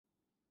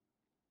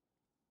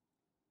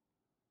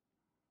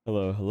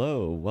Hello,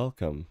 hello,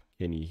 welcome.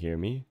 Can you hear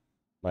me?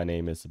 My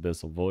name is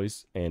Abyssal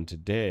Voice, and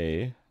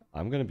today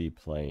I'm going to be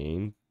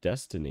playing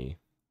Destiny.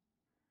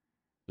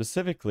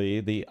 Specifically,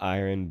 the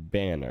Iron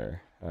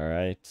Banner.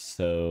 Alright,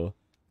 so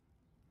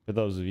for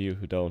those of you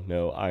who don't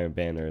know, Iron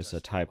Banner is a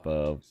type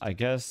of, I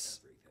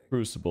guess,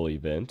 crucible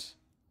event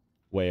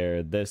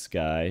where this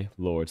guy,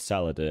 Lord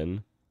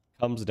Saladin,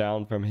 comes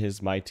down from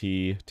his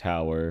mighty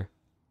tower.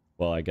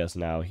 Well, I guess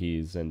now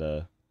he's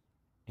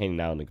hanging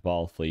out in the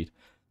Cabal fleet,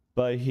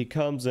 but he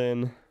comes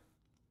in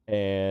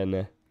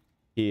and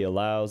he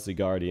allows the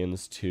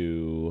Guardians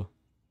to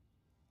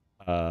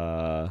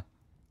uh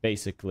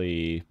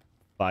basically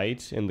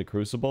fight in the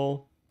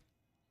Crucible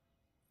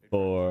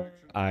for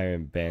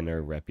Iron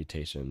Banner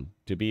reputation.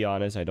 To be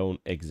honest, I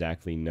don't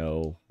exactly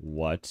know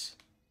what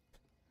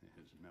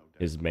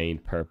his main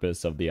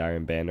purpose of the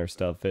Iron Banner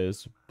stuff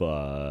is,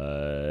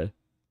 but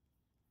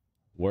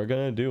we're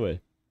gonna do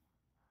it.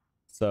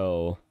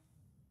 So,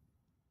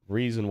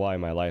 reason why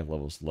my life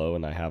level's low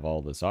and I have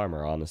all this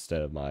armor on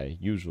instead of my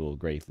usual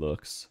great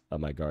looks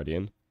of my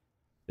Guardian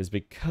is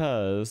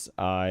because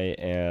I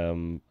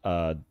am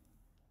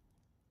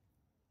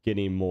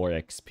getting more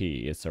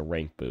XP. It's a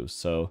rank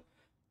boost. So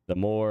the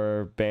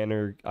more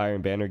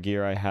Iron Banner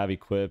gear I have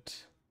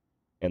equipped,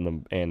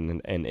 and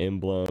an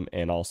emblem,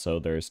 and also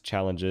there's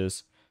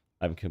challenges.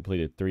 I've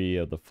completed 3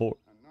 of the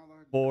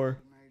four,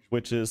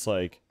 which is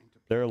like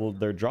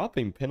they're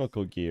dropping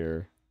pinnacle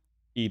gear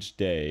each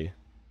day.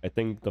 I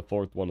think the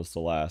 4th one is the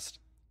last.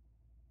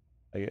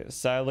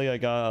 Sadly, I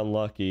got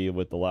unlucky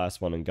with the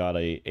last one and got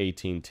a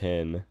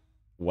 1810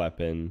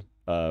 weapon,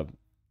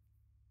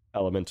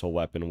 elemental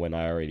weapon, when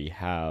I already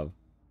have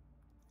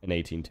an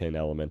 1810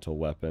 elemental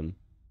weapon.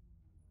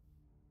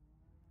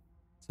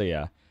 So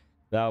yeah,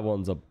 that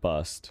one's a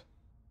bust.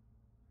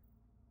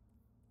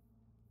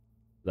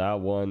 That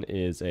one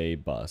is a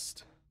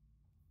bust.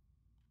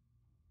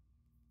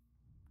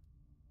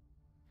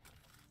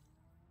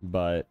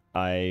 But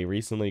I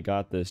recently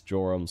got this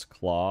Jorum's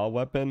Claw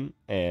weapon,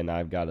 and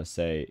I've got to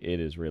say it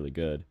is really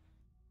good.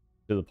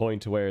 To the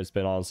point to where it's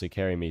been honestly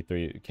carrying me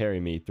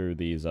through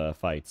these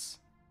fights,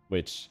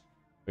 which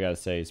we gotta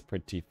say is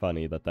pretty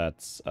funny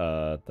that's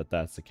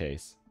the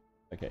case.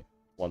 Okay,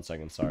 1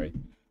 second, sorry.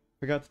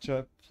 Forgot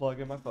to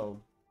plug in my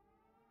phone.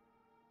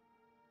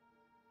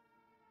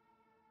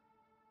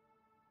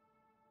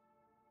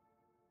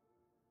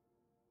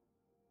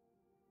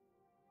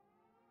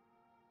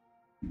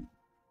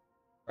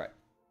 Right,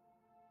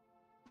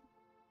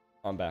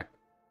 I'm back.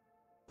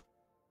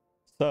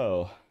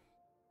 So,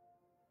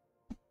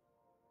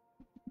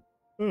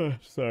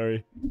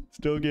 sorry,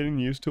 still getting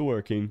used to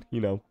working,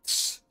 you know.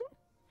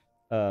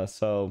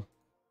 So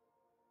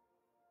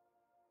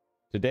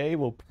today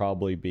will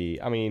probably be,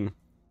 I mean,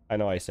 I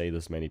know I say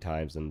this many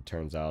times and it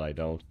turns out I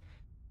don't,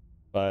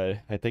 but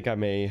I think I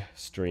may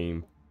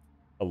stream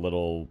a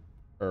little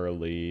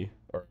early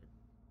or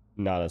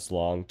not as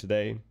long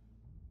today.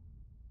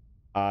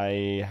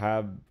 I've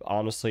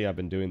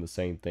been doing the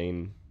same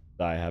thing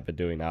that I have been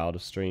doing out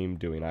of stream,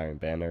 doing Iron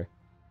Banner,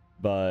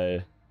 but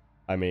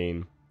I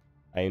mean,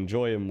 I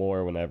enjoy it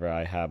more whenever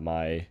I have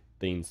my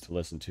things to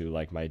listen to,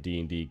 like my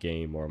D&D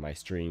game or my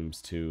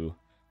streams to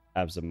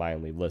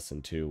absentmindedly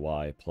listen to while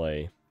I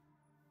play.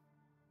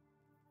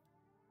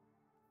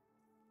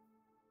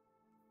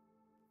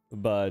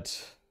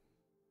 But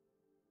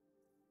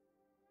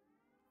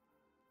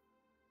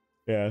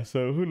yeah,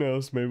 so who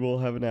knows? Maybe we'll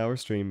have an hour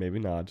stream, maybe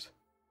not.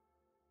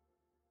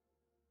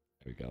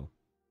 There we go.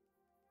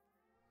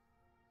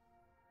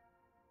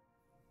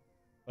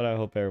 But I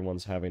hope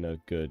everyone's having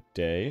a good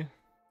day.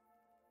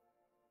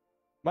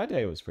 My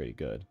day was pretty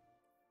good.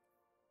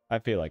 I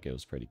feel like it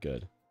was pretty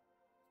good.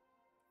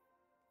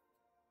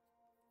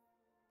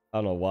 I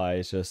don't know why,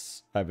 it's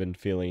just I've been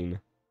feeling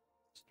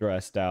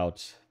stressed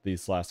out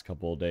these last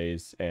couple of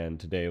days, and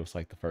today was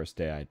like the first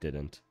day I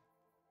didn't.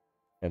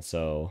 And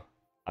so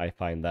I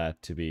find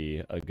that to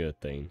be a good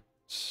thing.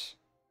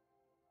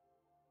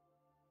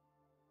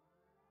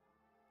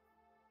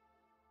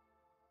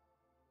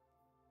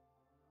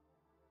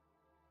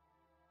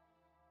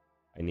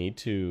 I need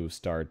to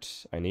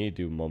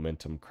do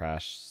momentum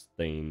crash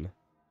thing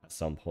at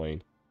some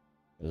point.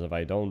 Because if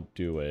I don't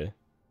do it,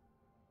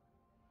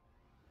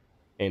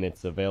 and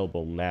it's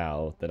available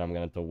now, then I'm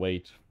gonna have to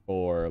wait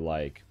for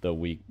like the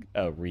week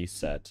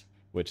reset,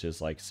 which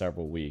is like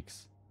several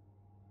weeks.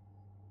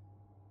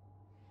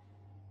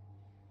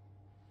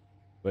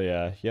 But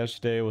yeah,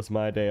 yesterday was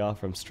my day off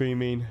from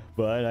streaming,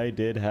 but I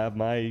did have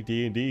my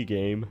D&D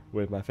game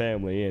with my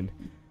family, and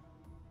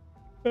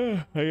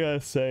I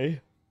gotta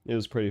say, it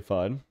was pretty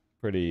fun.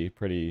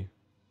 It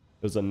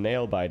was a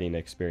nail-biting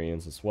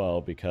experience as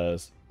well,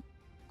 because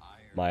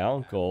my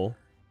uncle,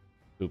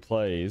 who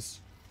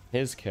plays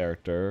his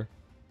character,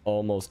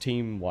 almost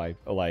team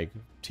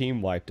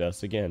wiped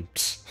us again.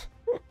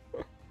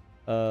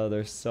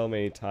 There's so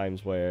many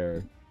times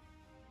where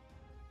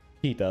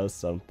he does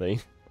something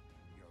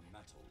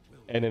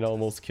and it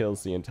almost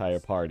kills the entire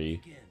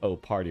party. Oh,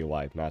 party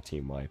wipe, not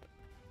team wipe.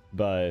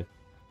 But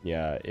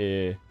yeah,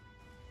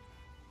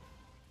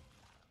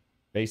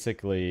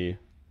 Basically,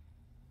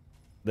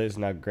 this is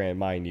not grand,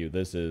 mind you,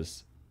 this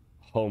is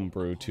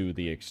homebrew to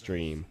the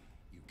extreme.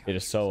 It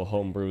is so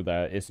homebrew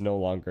that it's no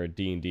longer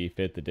D&D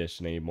 5th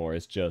edition anymore.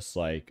 It's just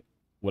like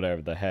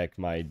whatever the heck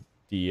my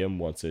DM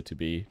wants it to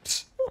be.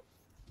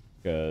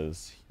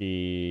 Because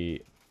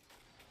he...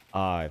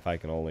 if I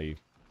can only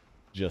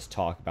just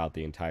talk about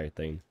the entire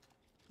thing.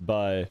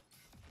 But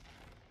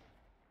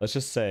let's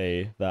just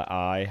say that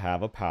I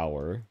have a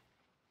power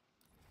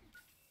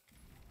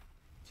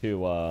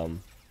to,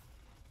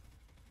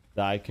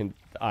 that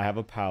I have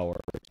a power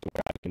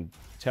where I can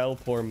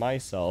teleport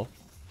myself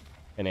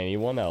and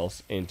anyone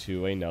else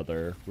into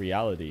another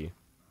reality.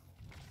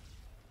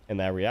 And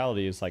that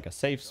reality is like a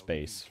safe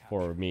space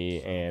for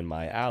me and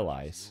my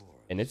allies.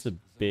 And it's a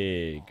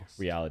big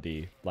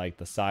reality, like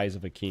the size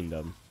of a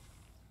kingdom.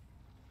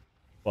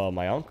 Well,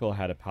 my uncle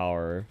had a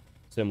power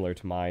similar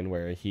to mine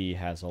where he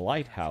has a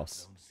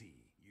lighthouse.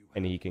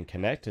 And he can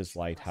connect his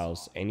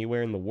lighthouse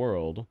anywhere in the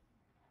world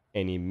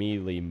and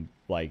immediately,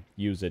 like,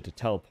 use it to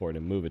teleport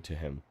and move it to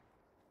him.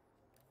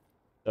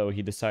 So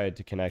he decided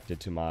to connect it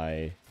to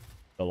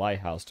the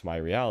lighthouse to my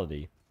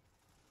reality.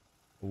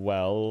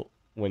 Well,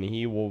 when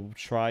he will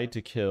try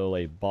to kill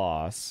a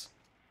boss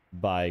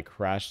by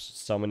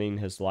summoning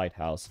his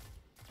lighthouse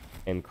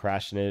and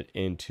crashing it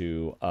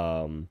into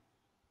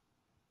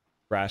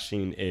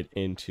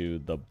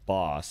the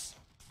boss,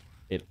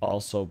 it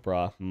also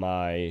brought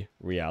my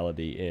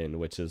reality in,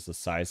 which is the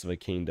size of a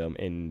kingdom,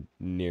 and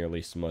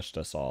nearly smushed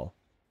us all.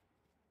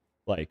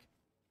 Like,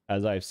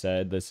 as I've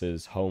said, this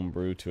is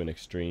homebrew to an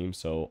extreme,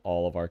 so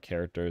all of our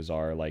characters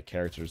are like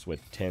characters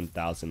with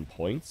 10,000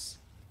 points.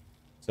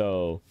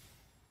 So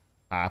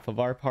half of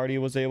our party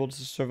was able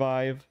to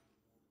survive.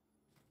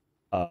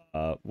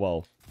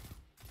 Well,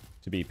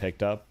 to be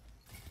picked up.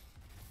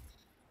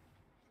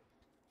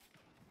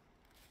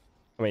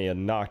 I mean, it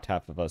knocked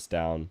half of us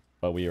down,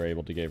 but we were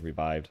able to get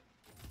revived.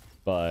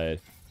 But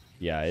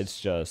yeah, it's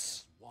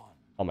just,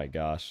 oh my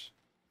gosh.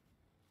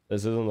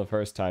 This isn't the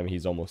first time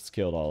he's almost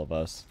killed all of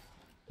us.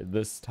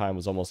 This time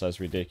was almost as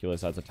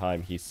ridiculous as the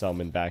time he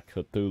summoned back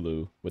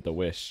Cthulhu with a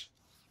wish.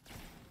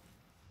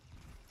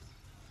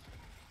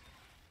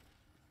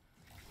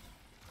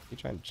 He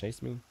trying to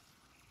chase me?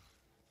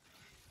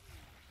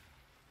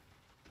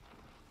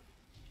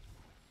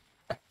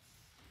 But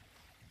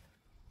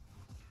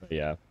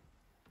yeah.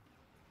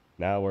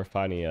 Now we're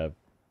fighting a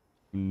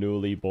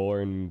newly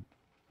born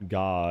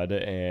god,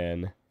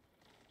 and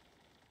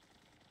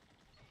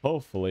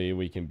hopefully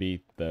we can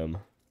beat them.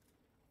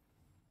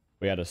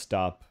 We had to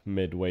stop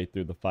midway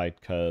through the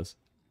fight because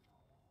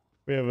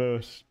we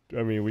have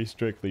we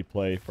strictly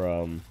play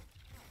from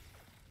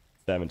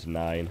 7 to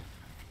 9.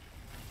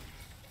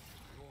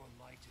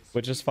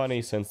 Which is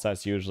funny since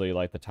that's usually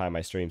like the time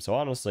I stream. So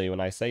honestly, when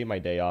I say my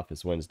day off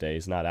is Wednesday,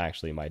 it's not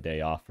actually my day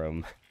off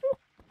from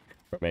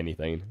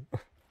anything.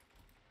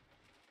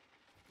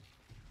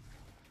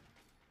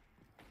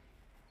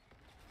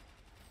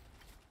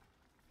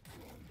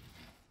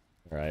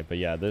 Alright, but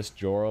yeah, this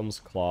Jorum's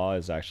Claw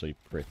is actually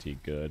pretty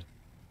good.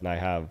 And I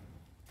have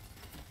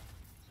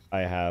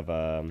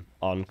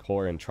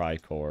Encore and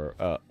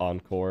Tricore,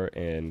 Encore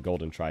and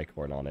Golden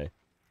Tricorn on it.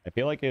 I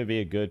feel like it would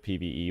be a good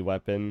PvE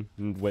weapon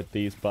with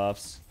these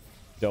buffs.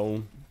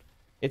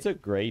 It's a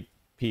great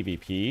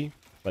PvP,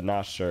 but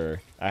not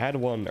sure. I had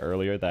one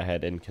earlier that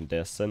had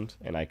Incandescent,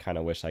 and I kind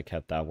of wish I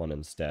kept that one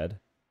instead.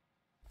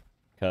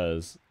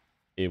 Because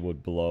it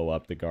would blow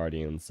up the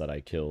Guardians that I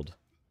killed.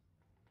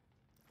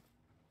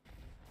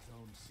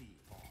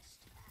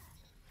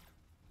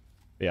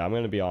 Yeah, I'm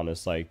gonna be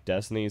honest, like,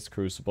 Destiny's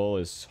Crucible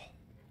is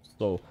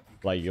so,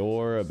 like,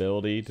 your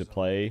ability to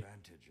play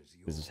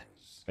is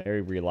very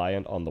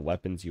reliant on the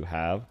weapons you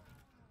have.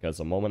 Because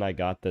the moment I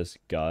got this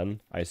gun,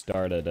 I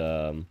started,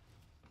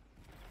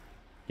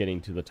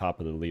 getting to the top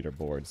of the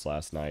leaderboards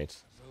last night.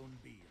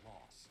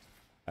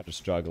 After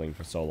struggling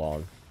for so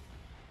long.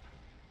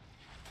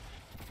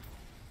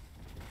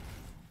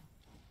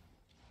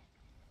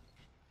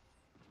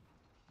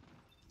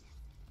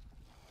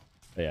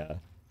 But yeah.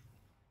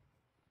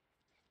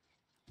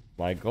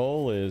 My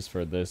goal is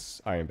for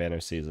this Iron Banner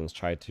season is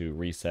try to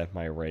reset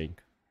my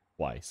rank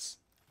twice.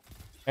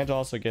 And to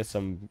also get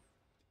some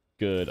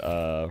good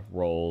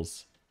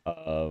rolls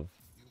of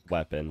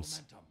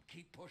weapons.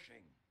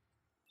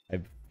 I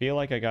feel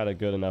like I got a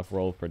good enough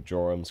roll for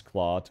Jorum's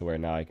Claw to where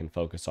now I can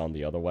focus on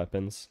the other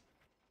weapons.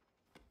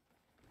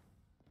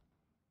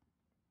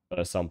 But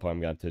at some point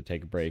I'm going to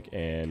take a break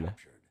and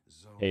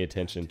pay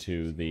attention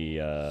to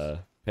the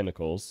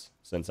pinnacles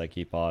since I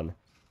keep on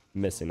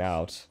missing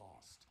out.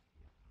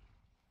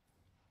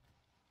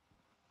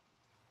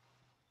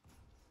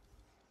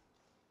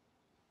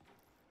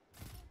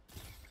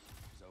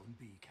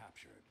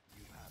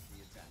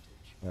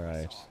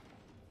 Alright.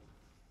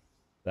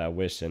 That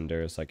Wish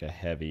Ender is like a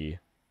heavy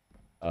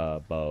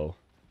bow.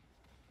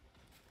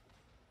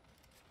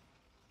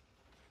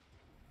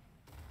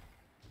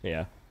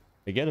 Yeah.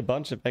 I get a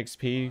bunch of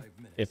XP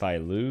if I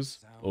lose.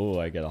 Oh,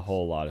 I get a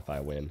whole lot if I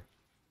win.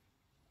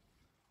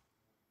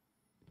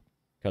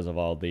 Because of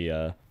all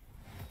the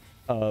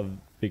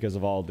because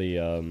of all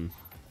the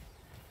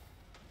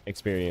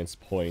experience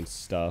points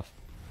stuff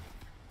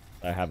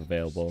I have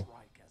available.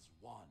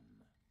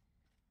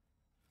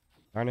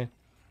 Darn it.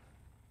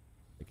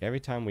 Like every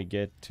time we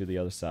get to the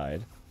other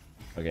side.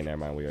 Okay, never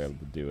mind, we were able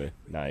to do it.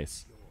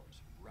 Nice.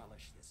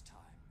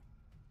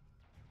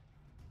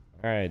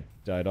 Alright,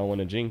 I don't want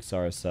to jinx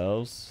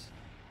ourselves.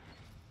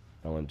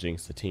 I don't want to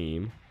jinx the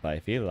team, but I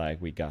feel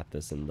like we got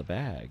this in the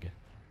bag.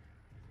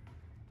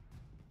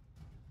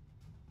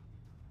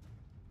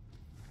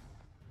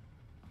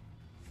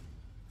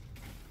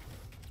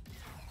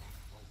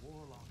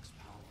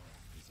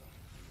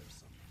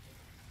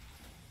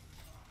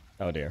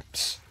 Oh dear.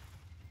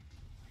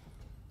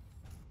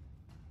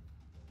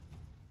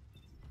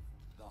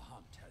 The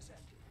hunt has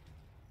ended.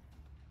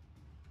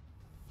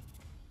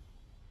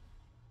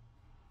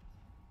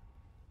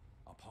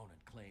 Opponent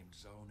claimed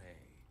Zone A.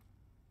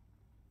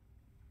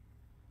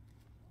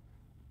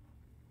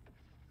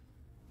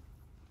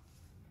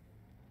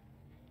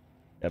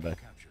 Yeah, but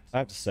I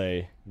have to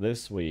say,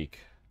 this week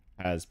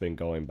has been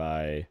going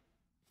by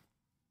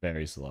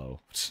very slow.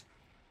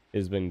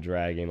 It's been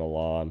dragging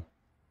along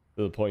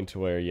to the point to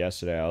where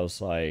yesterday I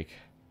was like,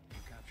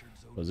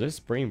 was this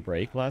spring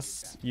break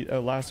last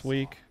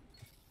week?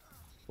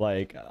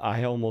 Like,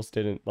 I almost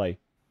didn't, like,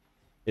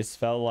 it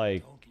felt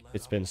like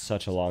it's been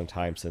such a long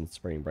time since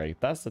spring break.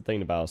 That's the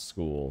thing about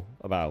school,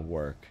 about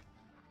work.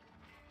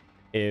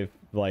 If,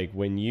 like,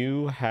 when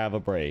you have a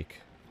break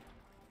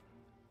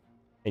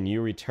and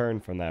you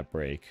return from that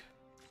break,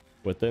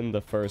 within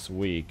the first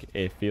week,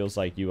 it feels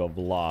like you have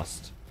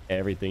lost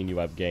everything you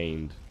have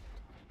gained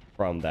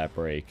from that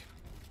break.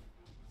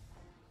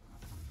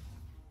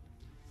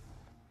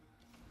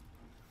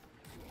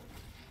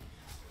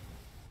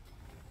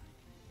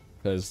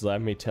 Because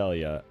let me tell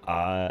you,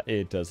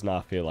 it does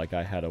not feel like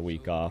I had a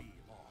week off.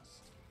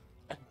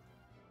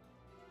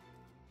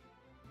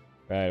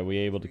 Right, are we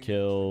able to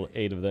kill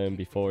 8 of them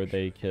before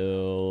they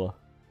kill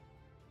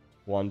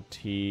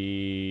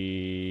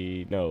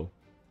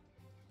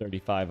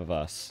 35 of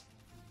us?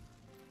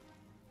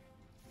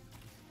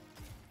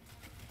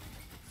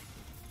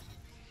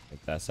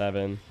 Make that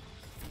 7.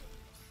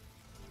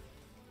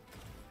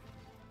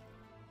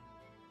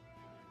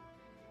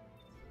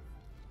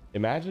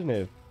 Imagine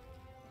if,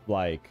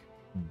 like,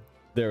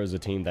 there was a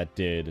team that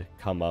did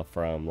come up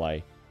from,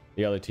 like,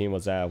 the other team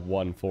was at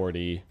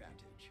 140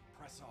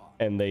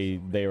 and they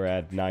were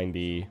at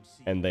 90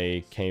 and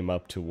they came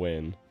up to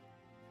win.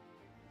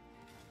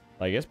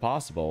 Like, it's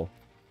possible.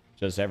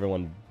 Just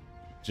everyone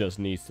just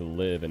needs to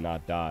live and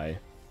not die.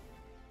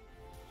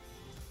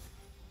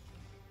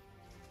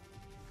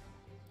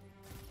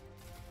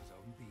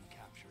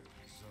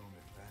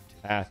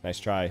 Ah, nice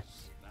try.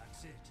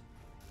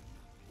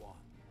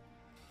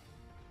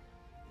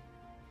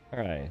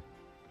 Alright.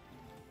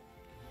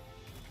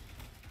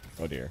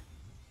 Oh dear.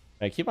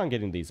 I keep on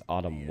getting these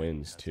autumn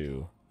winds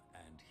too.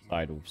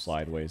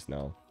 Sideways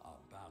now.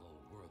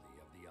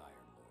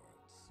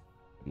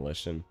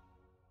 Demolition.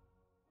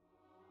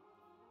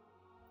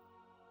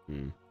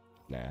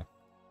 Nah.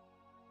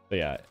 But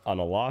yeah, on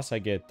a loss I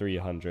get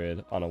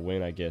 300. On a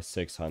win I get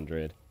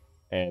 600.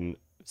 And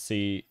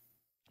see,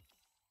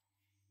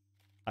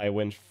 I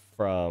went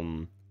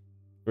from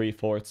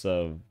 3/4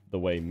 of the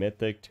way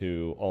Mythic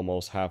to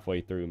almost halfway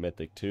through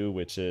Mythic 2,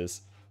 which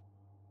is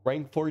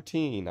rank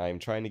 14. I'm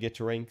trying to get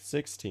to rank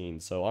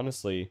 16. So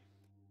honestly,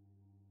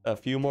 a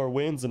few more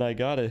wins and I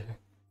got it.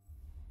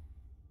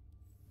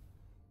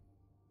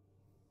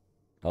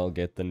 I'll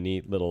get the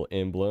neat little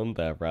emblem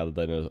that rather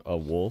than a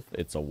wolf,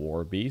 it's a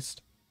war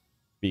beast.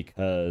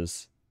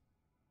 Because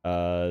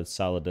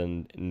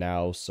Saladin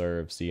now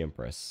serves the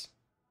Empress.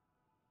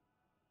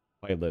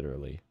 Quite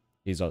literally.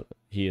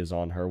 He is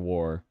on her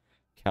war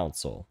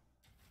council.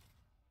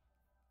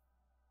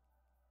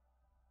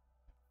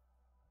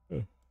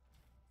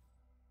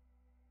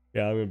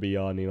 Yeah, I'm gonna be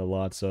yawning a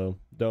lot, so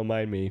don't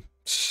mind me.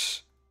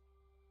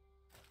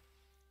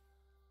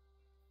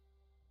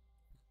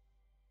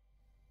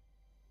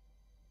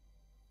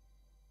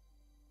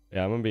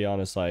 Yeah, I'm gonna be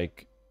honest,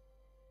 like,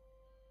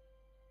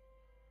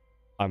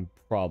 I'm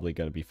probably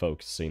gonna be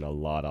focusing a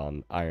lot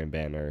on Iron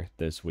Banner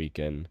this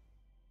weekend.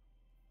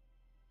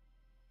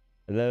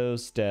 Hello,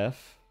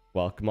 Steph.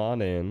 Welcome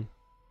on in.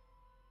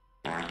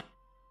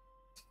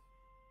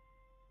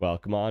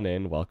 Welcome on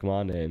in, welcome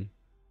on in.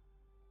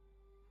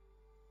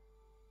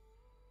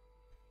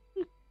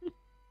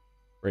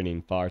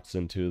 Bringing farts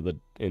into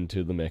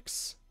the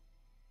mix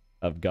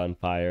of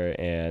gunfire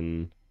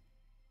and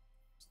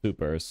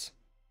supers.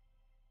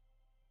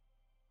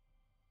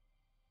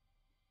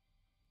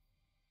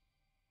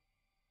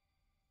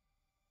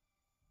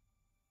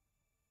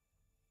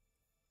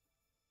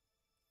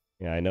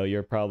 Yeah, I know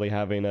you're probably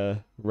having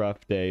a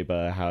rough day,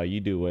 but how you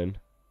doing?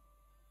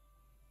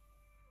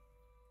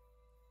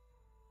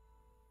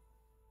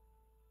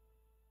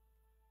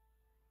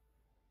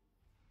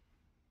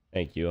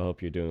 Thank you. I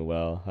hope you're doing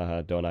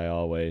well. Don't I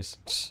always?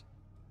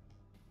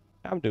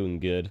 I'm doing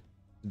good.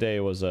 Today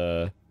was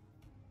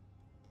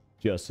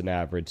just an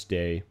average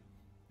day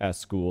at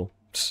school,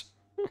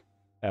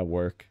 at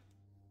work.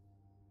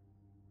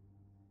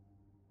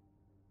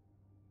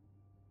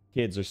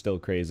 kids are still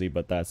crazy,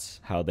 but that's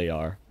how they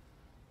are.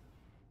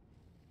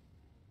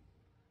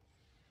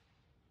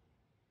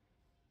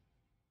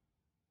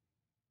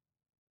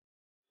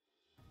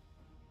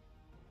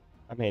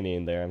 I'm hanging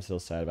in there. I'm still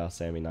sad about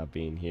Sammy not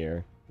being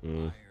here.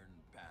 Iron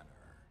Banner.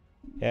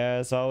 Yeah,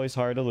 it's always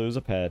hard to lose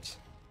a pet.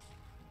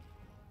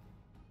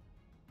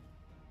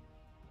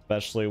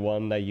 Especially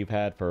one that you've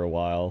had for a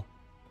while.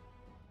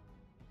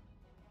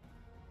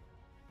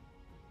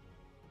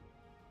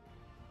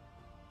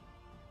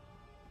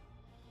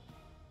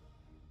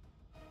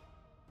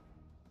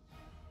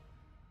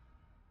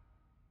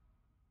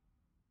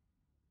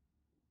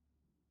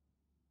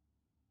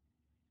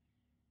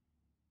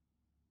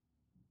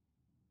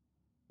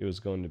 It was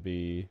going to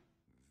be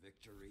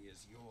Victory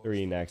is yours.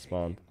 3 next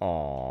month.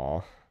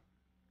 Aww.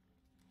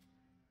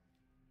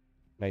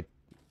 I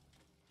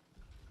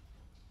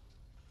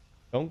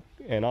don't,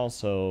 and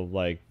also,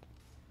 like,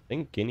 I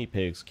think guinea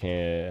pigs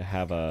can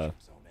have a...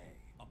 Zone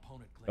A.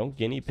 Opponent Don't claims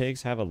guinea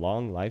pigs have a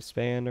long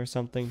lifespan or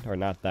something? Or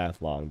not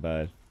that long,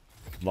 but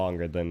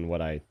longer than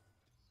what I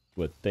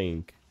would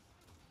think.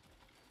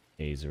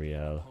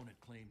 Azrael, opponent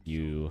claims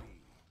you... zone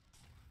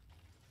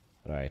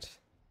B. Alright.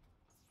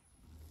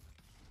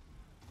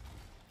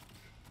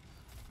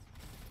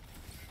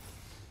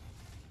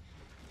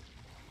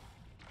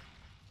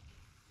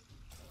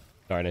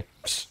 Darn it.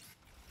 Psst.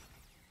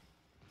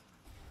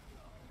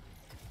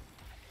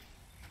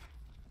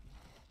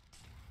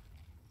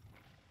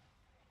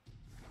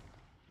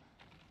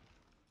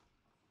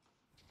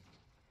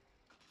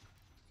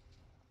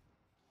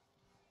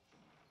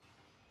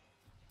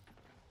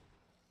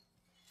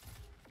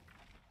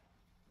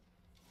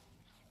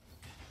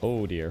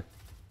 Oh dear.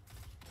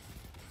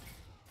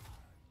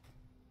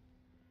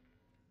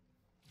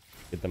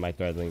 Get them, my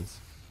threadlings.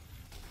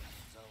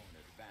 Zone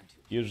advantage.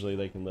 Usually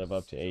they can live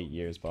up to 8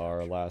 years, but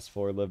our last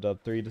 4 lived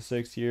up 3 to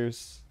 6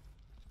 years.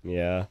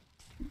 Yeah.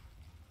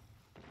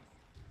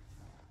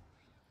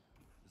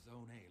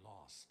 Zone A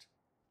lost.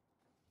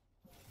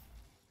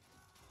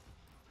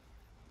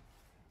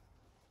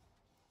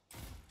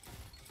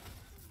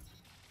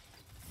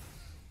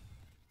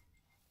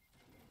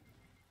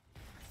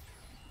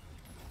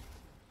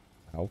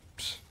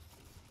 Ouch.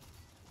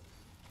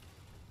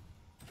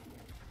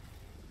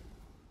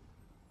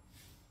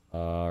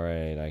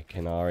 Alright, I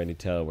can already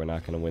tell we're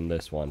not going to win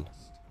this one.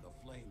 The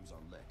flames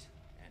are lit,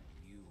 and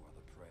you are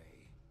the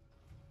prey.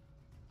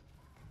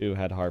 2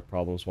 had heart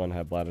problems, 1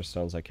 had bladder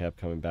stones that kept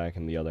coming back,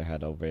 and the other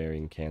had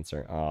ovarian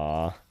cancer.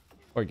 Ah,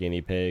 or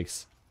guinea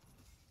pigs.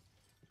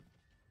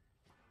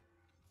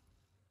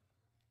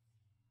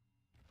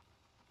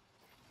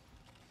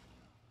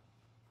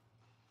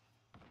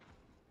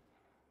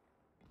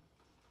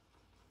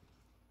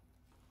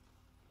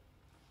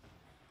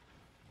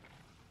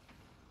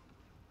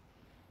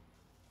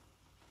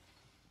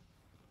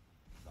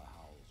 The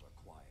howls are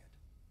quiet.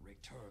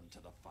 Return to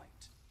the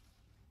fight.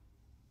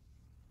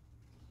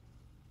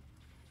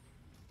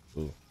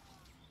 Ooh. You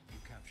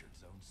captured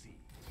Zone C.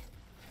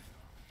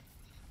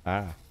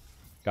 Ah,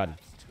 got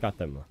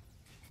them.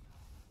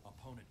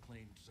 Opponent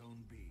claimed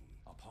Zone B.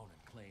 Opponent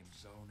claimed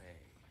Zone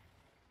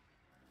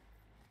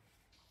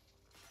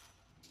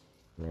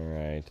A.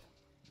 Alright.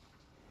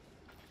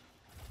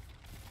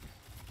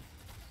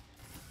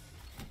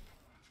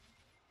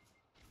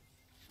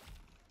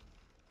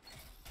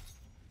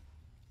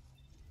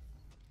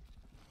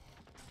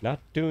 Not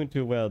doing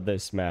too well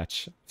this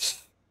match.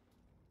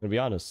 To be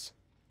honest,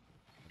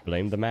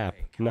 blame the map.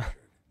 A No, captured.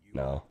 You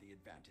no. have the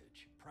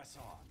advantage. Press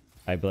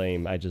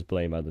on. I just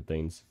blame other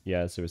things.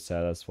 Yes, it was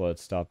sad. That's what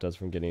stopped us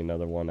from getting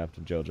another one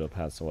after JoJo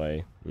passed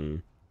away.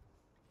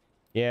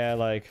 Yeah,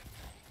 like,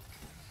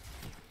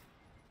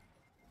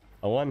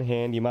 on one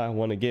hand, you might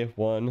want to get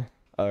one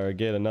or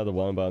get another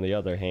one, but on the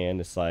other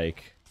hand, it's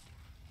like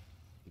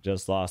you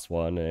just lost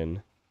one and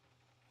you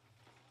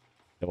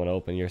don't want to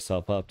open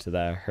yourself up to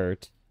that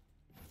hurt.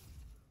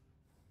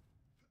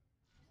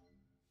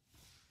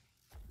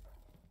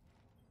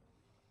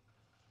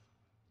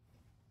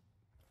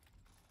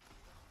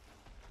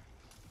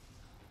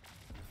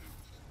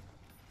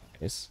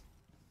 Nice.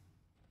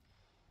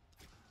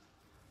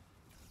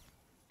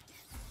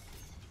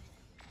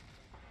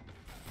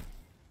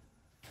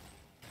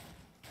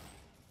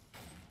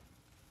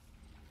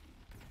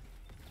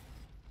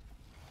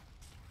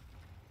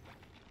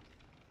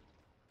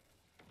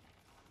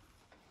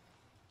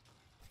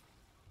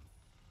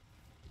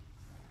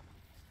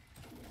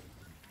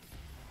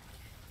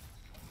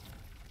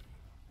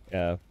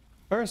 Yeah,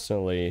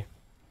 personally,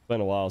 it's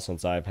been a while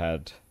since I've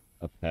had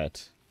a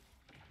pet.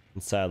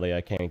 And sadly,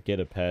 I can't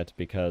get a pet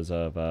because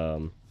of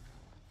the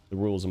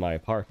rules of my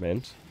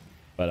apartment.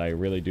 But I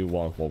really do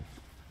want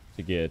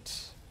to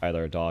get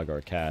either a dog or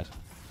a cat.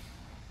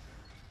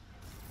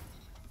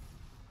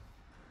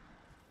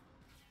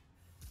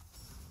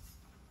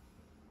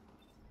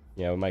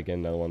 Yeah, we might get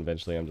another one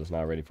eventually. I'm just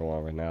not ready for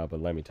one right now. But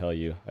let me tell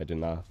you, I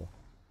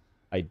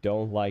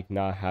don't like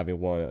not having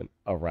one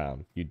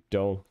around. You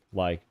don't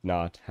like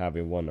not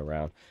having one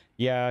around.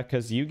 Yeah,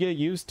 because you get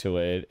used to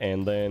it,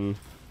 and then...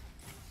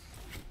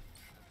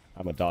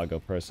 I'm a doggo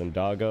person.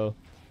 Doggo.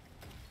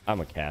 I'm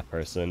a cat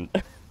person.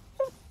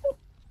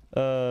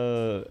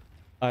 I'm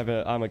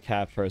a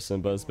cat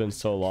person, but it's been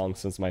so long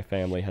since my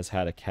family has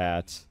had a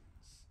cat.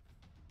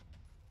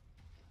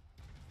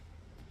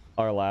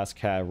 Our last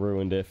cat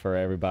ruined it for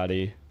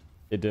everybody.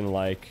 It didn't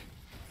like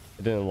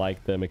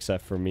them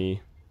except for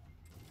me.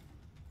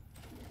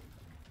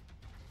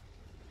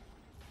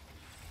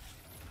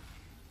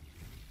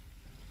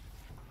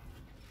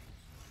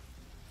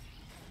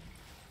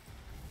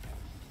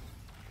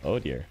 Oh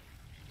dear.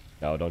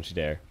 No, don't you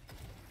dare.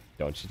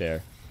 Don't you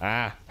dare.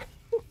 Ah!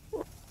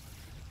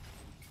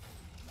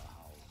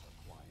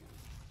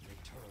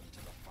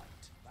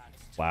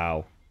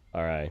 Wow.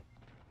 Alright.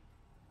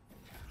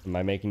 Am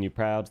I making you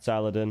proud,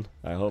 Saladin?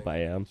 I hope I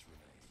am.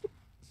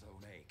 Zone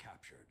A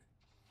captured.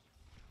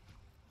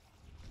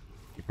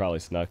 You probably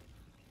snuck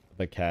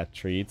the cat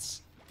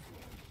treats.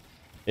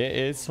 It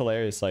is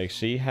hilarious. Like,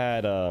 she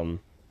had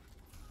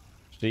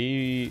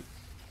she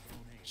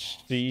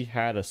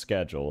had a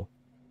schedule.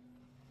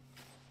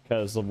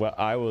 Because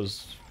I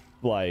was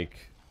like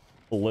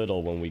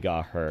little when we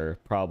got her,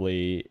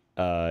 probably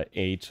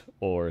 8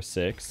 or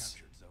 6.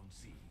 Captured zone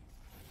C.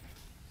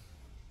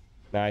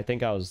 Now I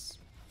think I was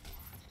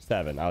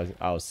 7.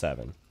 I was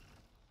 7.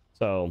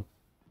 So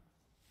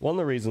one of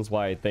the reasons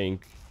why I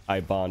think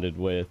I bonded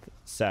with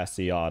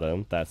Sassy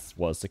Autumn, that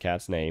was the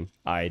cat's name.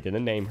 I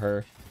didn't name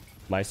her.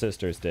 My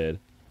sisters did.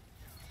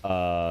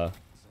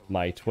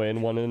 My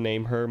twin wanted to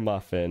name her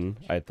Muffin,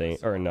 I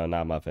think. Or no,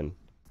 not Muffin.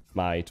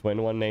 My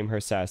twin one named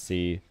her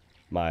Sassy.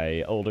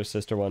 My older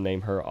sister one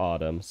named her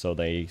Autumn, so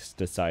they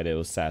decided it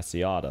was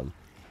Sassy Autumn.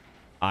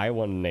 I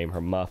wanted to name her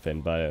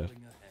Muffin, but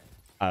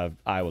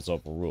I was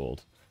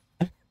overruled.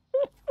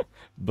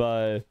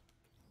 But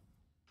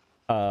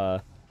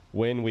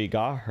when we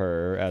got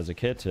her as a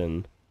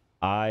kitten,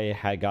 I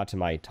had gotten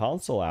my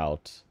tonsil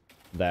out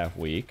that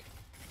week,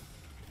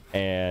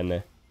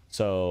 and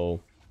so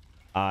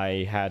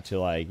I had to,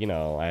 like, you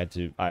know,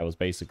 I was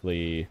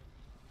basically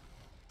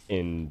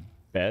in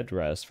bed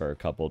rest for a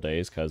couple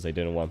days because they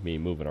didn't want me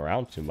moving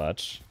around too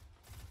much,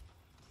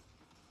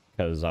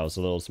 because I was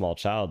a little small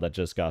child that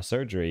just got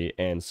surgery,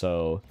 and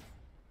so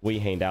we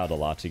hanged out a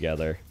lot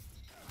together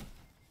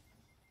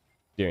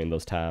during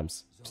those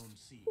times. Zone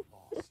C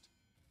lost.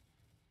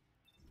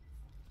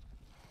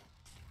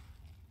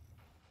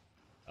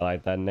 I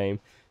like that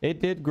name.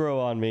 It did grow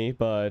on me,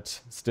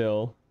 but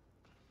still,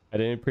 I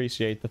didn't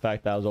appreciate the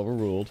fact that I was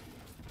overruled.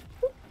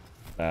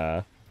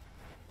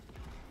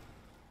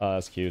 Oh,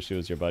 that's cute. She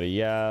was your buddy.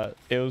 Yeah,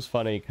 it was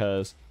funny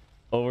because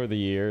over the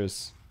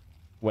years,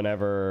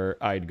 whenever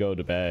I'd go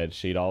to bed,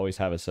 she'd always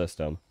have a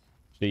system.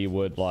 She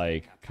would,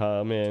 like,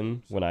 come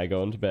in when I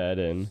go into bed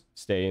and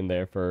stay in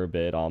there for a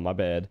bit on my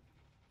bed,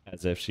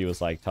 as if she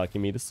was, like,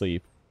 tucking me to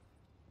sleep.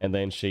 And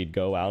then she'd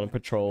go out and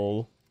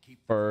patrol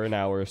for an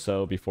hour or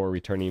so before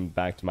returning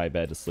back to my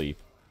bed to sleep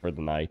for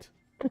the night.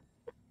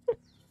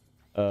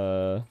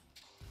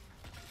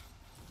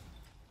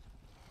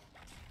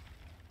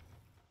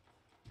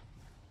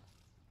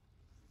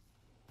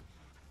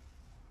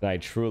 And I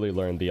truly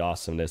learned the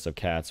awesomeness of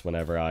cats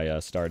whenever I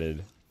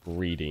started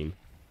reading.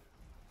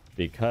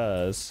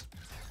 Because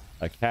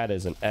a cat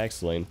is an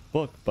excellent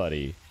book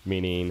buddy.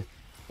 Meaning,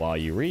 while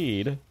you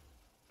read,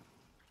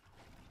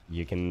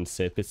 you can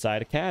sit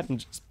beside a cat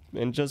and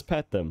just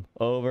pet them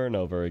over and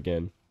over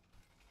again.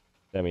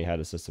 Demi had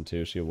a system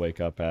too. She'll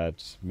wake up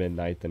at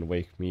midnight, then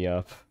wake me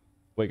up.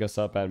 Wake us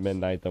up at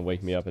midnight, then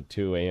wake me up at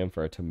 2 a.m.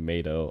 for a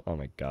tomato. Oh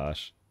my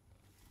gosh.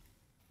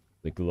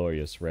 The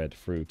glorious red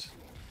fruit.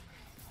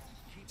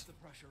 Keep the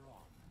pressure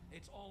on.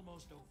 It's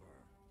almost over.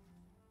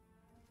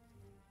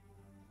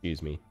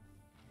 Excuse me.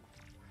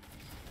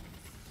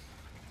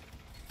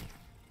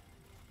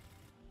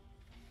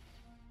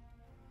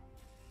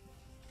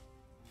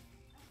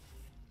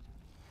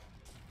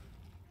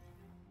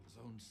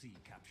 Zone C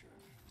captured.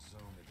 Zone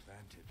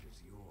advantage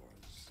is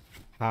yours.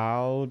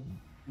 How...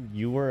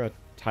 You were a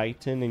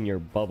titan in your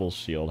bubble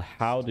shield.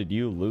 How did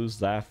you lose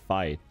that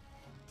fight?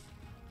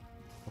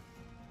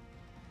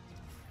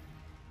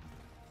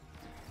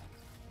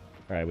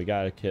 Alright, we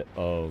gotta kill...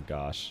 Oh,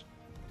 gosh.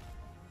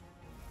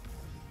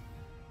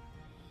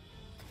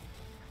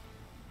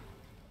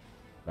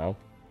 No,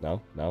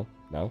 no, no,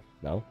 no,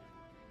 no.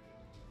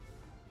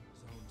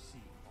 Zone C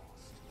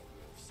lost.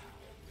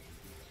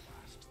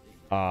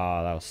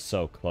 Ah, that was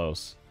so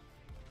close.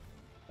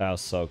 That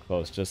was so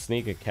close. Just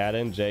sneak a cat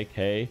in,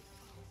 JK.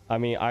 I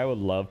mean, I would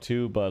love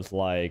to, but,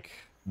 like,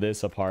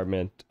 this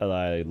apartment that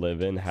I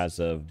live in has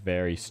a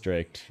very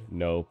strict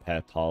no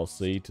pet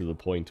policy, to the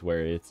point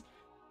where it's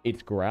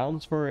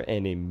grounds for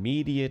an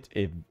immediate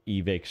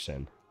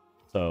eviction.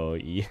 So,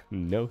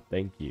 no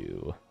thank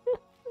you.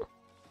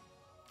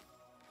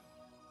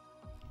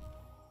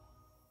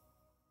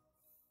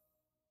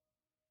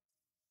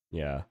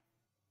 Yeah.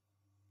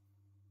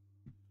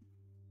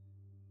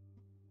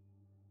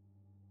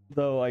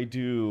 Though I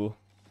do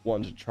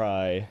want to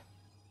try,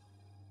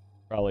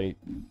 probably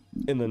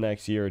in the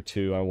next year or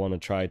two, I want to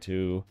try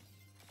to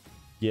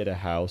get a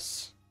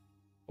house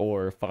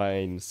or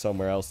find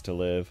somewhere else to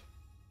live.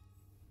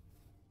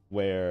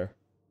 where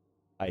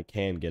I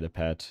can get a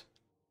pet.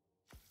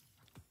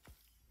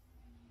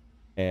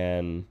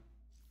 And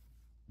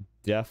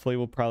definitely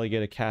will probably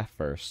get a cat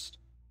first.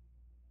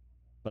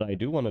 But I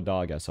do want a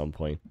dog at some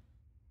point.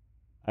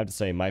 I have to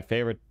say my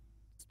favorite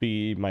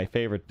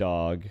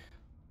dog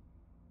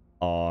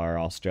are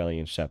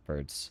Australian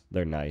Shepherds.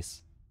 They're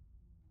nice.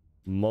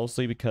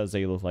 Mostly because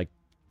they look like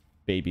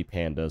baby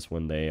pandas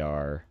when they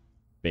are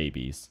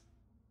babies.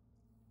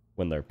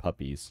 When they're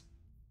puppies.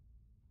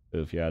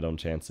 Oof, yeah, I don't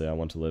chance it. I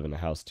want to live in a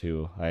house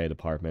too. I hate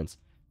apartments.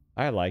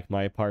 I like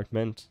my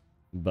apartment,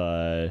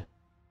 but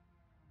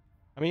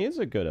I mean, it's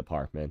a good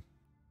apartment.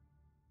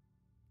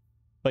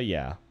 But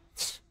yeah,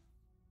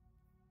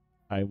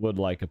 I would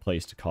like a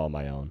place to call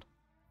my own.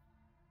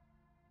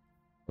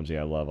 Gee,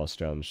 I love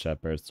Australian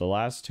Shepherds. The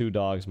last two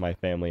dogs my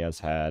family has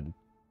had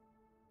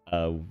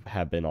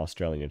have been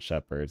Australian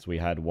Shepherds. We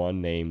had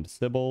one named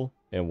Sybil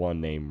and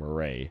one named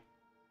Ray.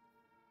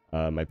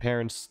 My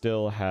parents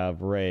still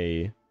have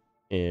Ray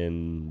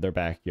in their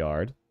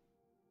backyard.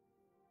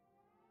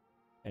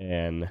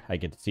 And I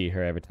get to see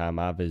her every time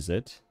I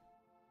visit.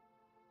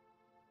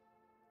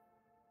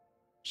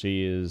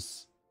 She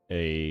is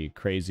a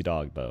crazy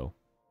dog, though.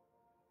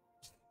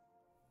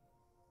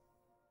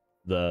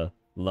 The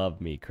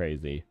love me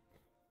crazy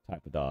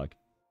type of dog.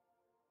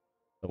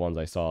 The ones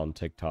I saw on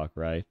TikTok,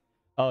 right?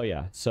 Oh,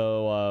 yeah.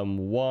 So,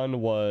 one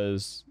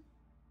was...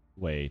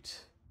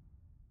 Wait.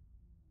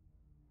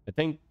 I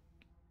think...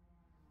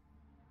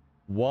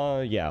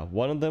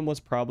 one of them was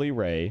probably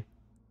Ray.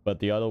 But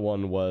the other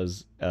one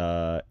was,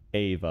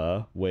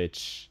 Ava,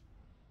 which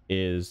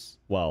is,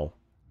 well,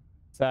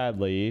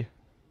 sadly,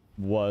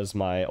 was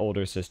my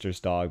older sister's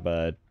dog,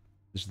 but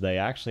they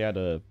actually had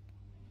to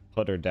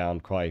put her down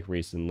quite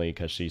recently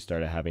because she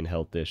started having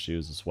health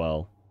issues as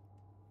well.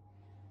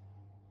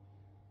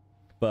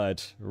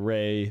 But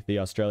Ray, the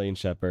Australian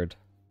Shepherd,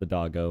 the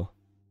doggo.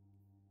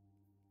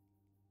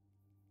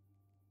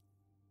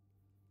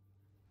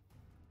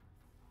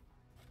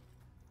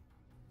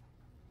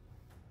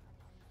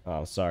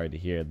 Oh, sorry to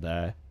hear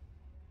that.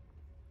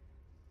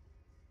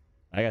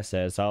 Like I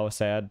said, it's always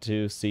sad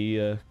to see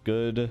a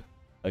good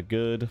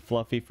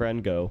fluffy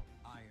friend go.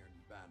 Iron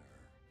Banner.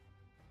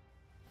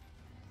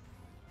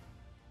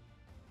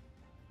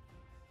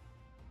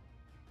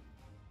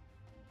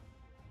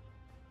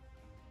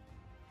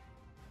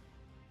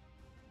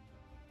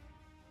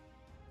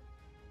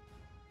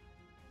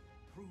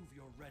 Prove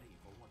you're ready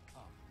for what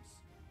comes.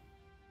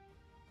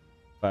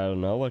 I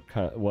don't know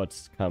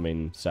what's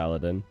coming,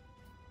 Saladin.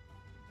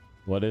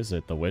 What is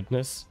it? The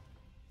Witness?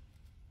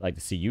 I'd like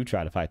to see you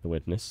try to fight the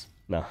Witness.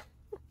 No.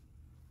 You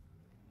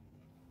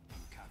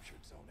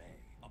captured Zone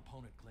A.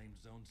 Opponent claimed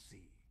Zone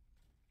C.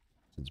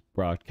 It's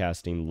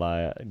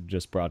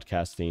just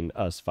broadcasting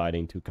us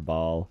fighting to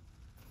Cabal.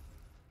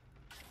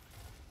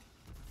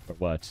 Or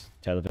what?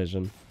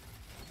 Television?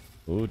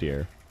 Oh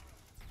dear.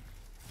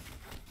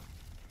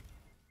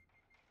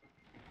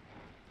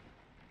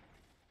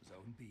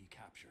 Zone B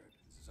captured.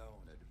 Zone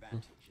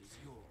advantage is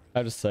yours. I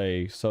have to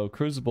say, so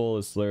Crucible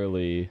is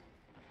literally,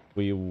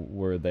 we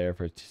were there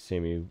for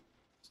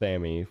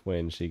Sammy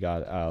when she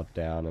got out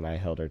down and I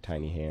held her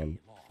tiny hand.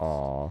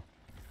 Aww.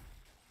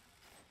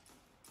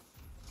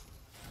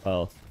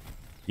 Well,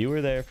 you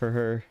were there for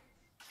her,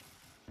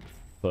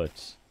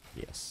 but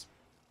yes.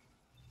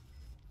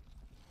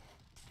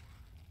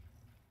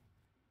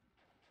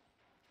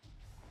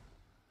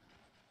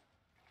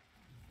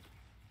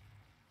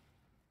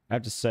 I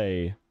have to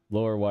say,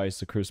 lore-wise,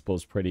 the Crucible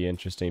is pretty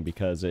interesting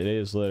because it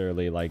is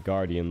literally like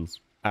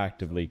Guardians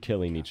actively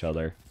killing each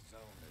other.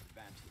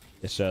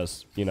 It's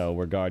just, you know,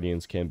 where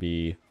Guardians can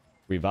be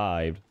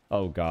revived.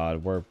 Oh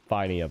god, we're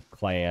fighting a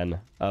clan,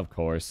 of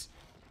course.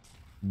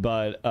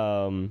 But,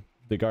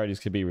 the Guardians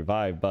can be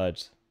revived,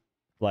 but,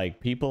 like,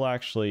 people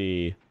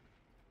actually,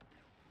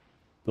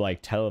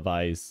 like,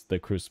 televise the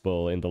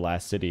Crucible in the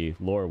Last City,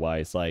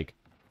 lore-wise. Like,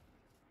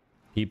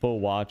 people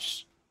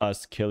watch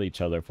us kill each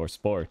other for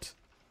sport.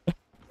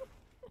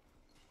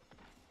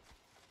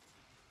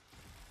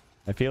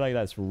 I feel like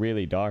that's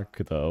really dark,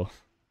 though.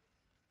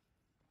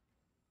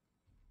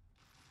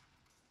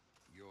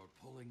 You're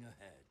pulling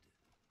ahead.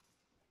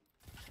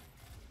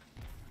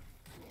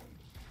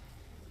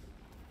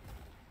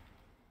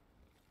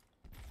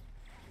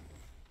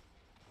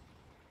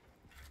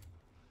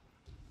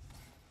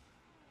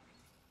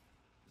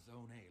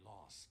 Zone A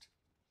lost.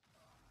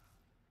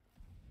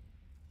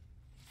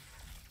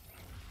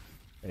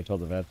 I told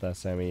the vet that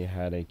Sammy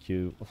had a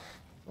cute...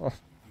 You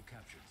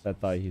captured I Zone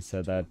thought he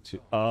said that too.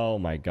 Oh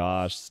my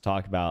gosh.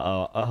 Talk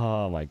about...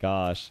 Oh my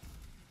gosh.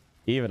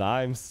 Even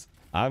I'm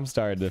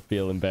starting to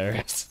feel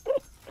embarrassed.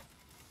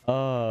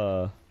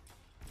 Zone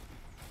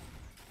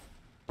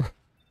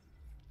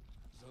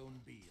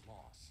B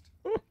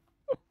lost.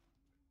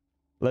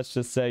 Let's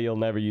just say you'll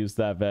never use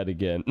that vet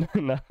again.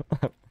 No.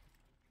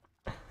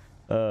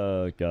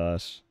 Oh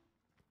gosh.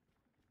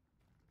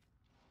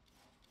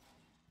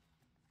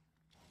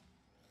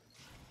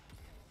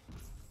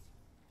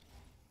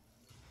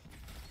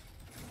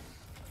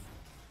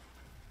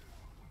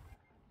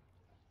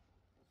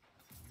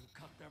 You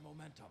cut their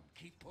momentum.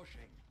 Keep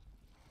pushing.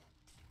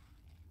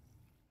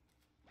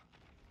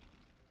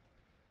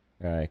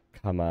 Alright,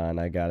 come on.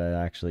 I gotta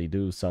actually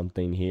do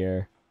something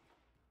here.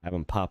 I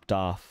haven't popped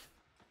off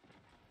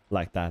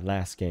like that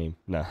last game.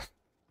 No.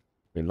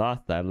 We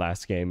lost that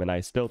last game and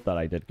I still thought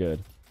I did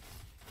good.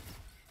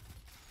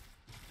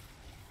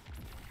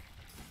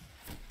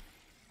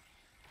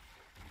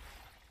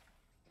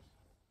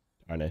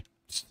 Darn it.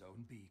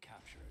 Zone B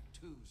captured.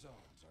 2 zones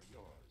are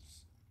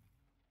yours.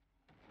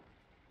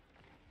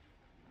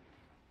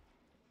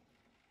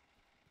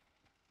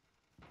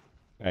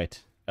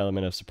 Right.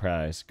 Element of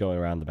surprise going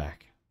around the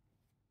back.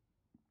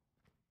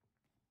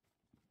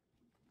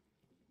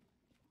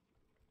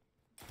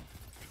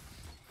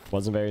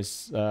 Wasn't very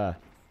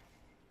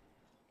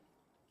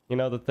you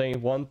know,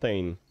 one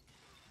thing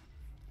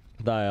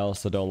that I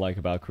also don't like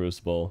about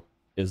Crucible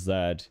is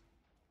that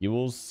you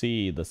will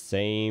see the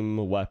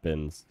same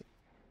weapons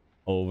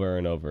over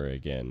and over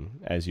again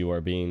as you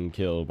are being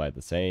killed by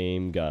the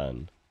same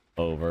gun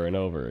over and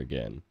over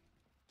again.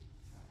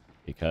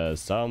 Because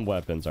some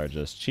weapons are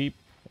just cheap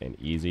and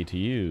easy to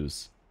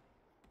use.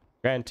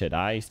 Granted,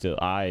 I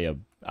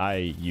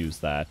use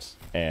that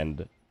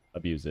and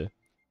abuse it.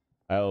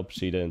 I hope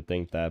she didn't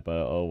think that, but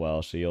oh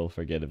well, she'll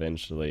forget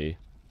eventually.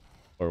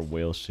 Or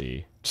will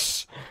she?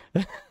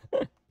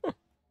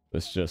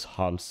 This just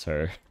haunts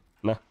her.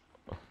 No.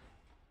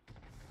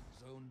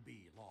 Zone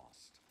B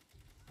lost.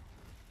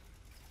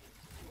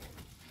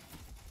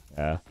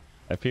 Yeah.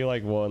 I feel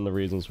like one of the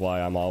reasons why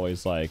I'm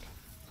always like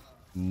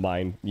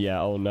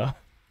yeah, oh no.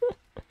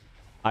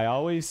 I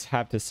always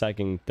have to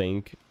second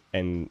think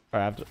and I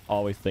have to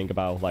always think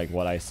about like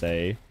what I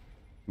say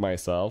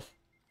myself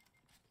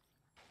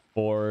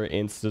for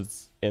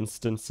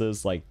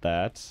instances like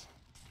that.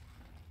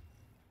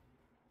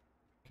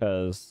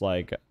 Because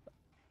like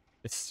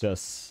it's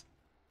just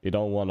you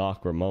don't want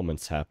awkward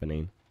moments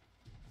happening.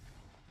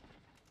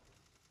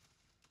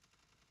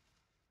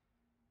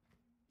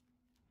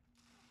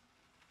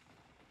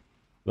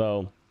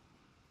 Though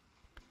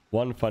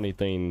one funny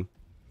thing,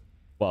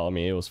 well, I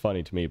mean it was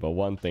funny to me, but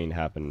one thing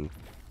happened.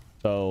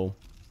 So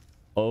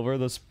over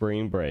the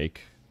spring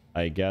break,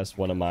 I guess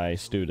one of my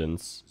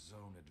students,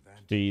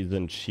 she's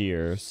in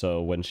cheer,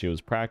 so when she was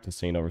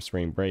practicing over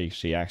spring break,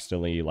 she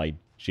accidentally like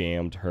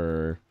jammed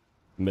her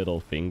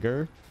middle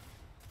finger,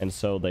 and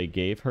so they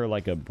gave her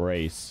like a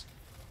brace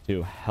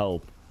to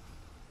help,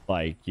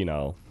 like, you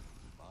know,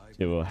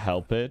 to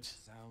help it.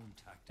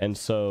 And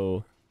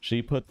so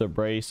she put the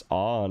brace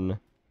on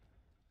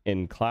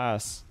in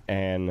class,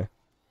 and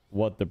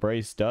what the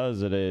brace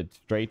does is it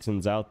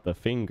straightens out the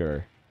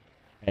finger.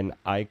 And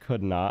I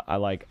could not,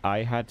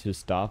 I had to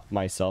stop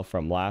myself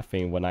from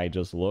laughing when I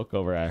just look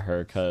over at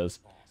her, because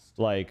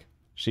like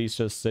she's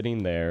just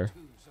sitting there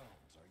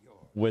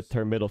with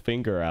her middle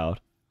finger out.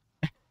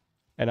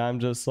 And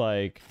I'm just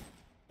like,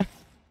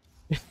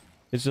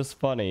 it's just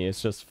funny.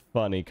 It's just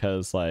funny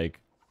because like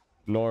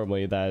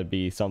normally that'd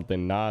be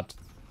something not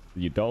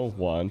you don't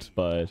want,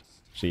 but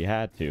she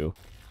had to.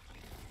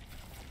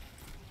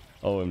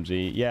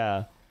 OMG,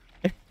 yeah.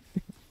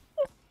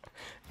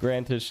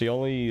 Granted,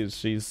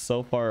 she's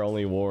so far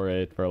only wore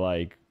it for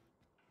like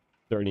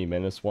 30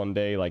 minutes one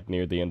day, like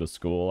near the end of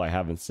school. I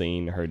haven't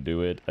seen her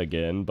do it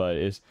again, but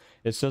it's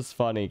just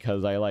funny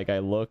because I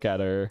look at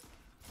her,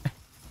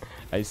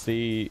 I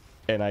see,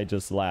 and I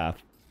just laugh.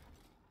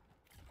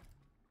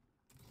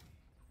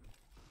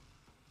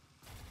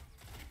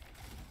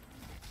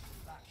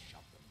 That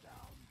shut them down.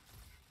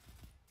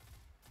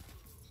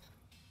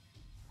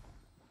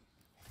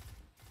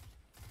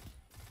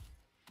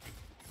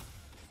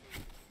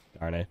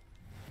 Darn it.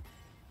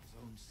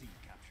 Zone C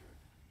captured.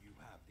 You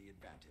have the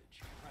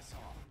advantage. Press on.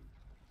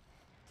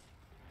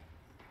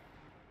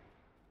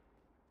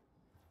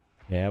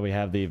 Yeah, we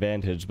have the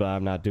advantage, but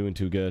I'm not doing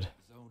too good.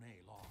 Zone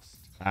A lost.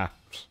 Ah.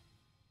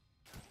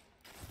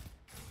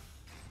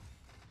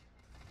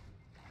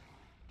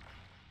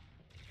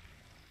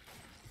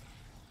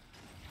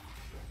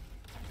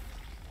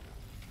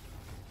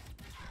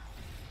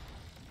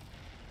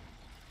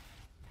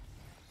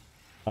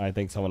 I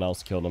think someone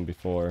else killed him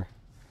before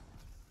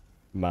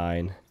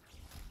mine.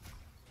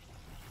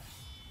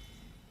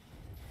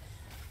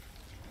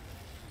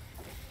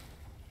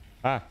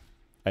 Ah,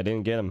 I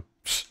didn't get him.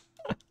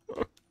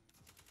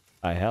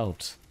 I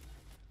helped.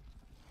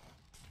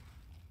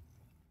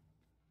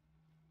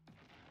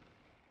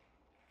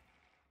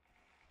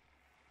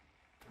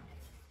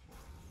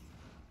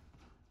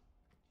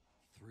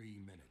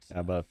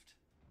 Yeah, but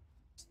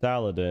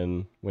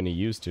Saladin, when he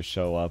used to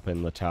show up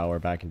in the tower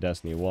back in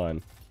Destiny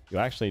 1, you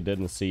actually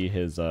didn't see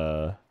his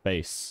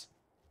face.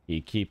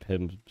 He keep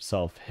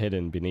himself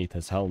hidden beneath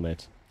his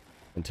helmet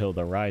until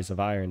the Rise of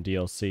Iron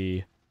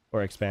DLC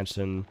or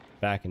expansion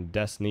back in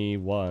Destiny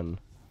 1.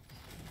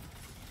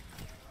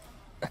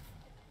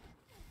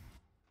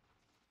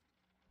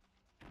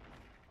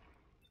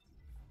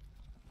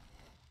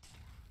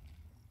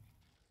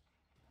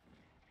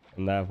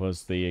 And that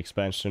was the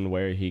expansion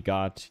where he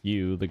got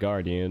you, the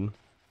Guardian,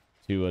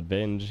 to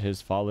avenge his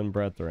fallen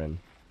brethren.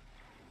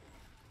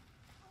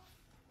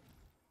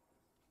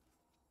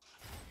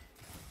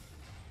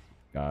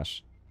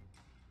 Gosh.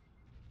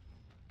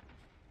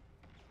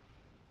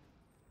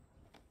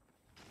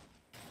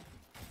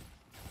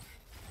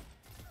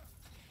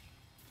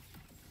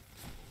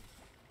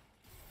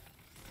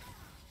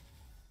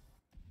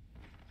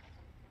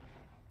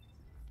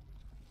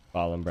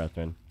 Fallen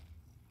Brethren.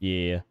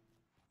 Yeah.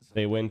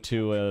 They went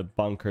to a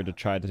bunker to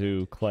try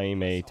to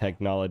claim a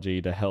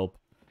technology to help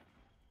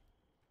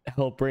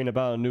bring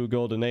about a new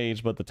golden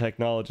age, but the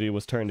technology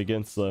was turned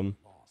against them.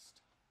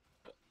 Lost.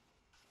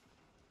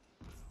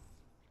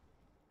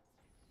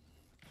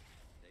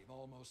 They've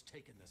almost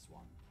taken this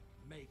one.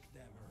 Make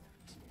them earn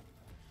it.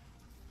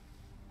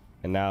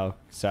 And now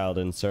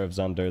Saladin serves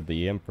under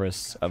the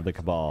Empress of the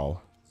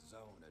Cabal. Zone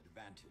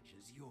advantage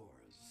is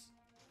yours.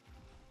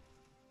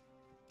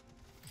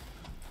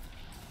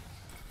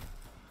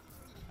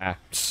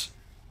 Axe.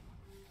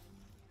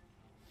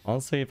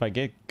 Honestly, if I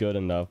get good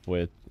enough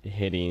with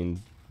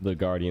hitting the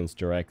Guardians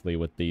directly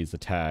with these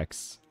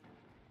attacks,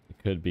 it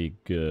could be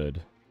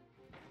good.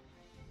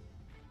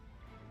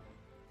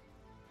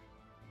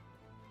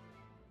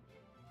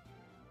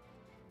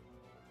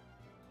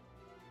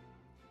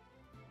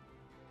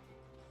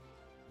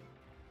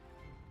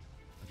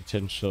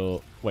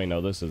 Potential. Wait,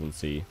 no, this isn't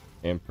C.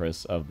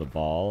 Empress of the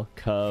Ball.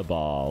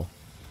 Cabal.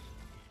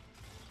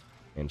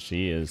 And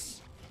she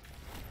is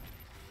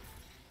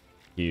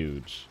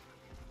huge.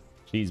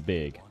 She's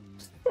big. One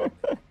remains.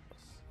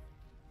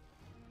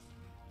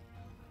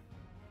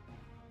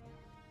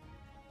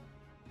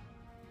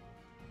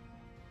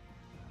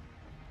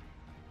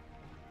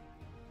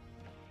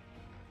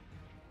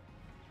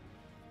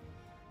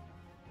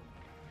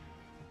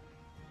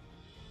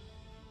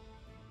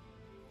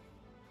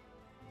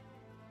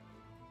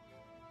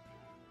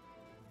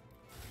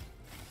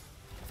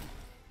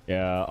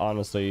 Yeah,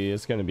 honestly,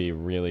 it's going to be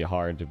really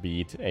hard to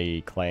beat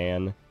a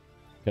clan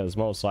because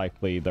most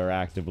likely they're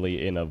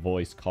actively in a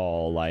voice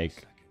call, like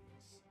Seconds.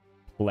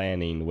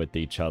 planning with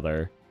each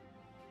other.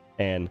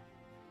 And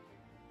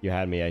you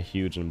had me a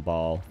huge and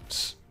ball.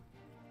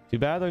 Too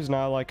bad there's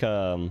not like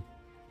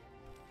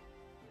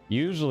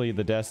usually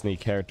the Destiny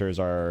characters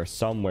are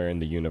somewhere in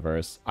the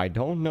universe. I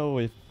don't know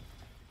if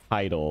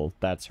Keitel,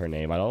 that's her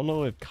name. I don't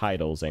know if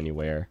Keitel's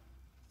anywhere.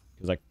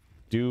 Because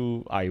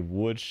I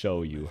would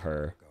show you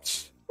her.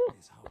 Is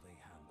how they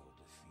handle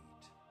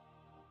defeat.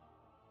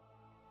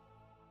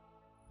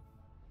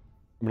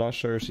 I'm not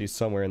sure if she's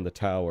somewhere in the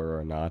tower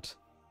or not.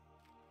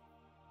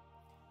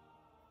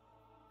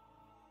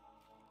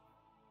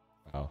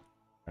 Oh.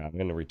 I'm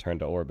going to return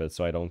to orbit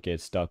so I don't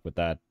get stuck with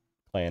that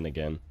plan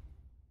again.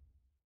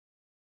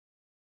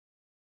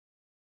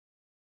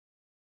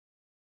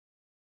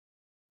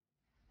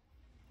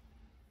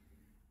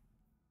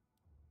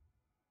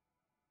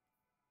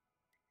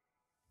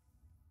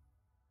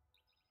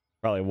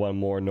 Probably one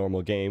more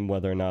normal game,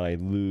 whether or not I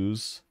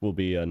lose, will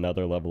be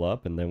another level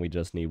up, and then we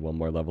just need one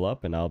more level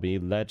up, and I'll be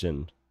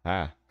legend.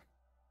 Ah.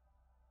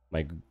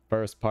 My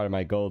first part of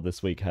my goal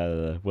this week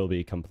will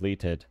be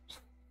completed.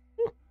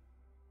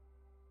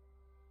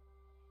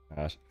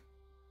 Gosh.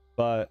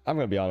 But I'm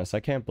gonna be honest, I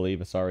can't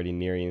believe it's already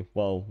nearing.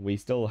 Well, we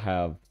still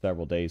have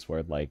several days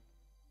worth, like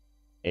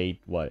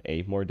 8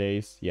 more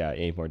days? Yeah,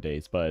 8 more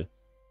days, but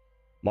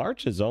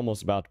March is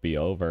almost about to be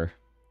over.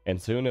 And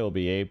soon it'll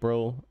be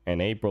April,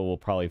 and April will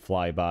probably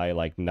fly by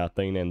like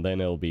nothing, and then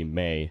it'll be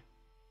May.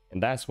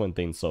 And that's when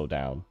things slow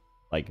down.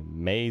 Like,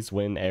 May's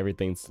when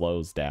everything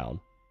slows down.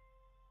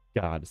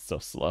 God, it's so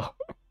slow.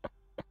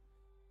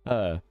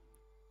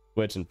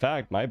 Which in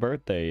fact, my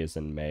birthday is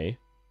in May.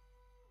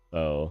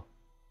 So,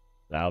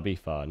 that'll be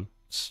fun.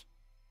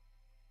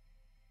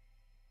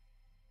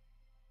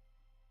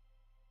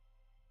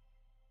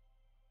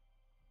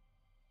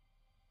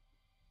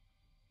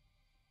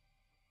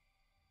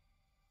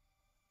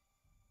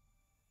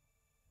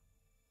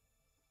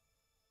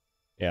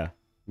 Yeah.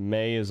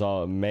 May is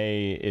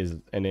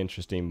an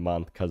interesting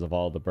month because of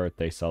all the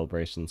birthday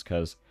celebrations,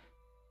 because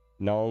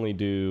not only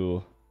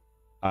do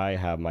I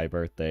have my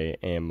birthday,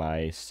 and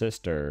my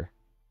sister,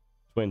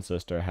 twin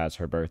sister, has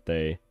her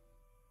birthday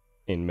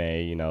in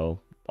May, you know,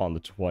 on the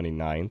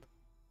 29th.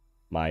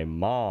 My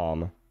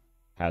mom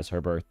has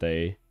her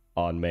birthday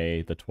on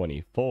May the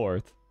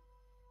 24th.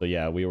 So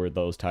yeah, we were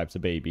those types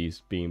of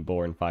babies being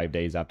born 5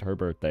 days after her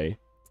birthday.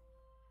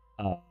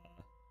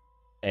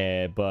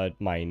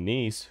 But my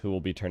niece, who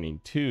will be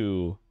turning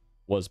 2,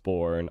 was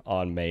born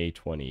on May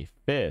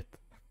 25th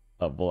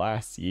of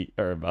last year,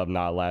 or of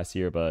not last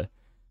year, but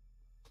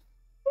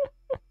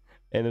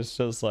and it's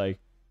just like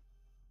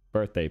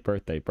birthday,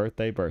 birthday,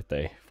 birthday,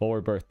 birthday.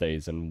 4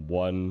 birthdays in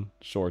one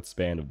short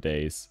span of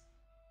days.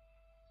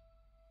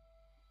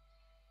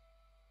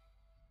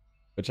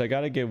 Which I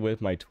gotta get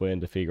with my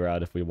twin to figure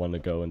out if we want to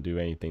go and do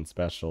anything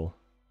special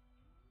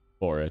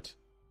for it.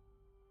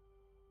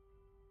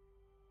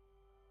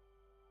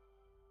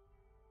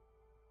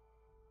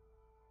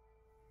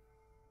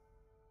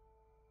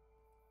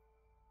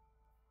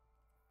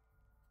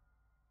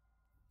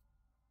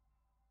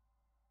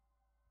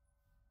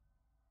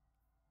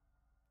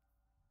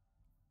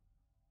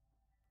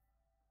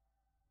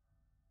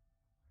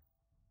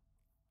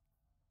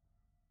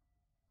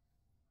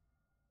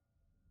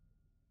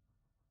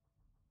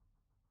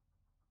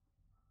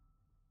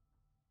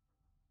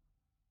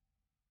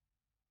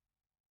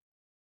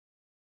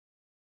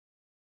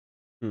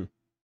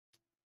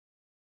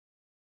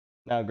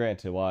 Now,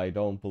 granted, while I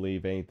don't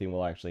believe anything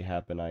will actually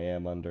happen, I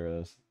am under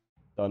a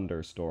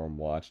thunderstorm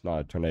watch, not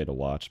a tornado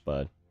watch,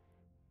 but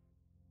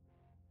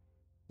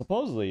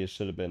supposedly it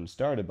should have been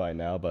started by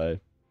now, but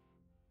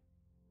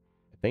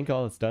I think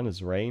all it's done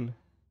is rain.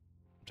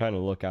 I'm trying to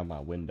look out my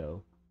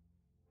window.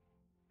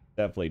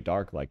 Definitely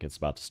dark like it's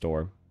about to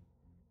storm.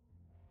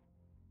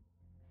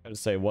 I gotta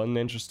say, one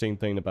interesting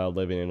thing about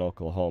living in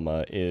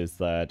Oklahoma is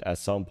that at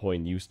some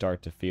point you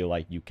start to feel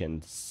like you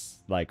can,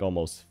 like,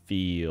 almost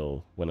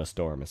feel when a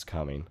storm is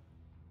coming.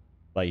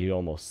 Like, you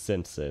almost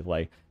sense it.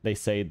 Like, they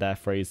say that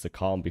phrase, the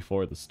calm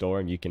before the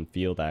storm, you can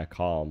feel that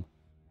calm.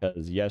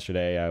 Because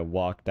yesterday I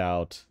walked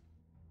out,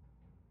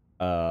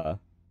 uh,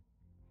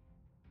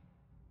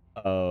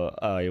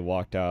 I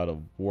walked out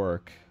of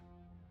work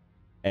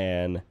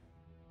and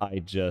I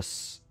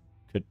just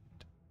could,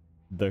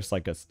 there's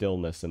like a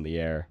stillness in the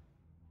air.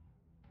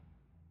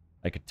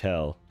 I could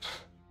tell.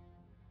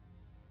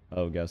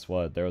 Oh, guess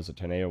what? There was a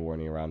tornado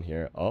warning around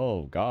here.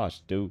 Oh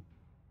gosh, dude.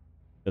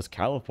 Does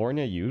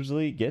California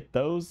usually get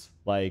those?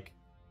 Like,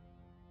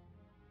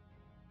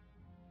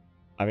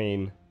 I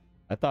mean,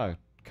 I thought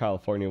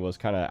California was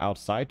kind of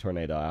outside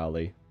Tornado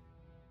Alley.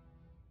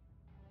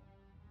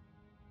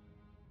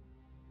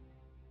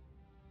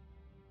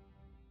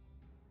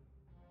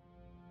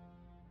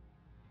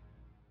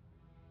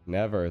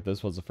 Never.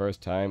 This was the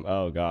first time.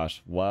 Oh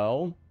gosh.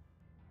 Well,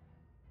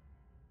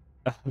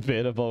 a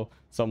bit of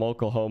some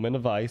Oklahoman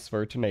advice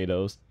for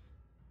tornadoes.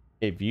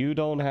 If you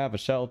don't have a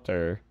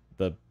shelter,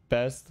 the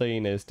best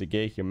thing is to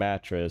get your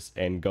mattress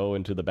and go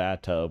into the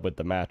bathtub with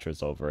the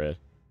mattress over it.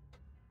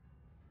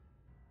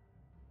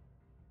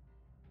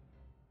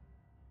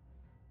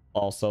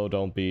 Also,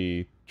 don't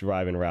be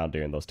driving around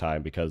during those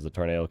times because the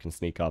tornado can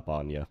sneak up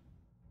on you.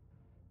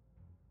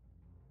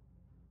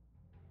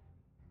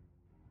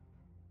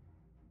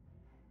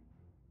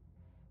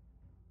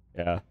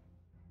 Yeah.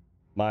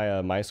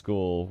 My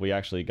school, we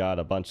actually got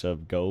a bunch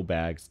of go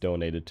bags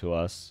donated to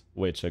us,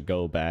 which a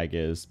go bag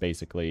is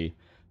basically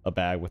a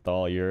bag with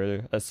all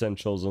your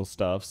essentials and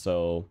stuff.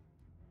 So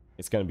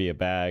it's gonna be a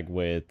bag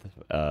with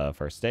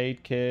first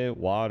aid kit,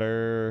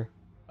 water,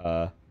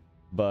 uh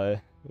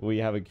but we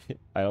have a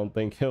I don't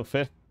think he'll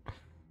fit.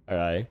 All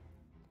right.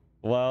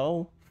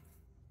 Well,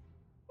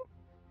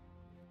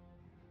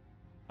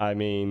 I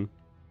mean,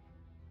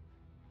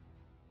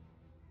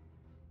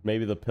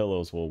 maybe the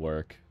pillows will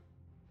work.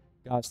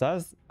 Gosh,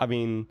 I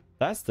mean,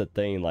 that's the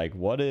thing. Like,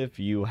 what if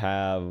you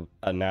have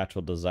a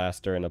natural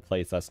disaster in a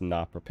place that's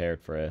not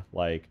prepared for it?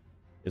 Like,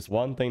 it's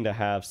one thing to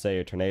have, say,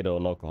 a tornado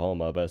in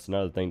Oklahoma, but it's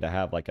another thing to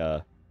have, like,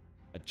 a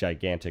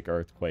gigantic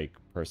earthquake,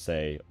 per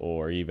se,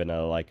 or even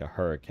like a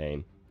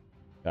hurricane.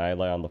 Can I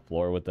lay on the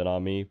floor with it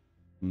on me?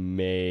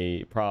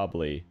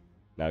 Probably.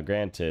 Now,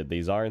 granted,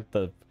 these aren't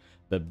the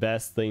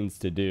best things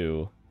to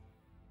do.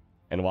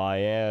 And while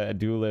I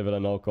do live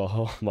in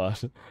Oklahoma,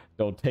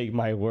 don't take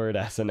my word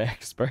as an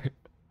expert.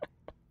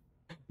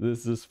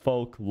 This is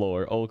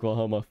folklore,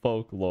 Oklahoma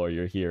folklore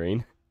you're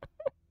hearing.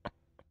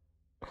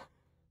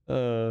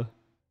 uh,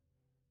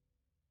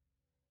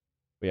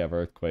 we have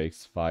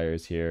earthquakes,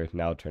 fires here,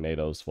 now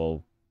tornadoes.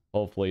 Well,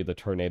 hopefully the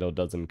tornado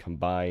doesn't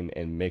combine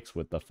and mix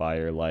with the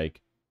fire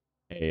like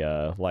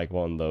like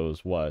one of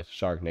those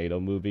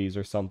Sharknado movies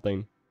or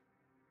something.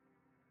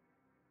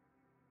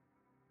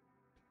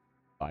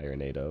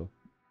 Firenado.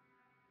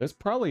 There's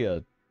probably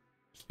a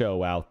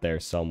show out there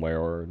somewhere,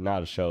 or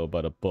not a show,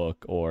 but a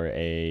book or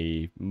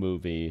a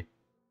movie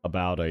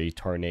about a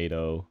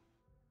tornado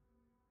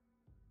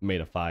made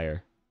of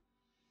fire.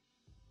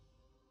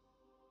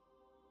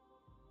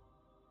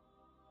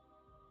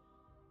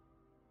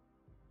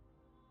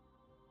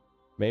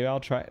 Maybe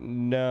I'll try.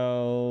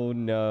 No,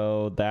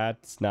 no,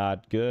 that's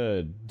not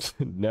good.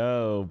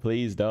 No,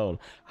 please don't.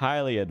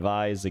 Highly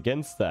advise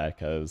against that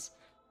because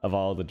of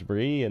all the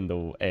debris in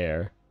the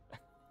air.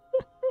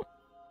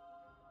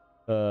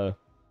 uh,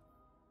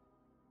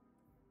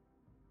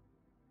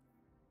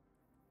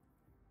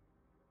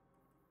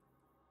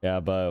 yeah,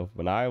 but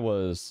when I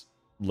was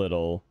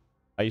little,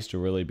 I used to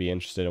really be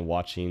interested in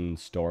watching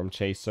Storm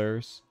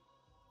Chasers.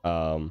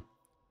 Um,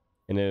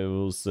 and it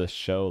was a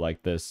show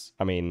like this.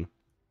 I mean,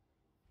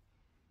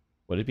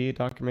 would it be a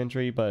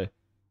documentary? But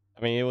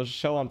I mean, it was a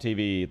show on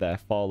TV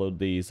that followed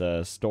these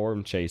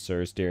storm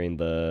chasers during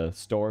the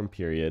storm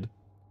period,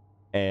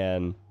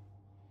 and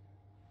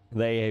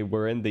they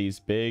were in these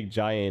big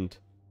giant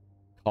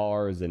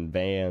cars and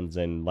vans,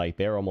 and like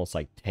they're almost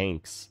like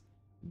tanks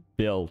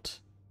built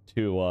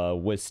to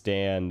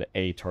withstand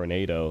a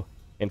tornado.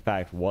 In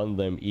fact, one of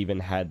them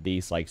even had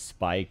these like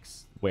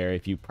spikes where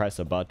if you press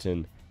a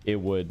button, it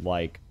would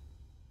like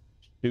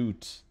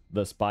shoot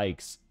the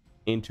spikes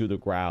into the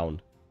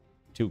ground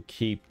to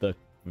keep the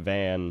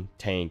van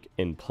tank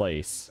in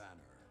place.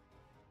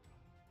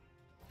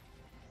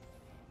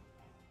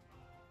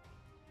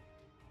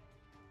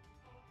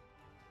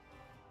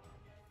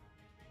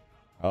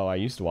 Oh, I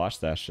used to watch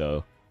that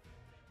show.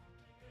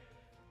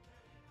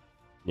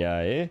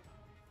 Yeah,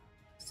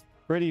 it's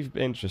pretty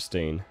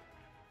interesting.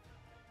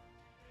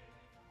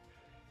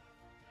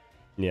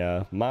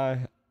 Yeah,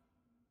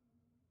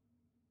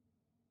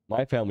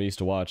 My family used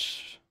to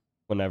watch,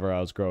 whenever I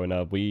was growing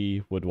up,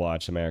 we would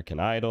watch American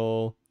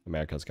Idol,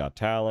 America's Got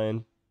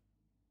Talent.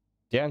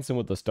 Dancing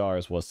with the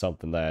Stars was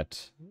something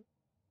that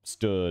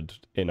stood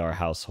in our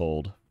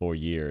household for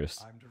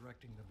years. I'm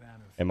directing the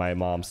banner And my field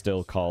mom to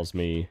still guide calls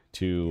me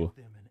to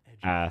them an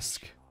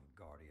ask education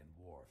on Guardian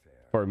warfare.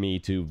 for me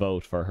to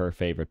vote for her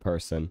favorite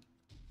person,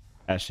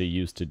 as she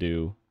used to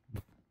do.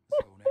 Zone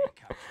A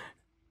captured.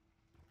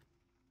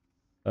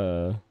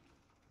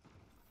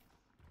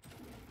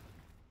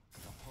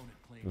 Opponent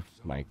claims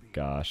zone My B.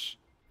 gosh.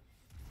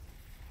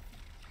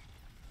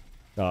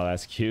 Oh,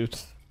 that's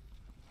cute.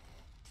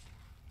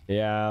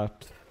 Yeah.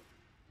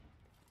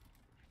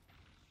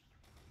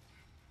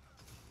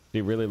 She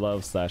really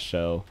loves that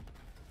show.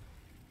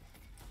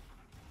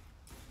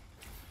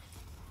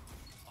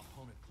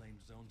 Opponent claims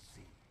zone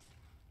C.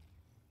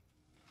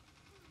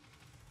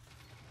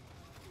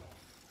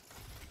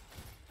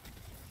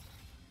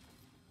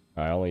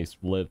 I only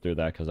lived through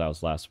that because I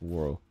was last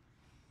world.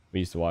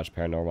 We used to watch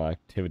Paranormal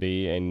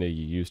Activity and it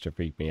used to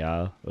freak me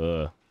out.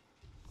 Ugh.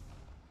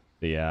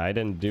 But yeah, I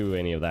didn't do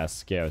any of that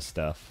scare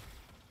stuff.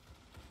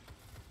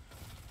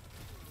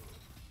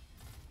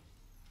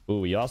 Ooh,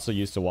 we also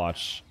used to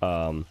watch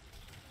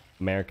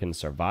American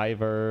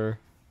Survivor.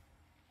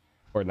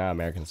 Or not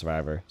American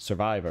Survivor.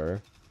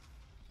 Survivor.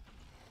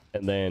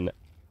 And then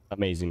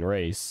Amazing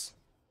Race.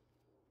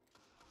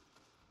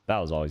 That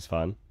was always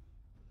fun.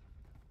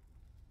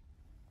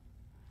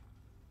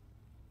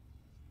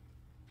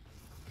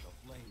 The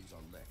flames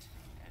are lit,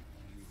 and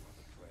you are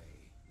the prey.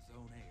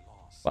 Zone A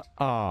lost. But,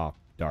 ah,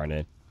 darn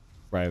it.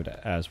 Right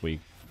as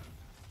we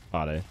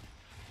caught it.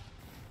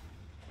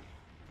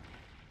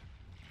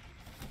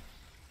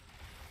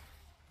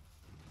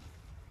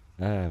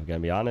 I'm gonna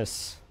be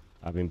honest.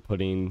 I've been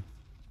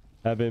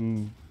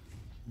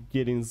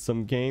getting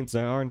some games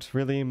that aren't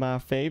really in my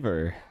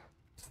favor.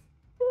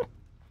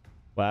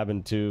 What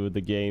happened to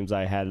the games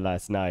I had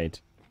last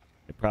night?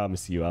 I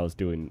promise you I was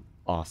doing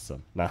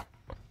awesome. Nah.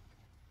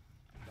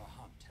 The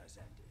hunt has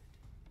ended.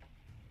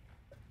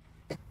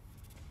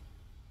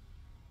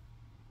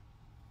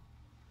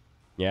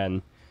 Yeah,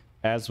 and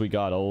as we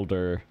got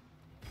older,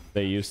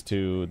 they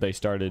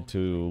started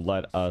to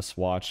let us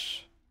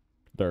watch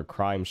their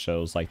crime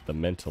shows like The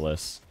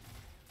Mentalist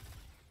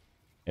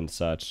and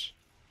such.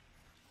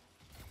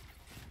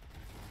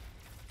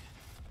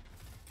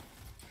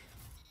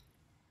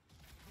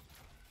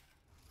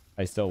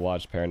 I still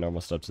watch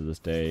paranormal stuff to this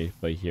day,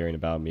 but hearing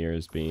about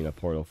mirrors being a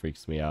portal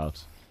freaks me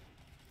out.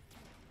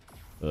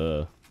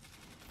 Ugh.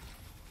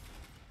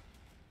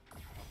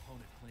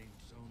 Opponent claims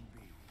zone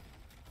B.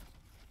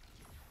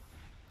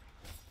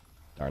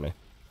 Darn it.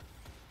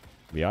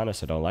 To be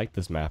honest, I don't like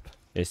this map.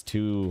 It's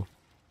too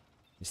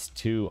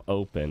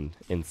open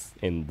in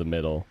the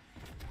middle.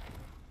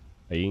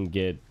 You can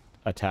get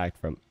attacked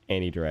from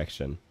any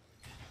direction.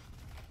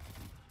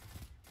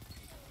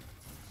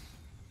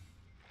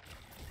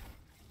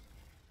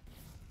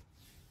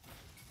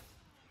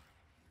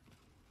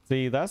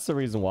 See, that's the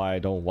reason why I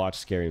don't watch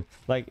scary.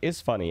 Like, it's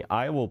funny.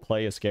 I will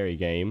play a scary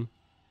game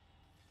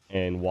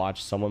and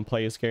watch someone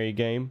play a scary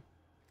game.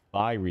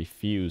 I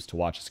refuse to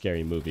watch a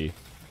scary movie.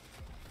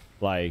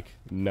 Like,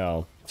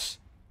 no.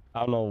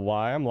 I don't know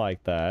why I'm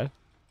like that.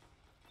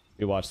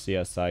 We watched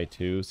CSI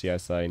 2,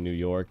 CSI New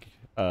York,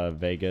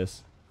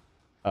 Vegas.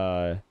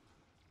 I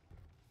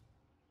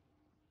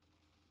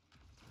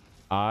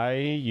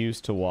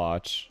used to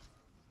watch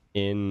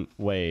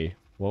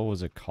what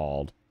was it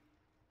called?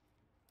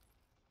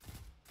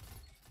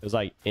 It was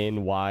like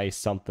NY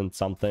something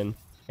something,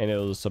 and it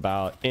was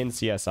about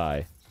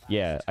NCSI.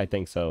 Yeah, I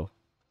think so.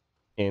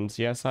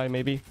 NCSI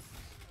maybe?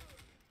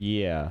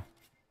 Yeah.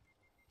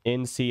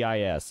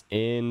 NCIS.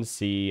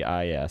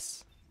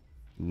 NCIS.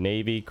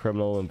 Navy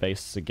Criminal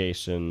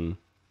Investigation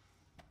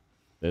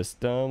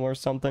System or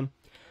something.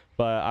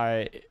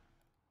 But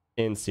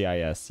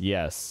NCIS.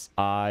 Yes,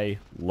 I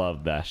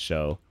love that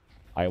show.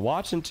 I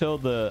watched it until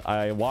the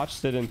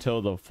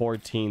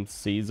 14th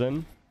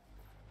season.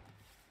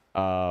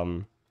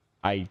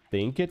 I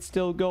think it's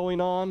still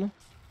going on.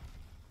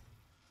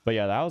 But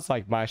yeah, that was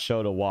like my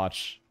show to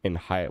watch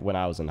when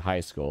I was in high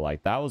school.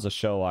 Like, that was a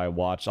show I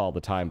watched all the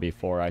time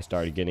before I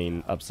started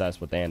getting obsessed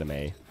with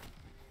anime.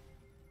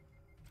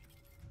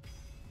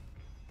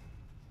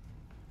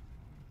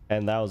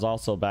 And that was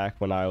also back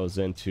when I was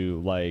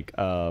into like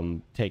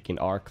taking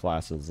art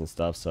classes and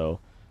stuff. So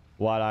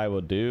what I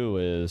would do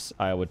is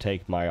I would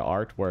take my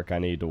artwork I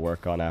need to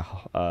work on at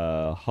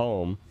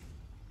home,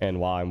 and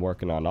while I'm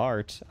working on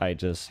art, I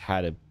just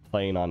had it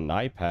playing on an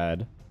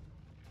iPad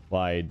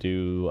while I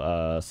do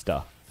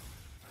stuff.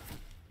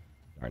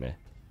 Darn it.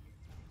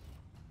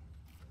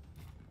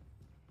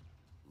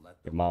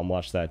 Your mom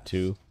watched that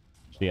too.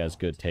 She has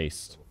good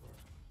taste.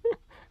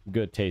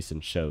 Good taste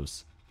in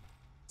shows.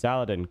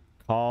 Saladin,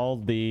 call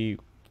the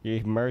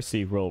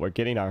mercy rule. We're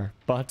getting our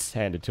butts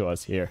handed to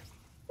us here.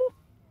 You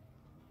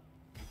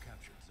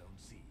captured zone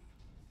C.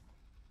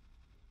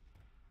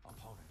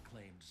 Opponent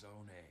claimed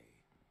zone A.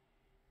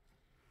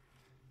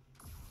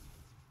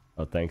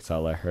 Oh, thanks.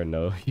 I'll let her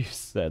know you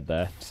said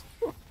that.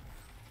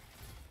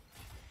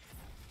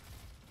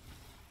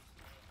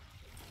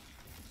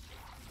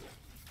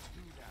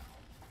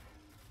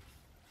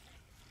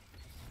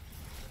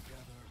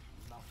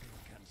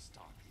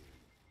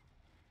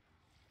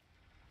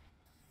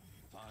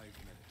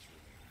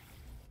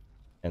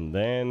 And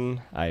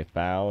then I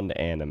found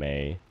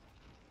anime,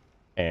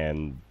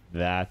 and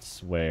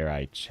that's where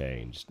I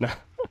changed.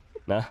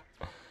 Nah.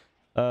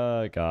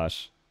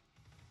 Gosh.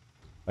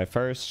 My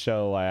first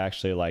show I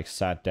actually like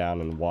sat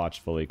down and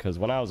watched fully, because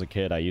when I was a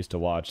kid I used to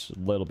watch a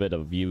little bit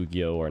of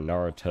Yu-Gi-Oh or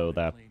Naruto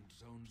that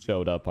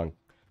showed up on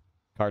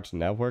Cartoon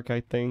Network,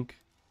 I think,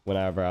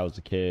 whenever I was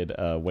a kid,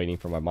 waiting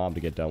for my mom to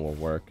get done with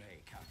work.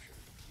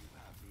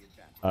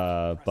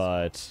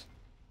 But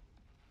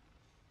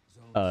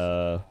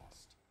Sword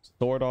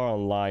Art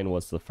Online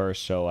was the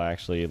first show I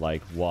actually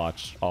like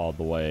watched all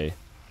the way.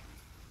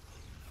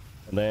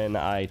 And then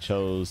I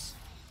chose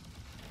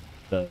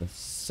the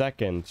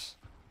second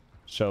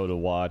show to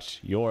watch,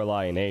 Your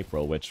Lie in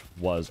April, which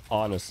was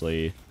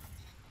honestly,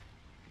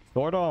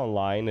 Sword Art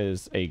Online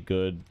is a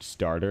good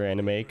starter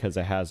anime because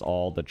it has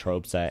all the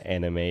tropes that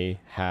anime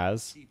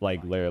has.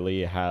 Like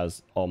literally it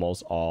has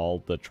almost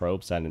all the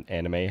tropes that an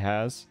anime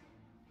has.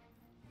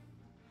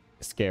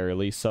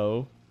 Scarily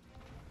so.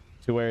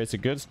 To where it's a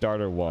good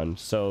starter one.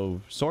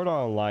 So Sword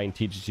Art Online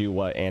teaches you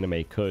what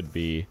anime could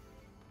be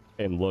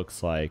and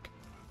looks like.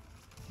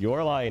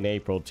 Your Lie in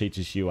April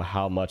teaches you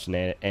how much an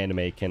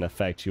anime can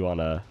affect you on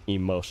a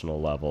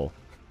emotional level.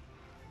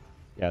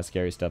 Yeah,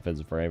 scary stuff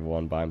isn't for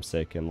everyone, but I'm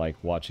sick and like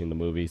watching the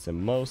movies,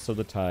 and most of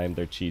the time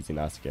they're cheesy,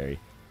 not scary.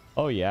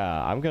 Oh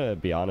yeah, I'm gonna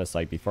be honest,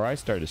 like before I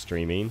started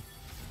streaming,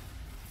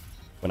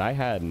 when I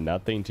had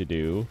nothing to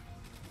do,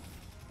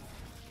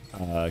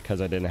 because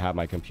I didn't have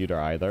my computer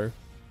either,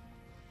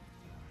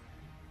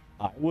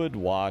 I would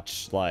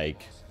watch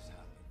like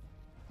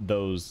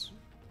those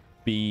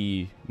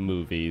B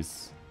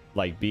movies,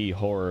 like B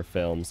horror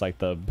films, like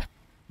the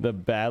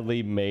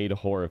badly made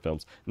horror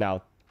films.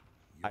 Now,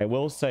 I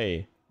will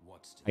say,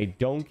 I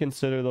don't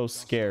consider those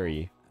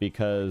scary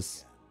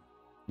because,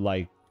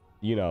 like,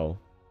 you know,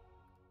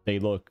 they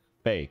look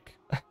fake.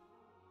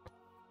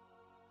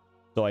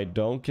 So I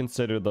don't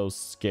consider those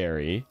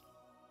scary.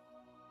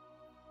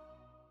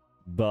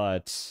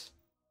 But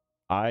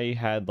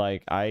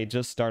I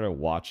just started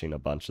watching a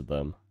bunch of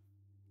them.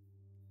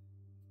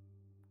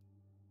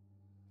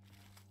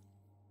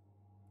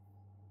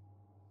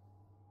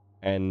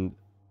 And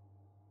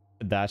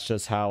that's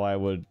just how I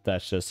would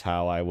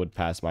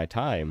pass my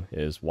time,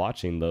 is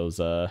watching those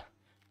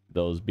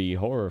B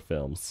horror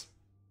films.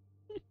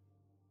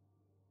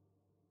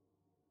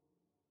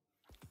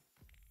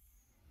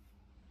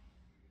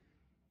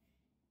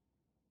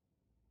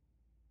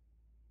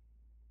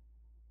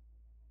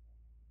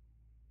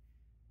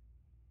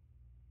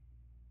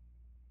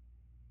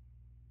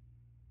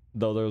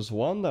 Though there's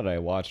one that I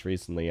watched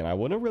recently, and I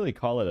wouldn't really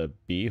call it a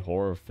B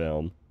horror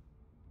film.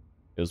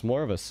 It was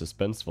more of a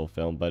suspenseful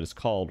film, but it's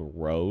called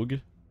Rogue.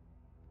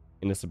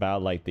 And it's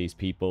about like these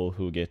people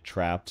who get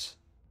trapped.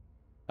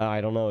 I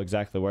don't know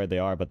exactly where they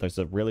are, but there's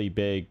a really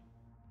big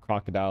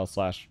crocodile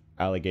slash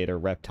alligator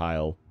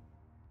reptile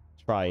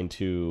trying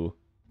to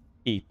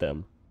eat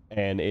them.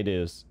 And it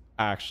is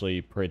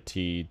actually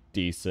pretty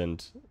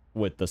decent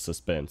with the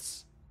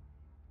suspense.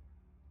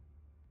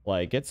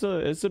 Like it's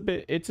a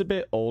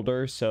bit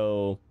older,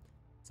 so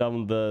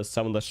some of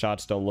the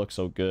shots don't look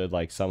so good.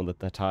 Like some of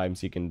the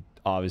times you can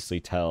obviously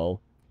tell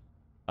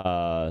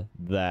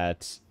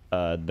that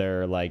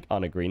they're like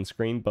on a green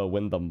screen, but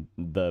when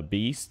the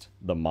beast,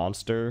 the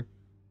monster,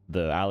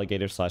 the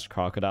alligator slash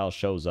crocodile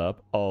shows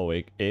up, oh,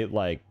 it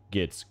like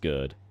gets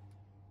good.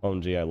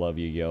 OMG, I love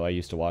Yu-Gi-Oh! I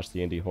used to watch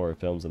the indie horror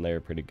films and they were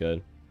pretty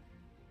good.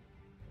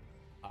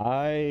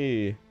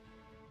 I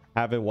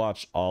haven't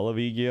watched all of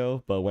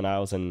Yu-Gi-Oh! But when I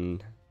was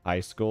in high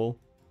school,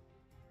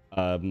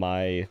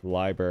 my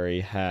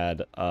library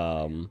had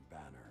all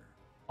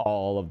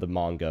of the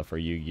manga for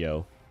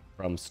Yu-Gi-Oh!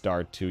 From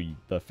start to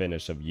the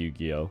finish of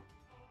Yu-Gi-Oh!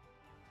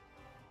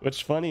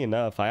 Which, funny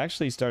enough, I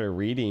actually started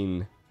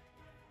reading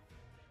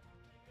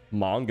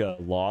manga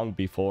long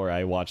before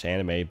I watched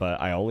anime, but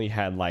I only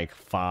had like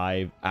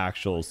 5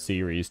 actual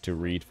series to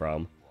read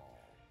from.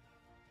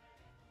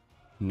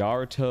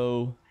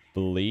 Naruto,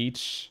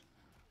 Bleach,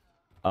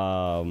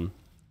 Full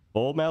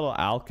Metal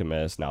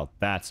Alchemist. Now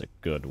that's a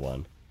good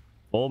one.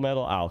 Full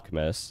Metal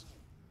Alchemist.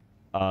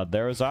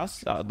 There was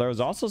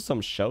also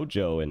some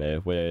shoujo in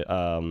it. With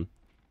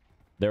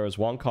there was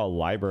one called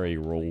Library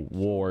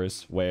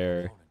Wars,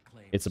 where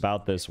it's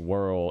about this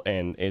world,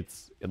 and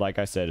it's like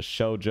I said,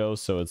 shoujo,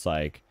 so it's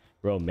like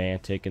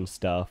romantic and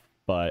stuff.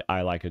 But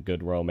I like a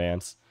good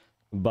romance.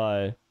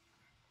 But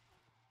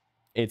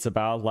it's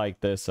about like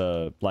this,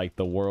 like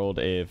the world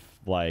if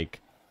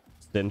like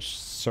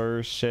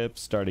censorship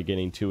started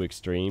getting too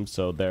extreme,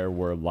 so there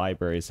were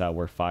libraries that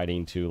were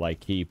fighting to like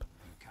keep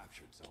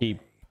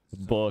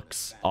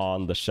books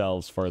on the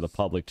shelves for the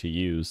public to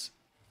use.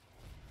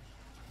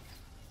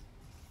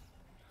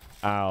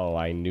 Ow,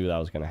 I knew that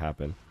was gonna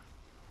happen.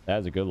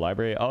 That's a good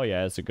library. Oh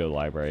yeah, it's a good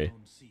library.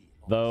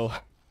 Though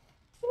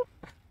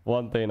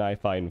one thing I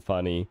find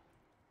funny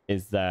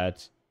is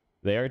that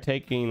they are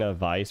taking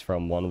advice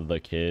from one of the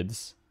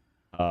kids.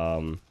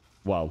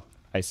 Well,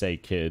 I say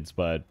kids,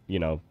 but you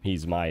know,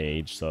 he's my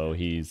age, so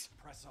he's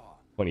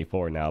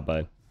 24 now,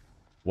 but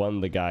one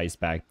of the guys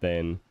back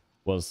then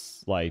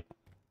was like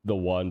the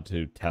one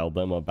to tell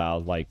them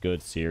about like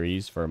good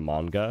series for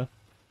manga,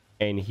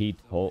 and he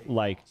told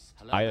like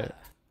Hello I there.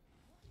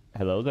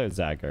 hello there,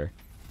 Zagger,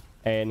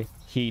 and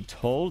he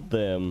told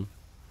them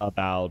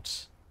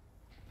about,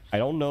 I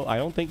don't know, I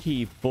don't think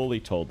he fully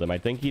told them. I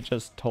think he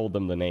just told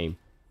them the name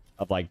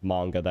of like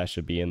manga that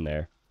should be in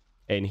there,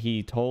 and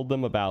he told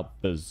them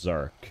about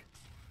Berserk.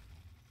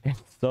 And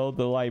so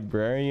the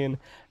librarian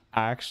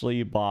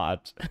actually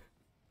bought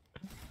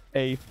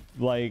a,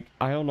 like,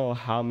 I don't know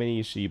how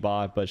many she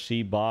bought, but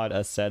she bought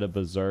a set of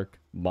Berserk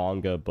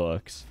manga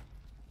books.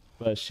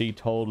 But she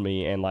told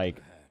me, and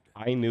like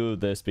I knew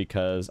this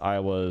because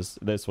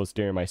this was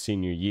during my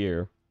senior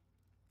year,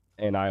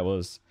 and I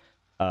was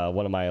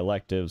one of my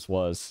electives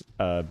was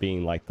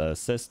being like the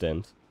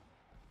assistant,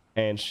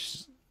 and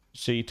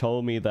she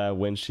told me that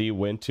when she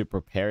went to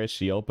prepare it,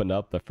 she opened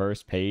up the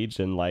first page,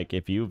 and like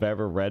if you've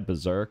ever read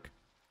Berserk,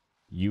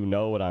 you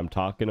know what I'm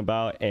talking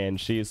about. And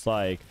she's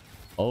like,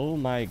 oh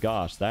my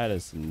gosh, that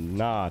is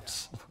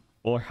not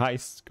for high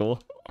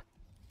school.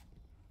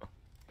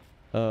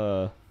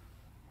 uh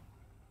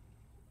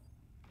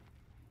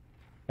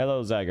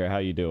Hello, Zagger, how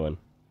you doing?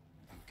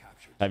 You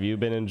captured Have you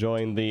been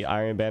enjoying the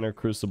Iron Banner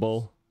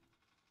Crucible,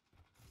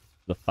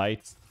 the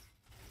fights?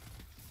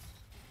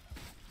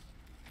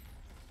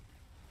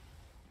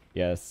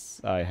 Yes,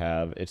 I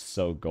have. It's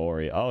so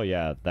gory. Oh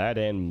yeah, that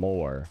and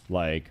more.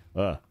 Like,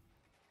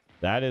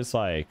 that is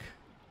like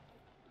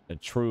a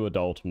true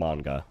adult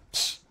manga.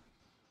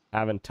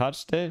 Haven't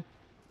touched it?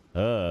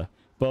 But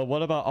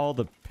what about all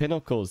the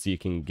pinnacles you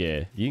can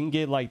get? You can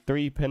get like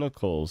 3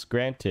 pinnacles.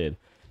 Granted,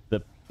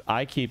 the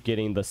I keep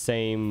getting the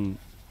same.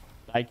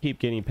 I keep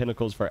getting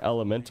pinnacles for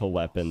elemental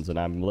weapons, and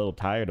I'm a little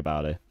tired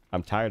about it.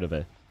 I'm tired of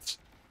it.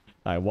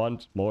 I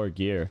want more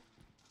gear.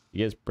 It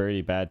gets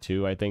pretty bad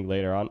too, I think,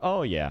 later on.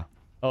 Oh yeah.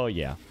 Oh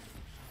yeah.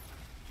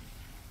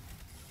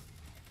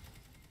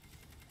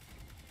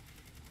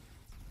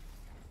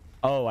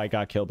 Oh, I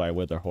got killed by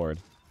Wither Horde.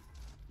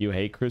 You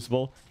hate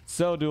Crucible?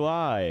 So do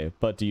I.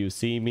 But do you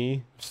see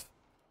me?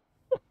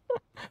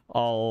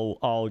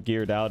 all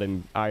geared out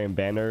in Iron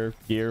Banner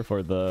gear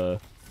for the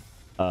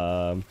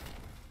darn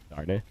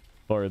it,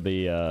 for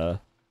the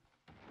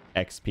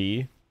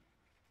XP.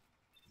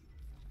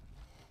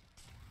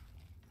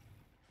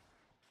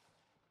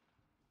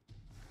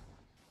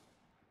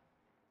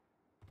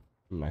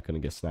 I'm not gonna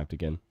get snapped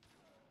again.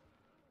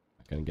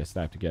 Not gonna get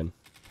snapped again.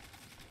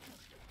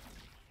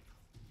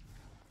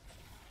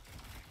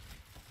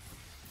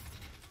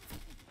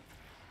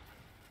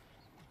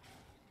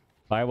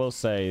 I will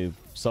say,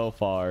 so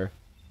far,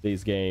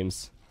 these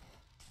games,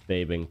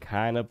 they've been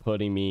kind of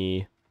putting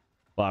me,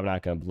 well, I'm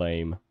not gonna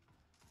blame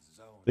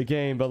zone. the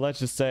game, but let's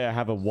just say I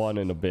haven't won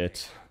in a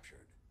bit. Captured.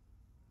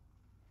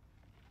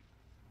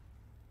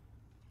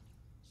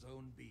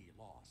 Zone B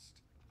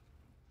lost.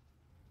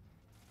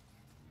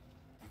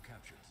 You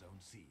captured Zone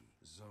C.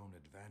 Zone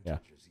Yeah.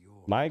 advantage is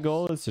yours. My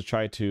goal is to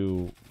try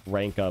to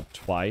rank up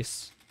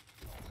twice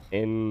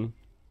in,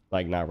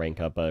 like, not rank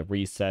up, but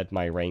reset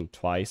my rank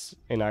twice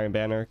in Iron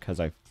Banner, because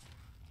I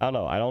don't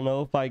know. I don't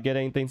know if I get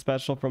anything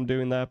special from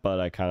doing that,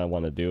 but I kind of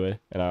want to do it.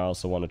 And I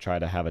also want to try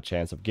to have a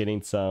chance of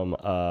getting some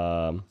Zone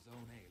A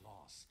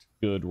lost.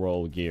 good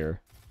roll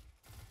gear.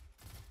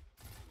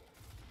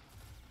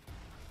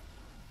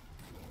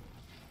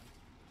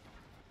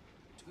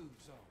 Two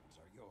zones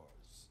are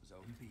yours.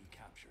 Zone B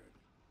captured.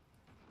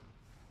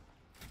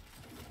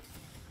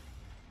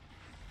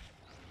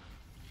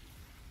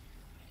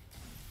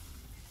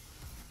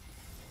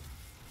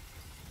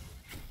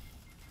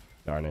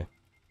 Darn it.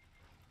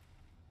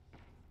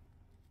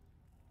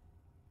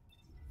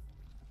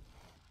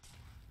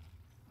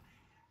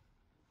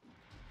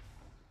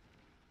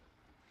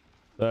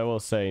 So I will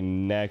say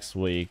next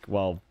week,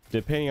 well,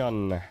 depending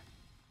on,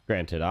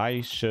 granted,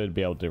 I should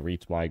be able to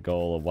reach my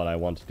goal of what I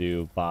want to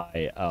do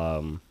by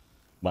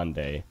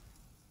Monday,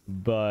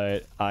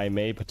 but I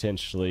may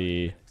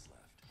potentially Next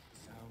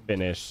left. Sound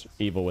finish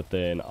Evil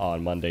Within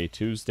on Monday,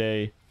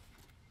 Tuesday,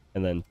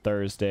 and then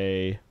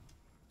Thursday.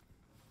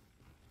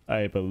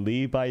 I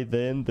believe by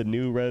then the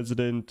new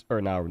Resident,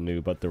 or not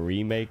new, but the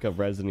remake of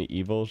Resident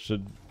Evil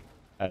should,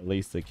 at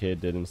least the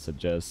kid didn't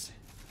suggest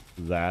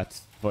that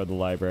for the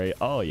library.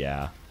 Oh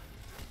yeah.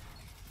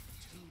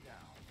 2 down.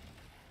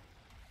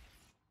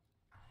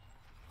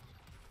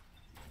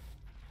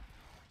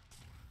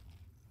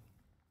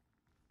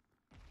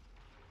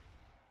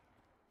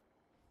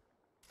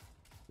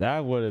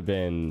 That would have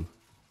been,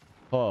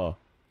 oh,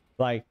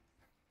 like,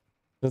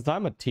 since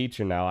I'm a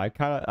teacher now, I've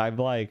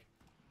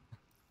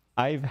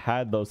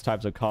had those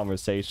types of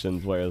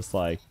conversations where it's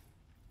like,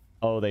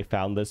 oh, they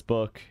found this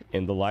book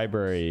in the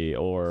library,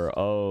 or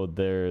oh,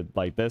 they're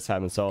like, this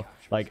happened. So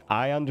like,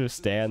 I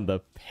understand the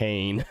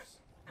pain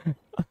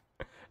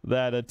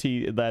that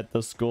that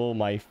the school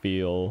might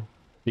feel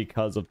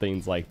because of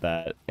things like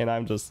that, and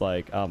I'm just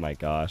like, oh my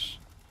gosh.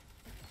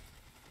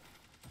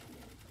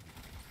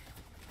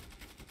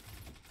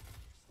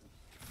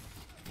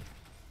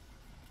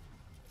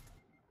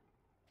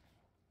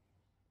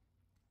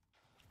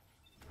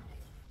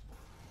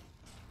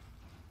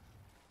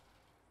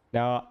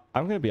 Now,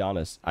 I'm gonna be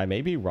honest. I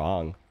may be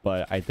wrong,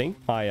 but I think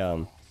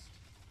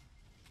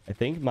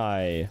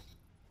my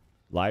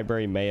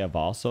library may have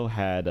also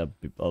had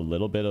a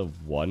little bit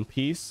of One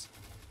Piece.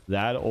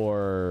 That,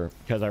 or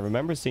because I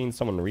remember seeing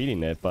someone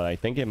reading it, but I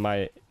think it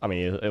might. I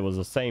mean, it was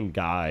the same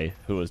guy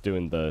who was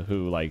doing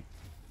who like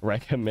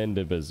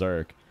recommended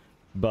Berserk,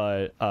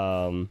 but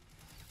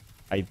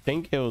I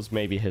think it was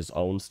maybe his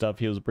own stuff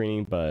he was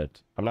bringing,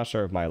 but I'm not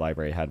sure if my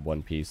library had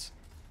One Piece.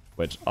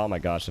 Which, oh my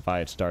gosh, if I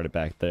had started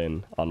back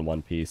then on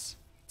One Piece.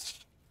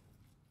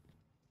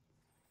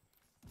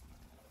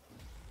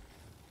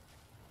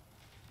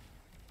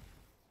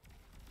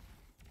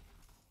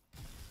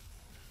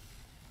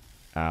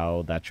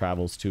 Ow, that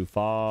travels too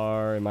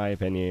far, in my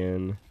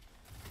opinion.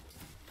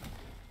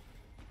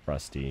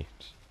 Rusty.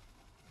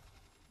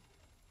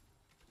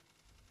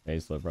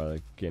 Ace little brother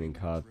getting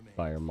caught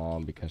by her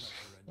mom because...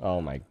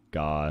 Oh my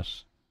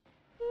gosh.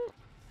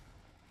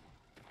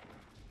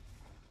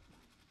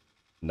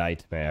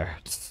 Nightmare.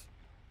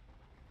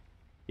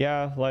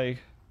 Yeah, like...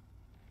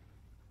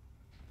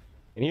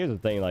 And here's the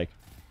thing, like...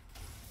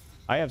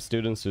 I have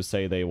students who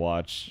say they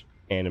watch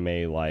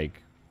anime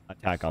like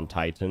Attack on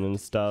Titan and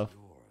stuff.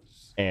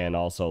 And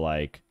also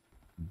like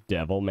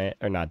Devilman,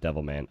 or not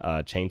Devilman,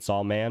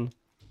 Chainsaw Man.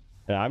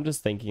 And I'm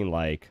just thinking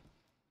like...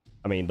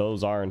 I mean,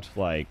 those aren't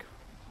like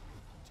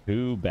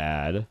too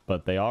bad,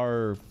 but they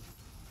are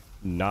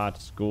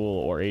not school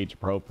or age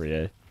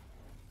appropriate.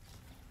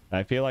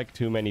 I feel like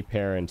too many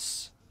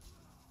parents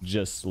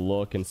just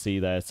look and see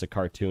that it's a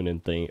cartoon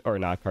and think, or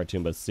not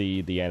cartoon, but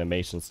see the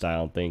animation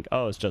style and think,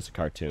 oh, it's just a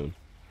cartoon.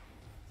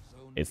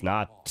 It's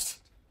not.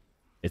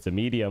 It's a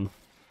medium.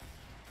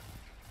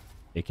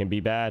 It can be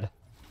bad.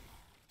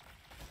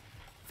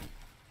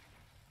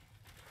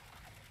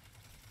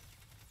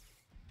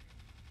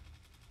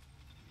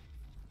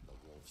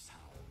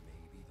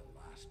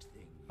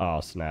 Oh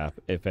snap.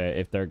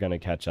 If they're gonna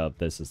catch up,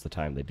 this is the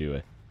time they do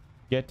it.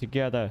 Get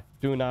together.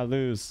 Do not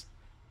lose.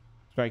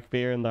 Strike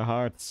fear in their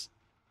hearts.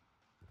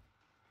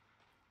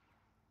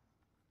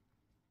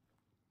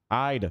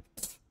 Hide.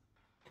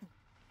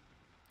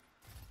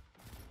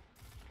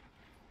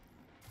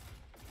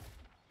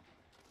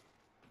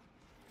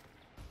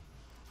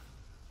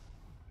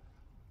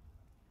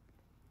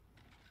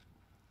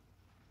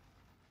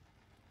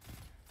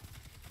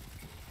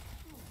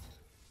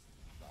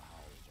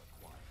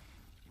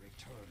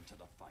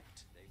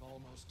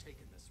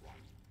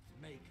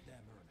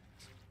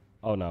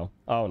 Oh no.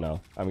 Oh no.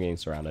 I'm getting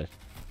surrounded.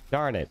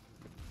 Darn it.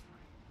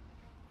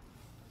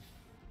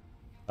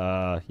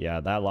 Yeah,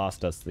 that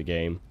lost us the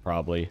game,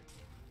 probably.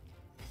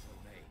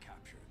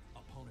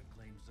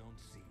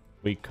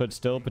 We could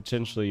still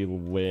potentially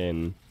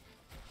win.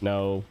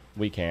 No,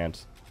 we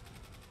can't.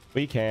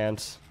 We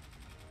can't.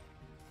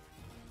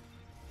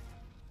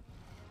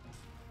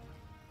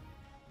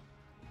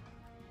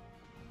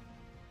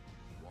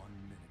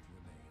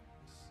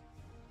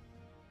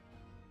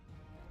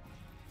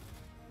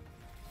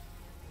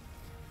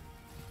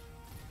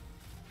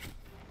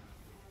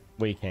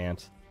 We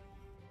can't.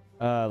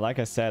 Like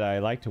I said, I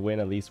like to win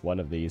at least one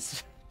of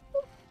these.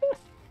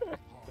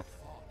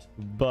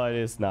 But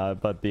it's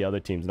not, but the other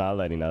team's not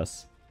letting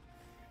us.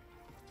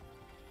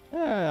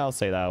 I'll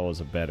say that was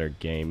a better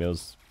game. It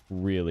was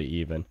really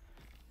even.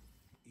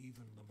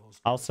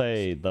 I'll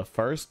say the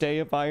first day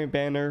of Iron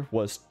Banner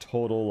was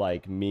total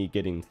like me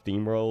getting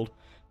steamrolled.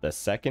 The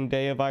second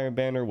day of Iron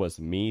Banner was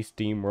me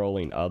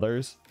steamrolling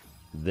others.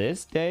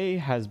 This day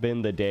has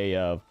been the day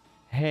of,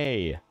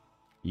 hey,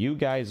 you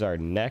guys are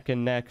neck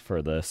and neck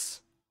for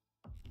this.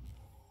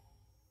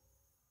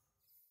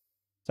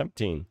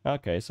 17.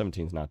 Okay,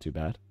 17's not too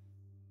bad.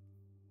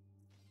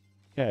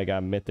 Okay, I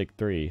got Mythic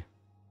 3.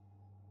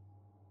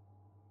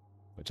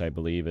 Which I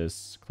believe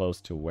is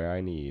close to where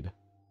I need.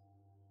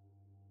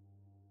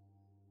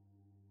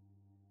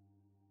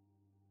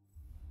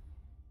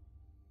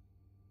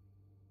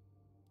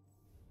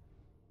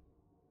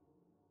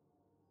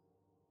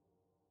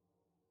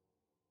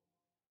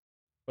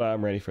 But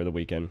I'm ready for the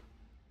weekend.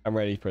 I'm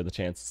ready for the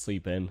chance to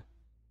sleep in.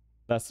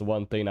 That's the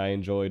one thing I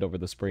enjoyed over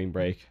the spring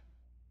break.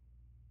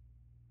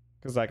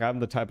 Because, like, I'm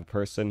the type of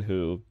person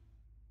who,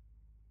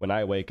 when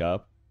I wake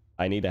up,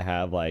 I need to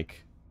have,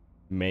 like,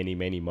 many,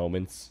 many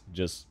moments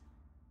just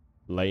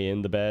lay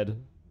in the bed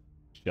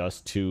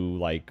just to,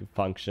 like,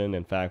 function.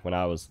 In fact, when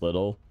I was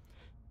little,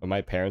 when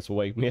my parents would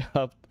wake me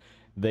up,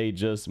 they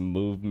just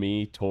moved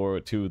me to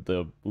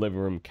the living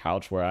room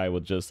couch where I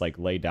would just, like,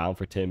 lay down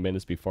for 10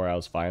 minutes before I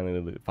was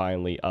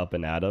finally up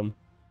and at 'em.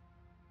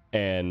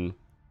 And,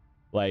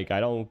 like,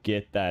 I don't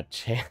get that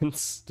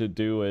chance to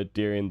do it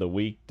during the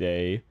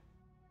weekday.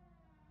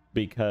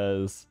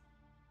 Because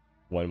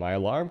when my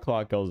alarm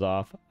clock goes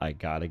off, I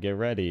gotta get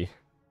ready.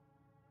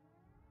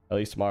 At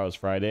least tomorrow's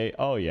Friday.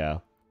 Oh, yeah.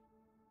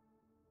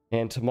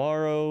 And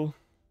tomorrow,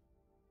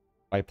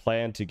 I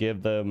plan to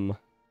give them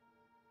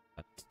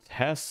a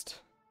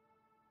test.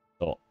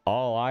 So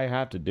all I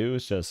have to do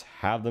is just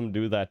have them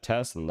do that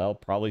test, and they'll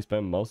probably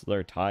spend most of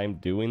their time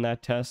doing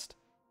that test.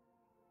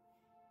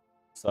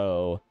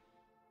 So,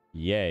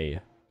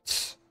 yay.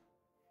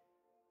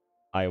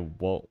 I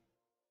won't.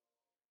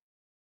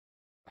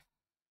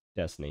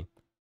 Destiny.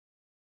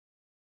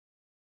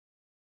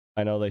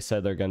 I know they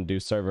said they're gonna do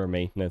server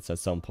maintenance at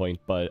some point,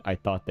 but I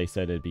thought they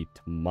said it'd be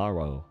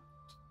tomorrow.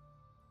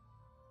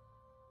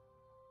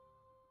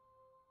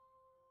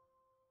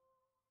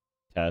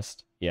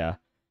 Test, yeah.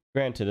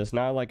 Granted, it's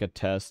not like a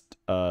test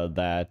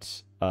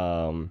that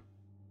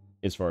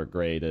is for a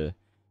grade.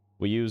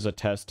 We use a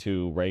test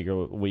to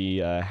we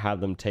have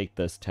them take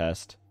this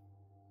test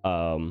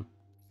um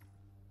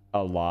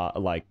a lot,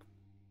 like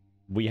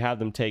we have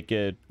them take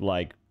it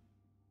like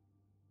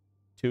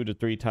 2 to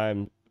 3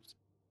 times,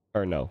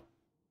 or no,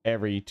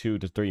 every 2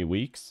 to 3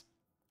 weeks.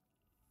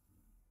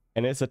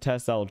 And it's a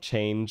test that'll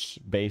change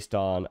based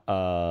on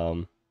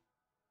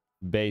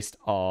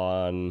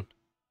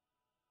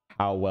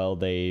how well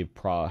they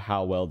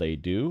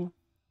do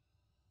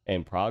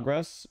in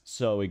progress.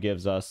 So it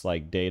gives us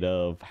like data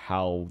of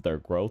how their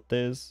growth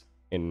is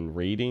in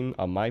reading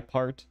on my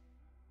part.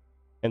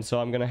 And so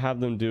I'm gonna have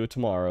them do it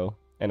tomorrow.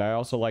 And I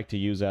also like to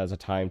use it as a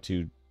time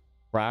to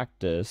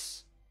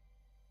practice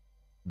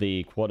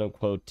the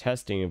quote-unquote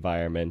testing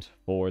environment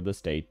for the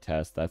state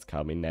test that's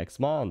coming next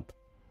month.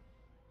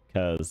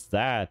 Because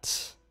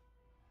that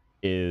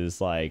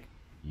is like,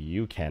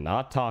 you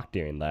cannot talk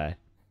during that.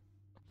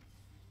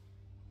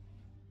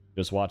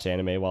 Just watch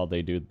anime while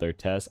they do their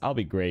tests. I'll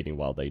be grading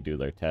while they do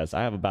their tests.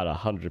 I have about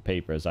 100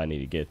 papers I need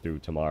to get through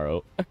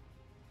tomorrow.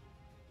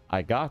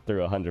 I got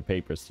through 100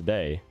 papers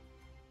today.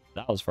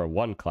 That was for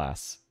one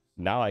class.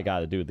 Now I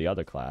gotta do the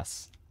other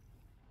class.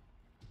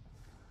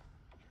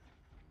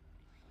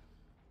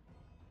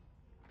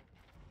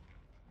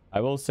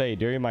 I will say,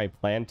 during my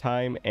plan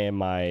time and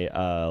my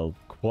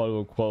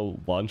quote-unquote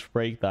lunch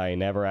break that I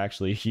never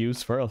actually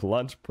use for a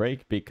lunch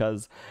break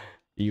because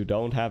you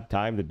don't have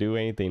time to do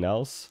anything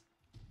else,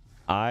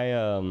 I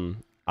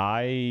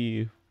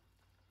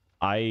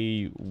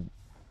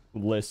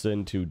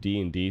listen to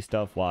D&D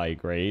stuff while I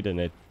grade, and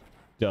it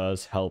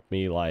does help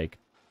me, like,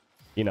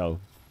 you know,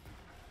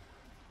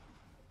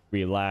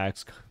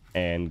 relax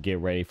and get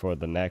ready for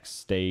the next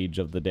stage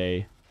of the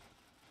day.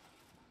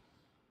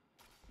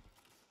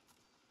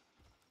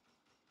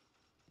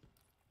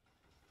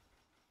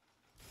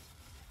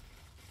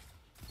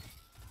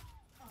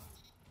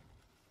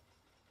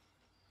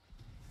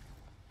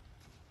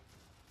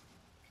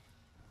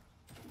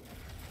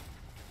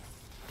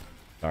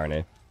 Darn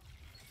it.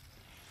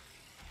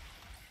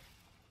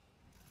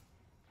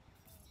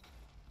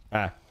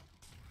 Ah.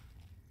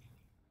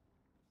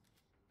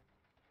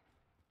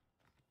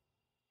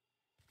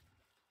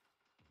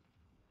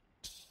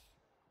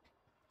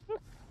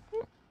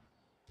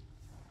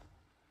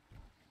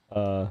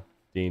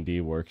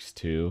 D&D works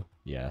too.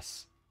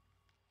 Yes.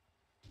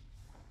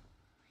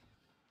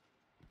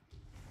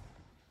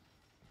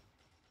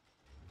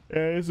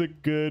 It's a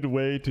good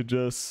way to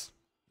just...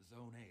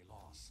 Zone A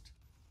lost.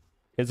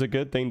 It's a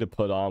good thing to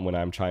put on when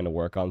I'm trying to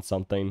work on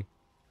something.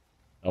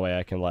 That way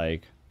I can,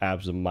 like,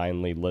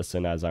 absentmindedly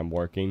listen as I'm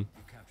working.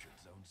 You captured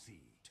Zone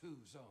C. 2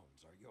 zones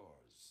are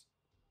yours.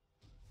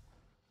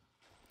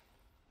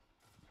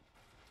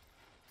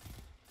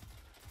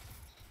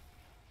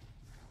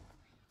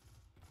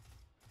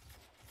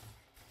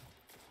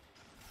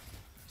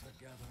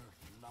 Together,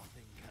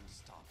 nothing can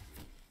stop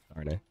you.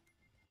 Darn it.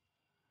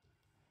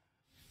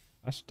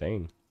 Gosh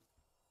dang.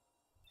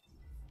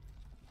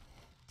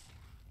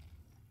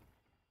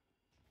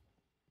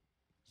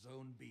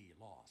 Zone B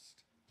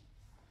lost.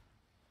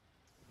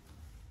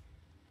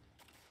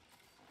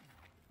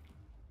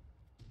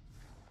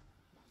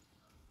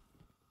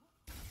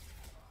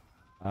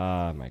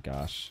 Ah, my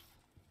gosh.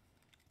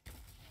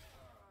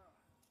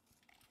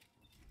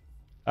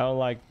 I don't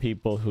like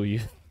people who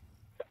use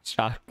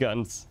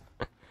shotguns.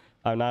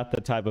 I'm not the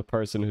type of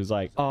person who's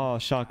like, oh,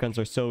 shotguns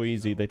are so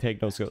easy, they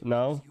take no skill.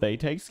 No, they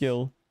take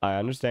skill. I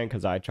understand,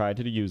 because I tried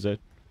to use it.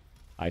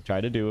 I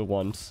tried to do it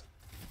once.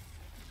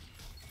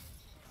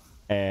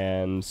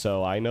 And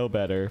so I know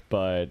better,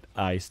 but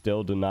I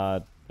still do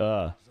not...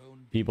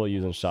 people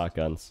using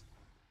shotguns.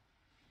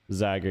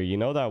 Zagger, you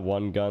know that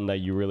one gun that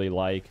you really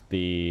like?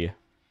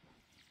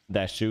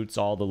 That shoots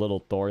all the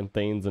little thorn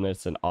things, and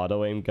it's an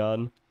auto-aim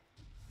gun?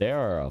 There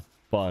are a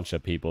bunch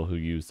of people who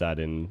use that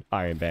in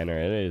Iron Banner,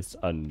 and it is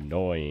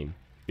annoying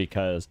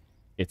because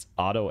it's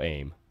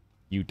auto-aim.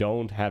 You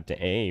don't have to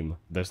aim.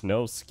 There's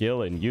no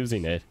skill in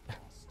using it.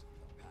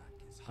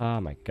 Oh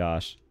my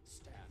gosh.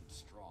 Stand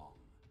strong.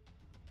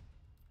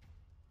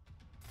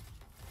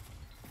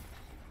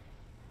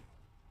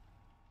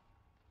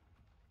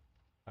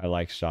 I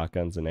like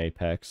shotguns in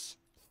Apex.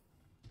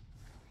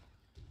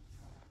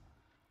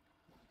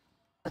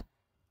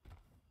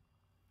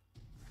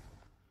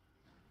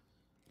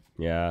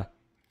 Yeah.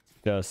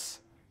 Just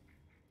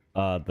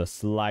the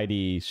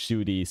slidey,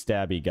 shooty,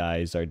 stabby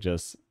guys are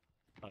just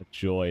a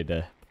joy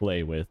to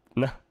play with.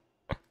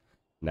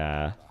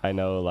 Nah, I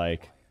know,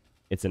 like,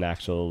 it's an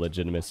actual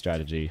legitimate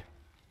strategy,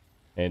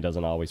 and it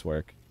doesn't always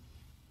work.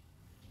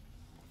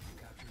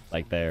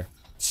 Like there.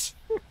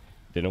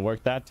 Didn't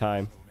work that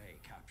time. Zone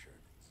A captured.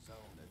 Zone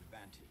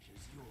advantage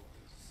is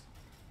yours.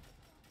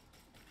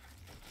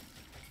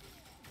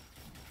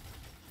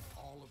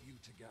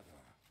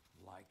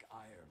 like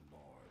Iron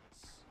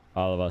Lords.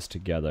 All of us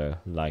together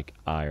like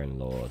Iron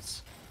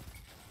Lords.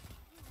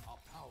 A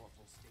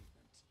powerful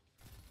statement.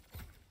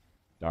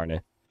 Darn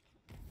it.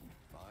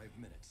 5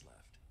 minutes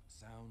left.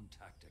 Sound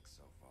tactics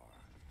so far.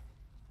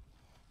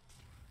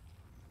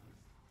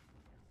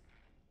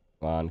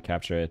 Come on,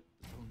 capture it.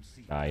 Zone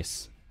C.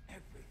 Nice.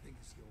 Everything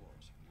is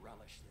yours.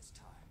 Relish this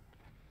time.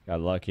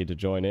 Got lucky to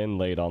join in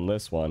late on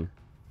this one.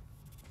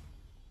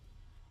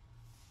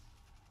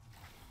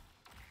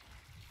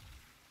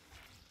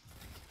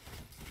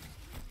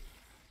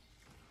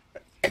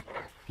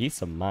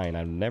 Peace of mind.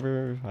 I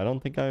don't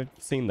think I've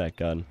seen that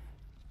gun.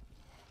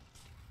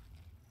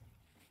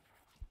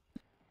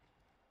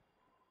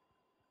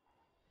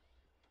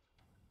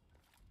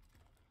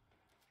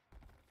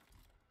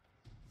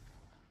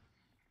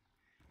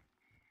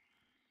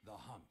 The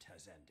hunt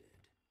has ended.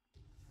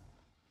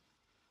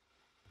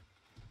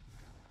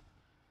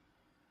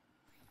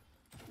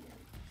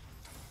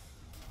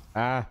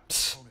 Ah.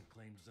 Opponent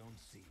claims Zone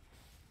C.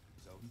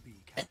 Zone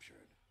B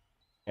captured.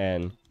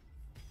 And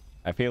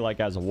I feel like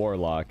as a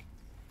warlock,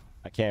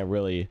 I can't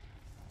really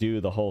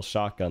do the whole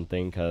shotgun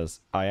thing because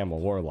I am a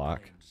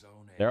warlock. Claim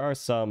Zone A. There are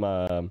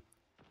some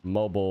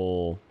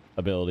mobile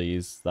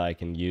abilities that I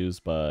can use,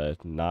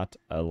 but not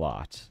a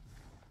lot.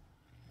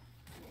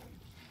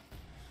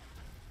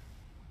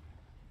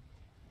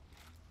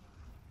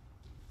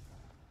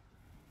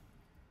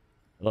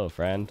 Hello,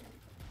 friend.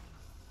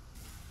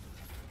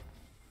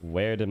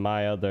 Where did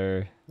my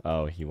other...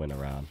 Oh, he went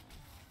around.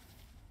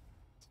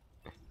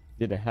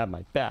 Didn't have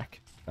my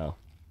back. Oh.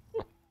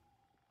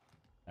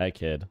 That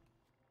kid.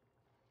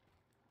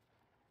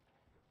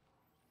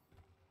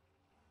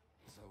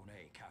 Zone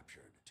A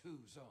captured. 2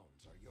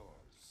 zones are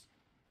yours.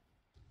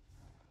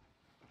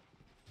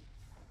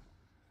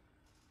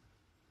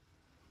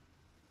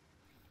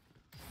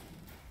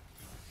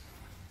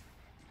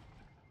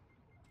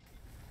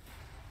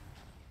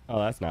 Oh,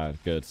 that's not a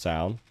good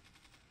sound.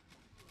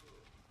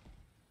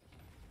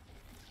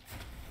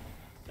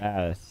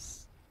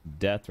 That's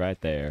death right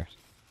there.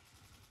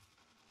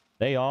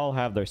 They all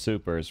have their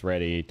supers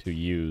ready to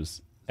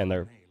use, and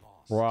they're Zone A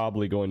lost.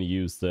 probably going to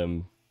use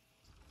them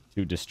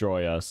to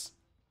destroy us.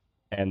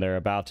 And they're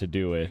about to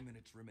do it. 3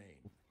 minutes remain.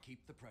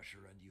 Keep the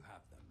pressure and you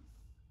have them.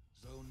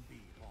 Zone B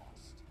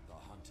lost. The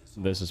hunt is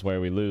This is where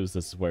we lose.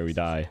 This is where we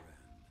die.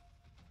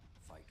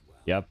 Fight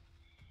well. Yep.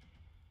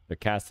 They're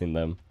casting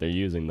them. They're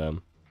using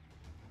them.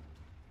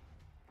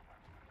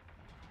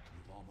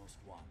 You've almost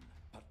won,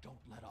 but don't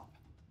let up.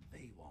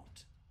 They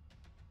won't.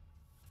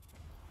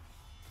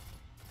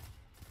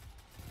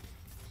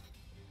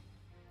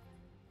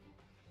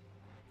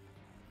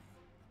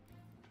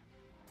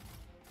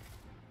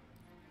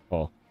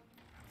 Oh.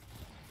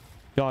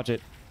 Dodge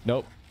it.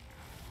 Nope.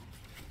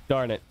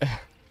 Darn it. Another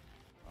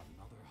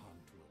hunt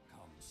will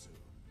come soon.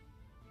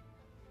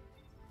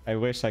 I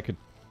wish I could...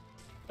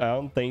 I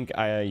don't think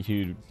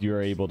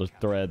you're able to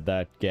thread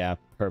that gap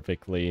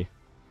perfectly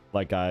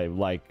like my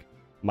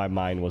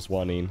mind was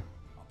wanting.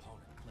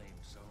 Opponent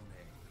claims Zone A.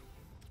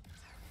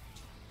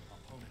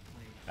 Opponent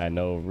claims I had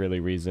no really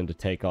reason to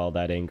take all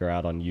that anger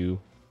out on you,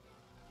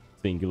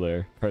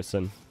 singular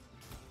person.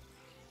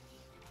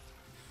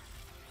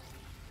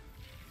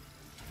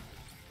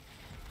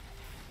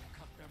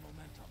 cut their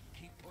momentum.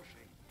 Keep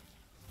pushing.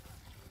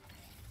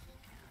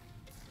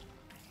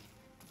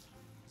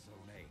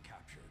 Zone A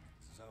captured.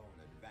 Zone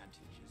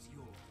advantage is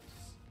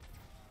yours.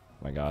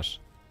 Oh my gosh.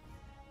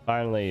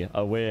 Finally,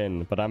 a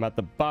win, but I'm at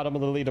the bottom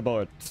of the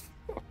leaderboard.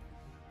 Zone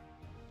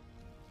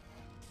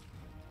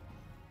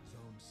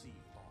C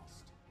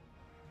lost.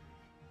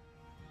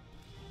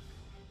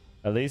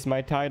 At least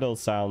my title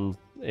sound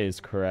is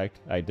correct.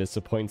 I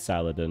disappoint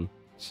Saladin.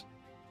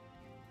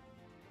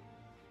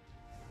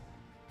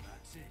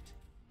 That's it.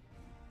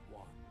 You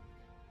won.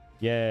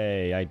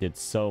 Yay, I did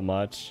so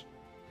much.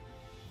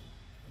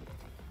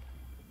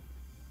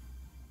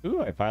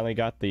 Ooh, I finally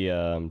got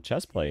the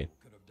chest plate.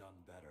 Could have done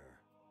better.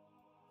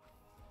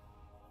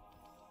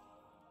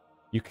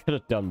 You could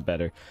have done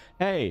better.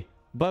 Hey,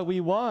 but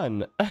we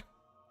won.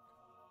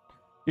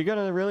 You're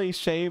gonna really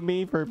shame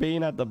me for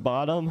being at the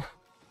bottom?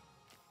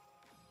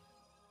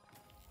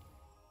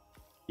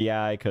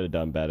 Yeah, I could have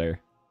done better.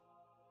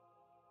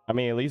 I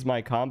mean, at least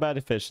my combat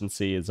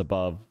efficiency is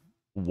above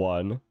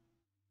 1.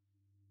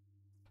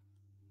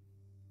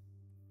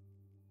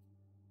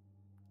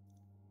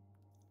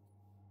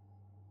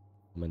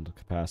 Mental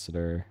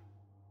capacitor.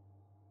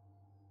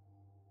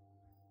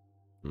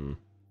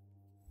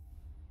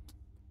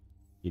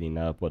 Heating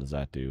up, what does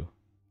that do?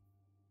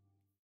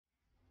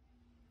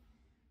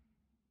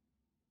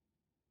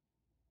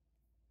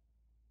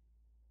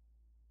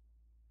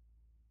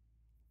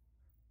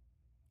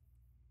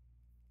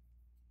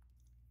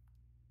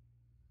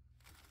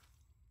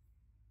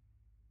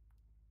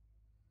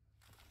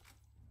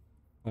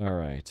 All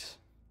right.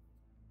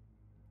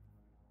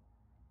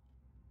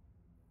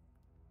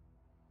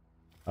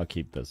 I'll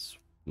keep this.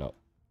 No.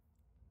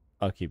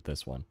 I'll keep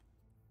this one.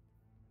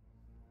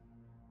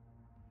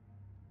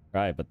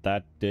 Right, but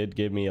that did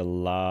give me a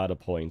lot of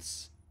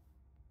points.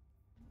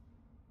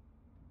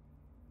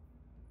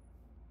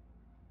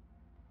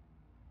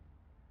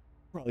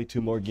 Probably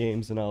 2 more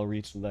games and I'll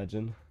reach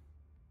legend.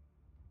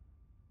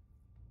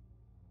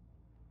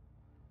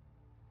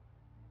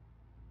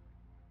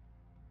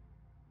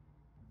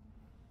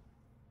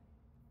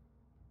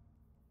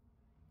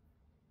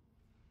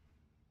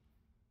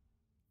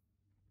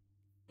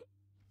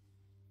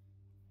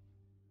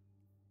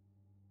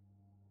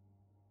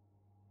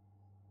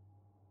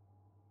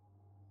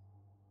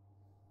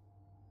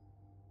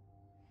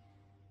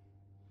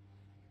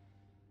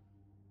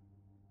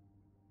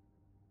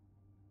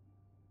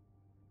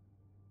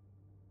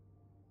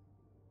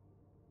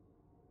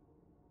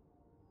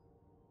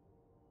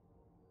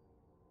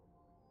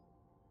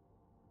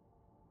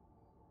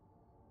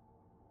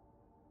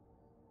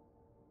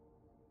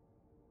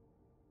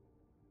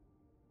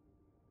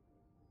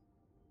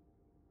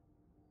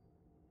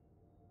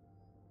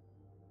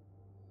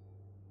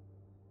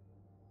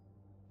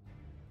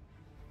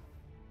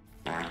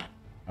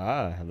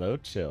 Ah, hello,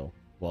 chill.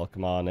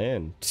 Welcome on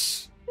in.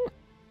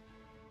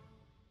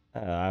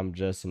 I'm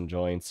just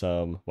enjoying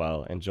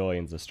well,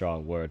 enjoying's a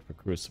strong word for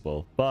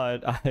Crucible,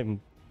 but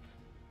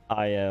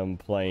I am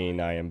playing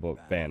Iron Book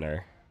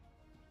Banner.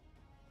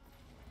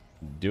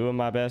 Doing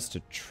my best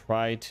to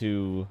try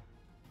to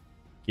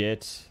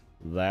get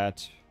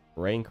that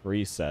rank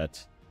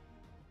reset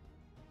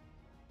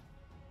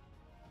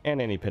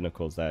and any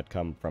pinnacles that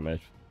come from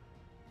it.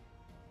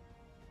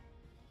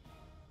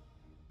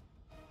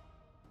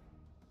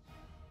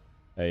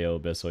 Hey, yo,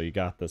 Abyssal, you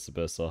got this,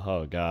 Abyssal.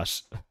 Oh,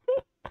 gosh.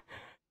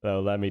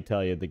 So let me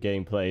tell you, the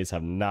gameplays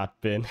have not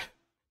been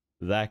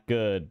that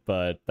good,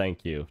 but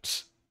thank you.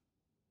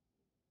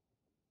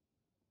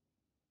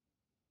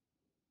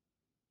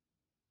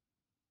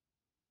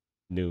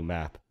 New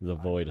map, the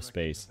void of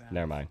space.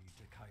 Never mind.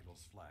 To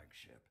Kaido's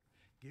flagship.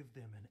 Give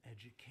them an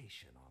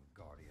education on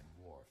Guardian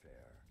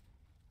warfare.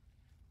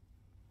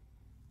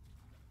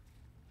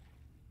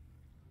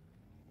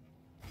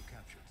 You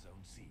captured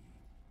Zone C.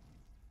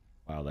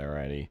 Wow, they're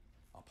already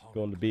Opponent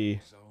going to be.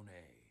 claimed Zone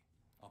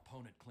A.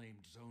 Opponent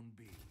claimed Zone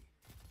B.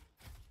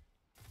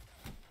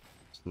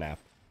 Snap.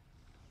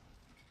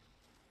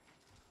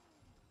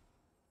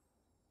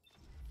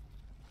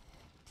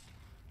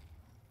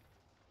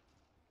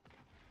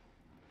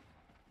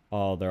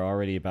 Oh, they're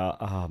already about.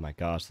 Oh my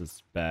gosh, this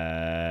is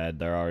bad.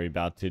 They're already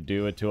about to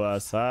do it to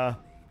us, huh?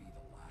 Maybe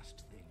the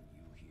last thing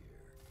you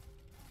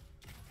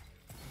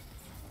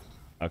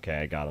hear. Okay,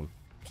 I got him.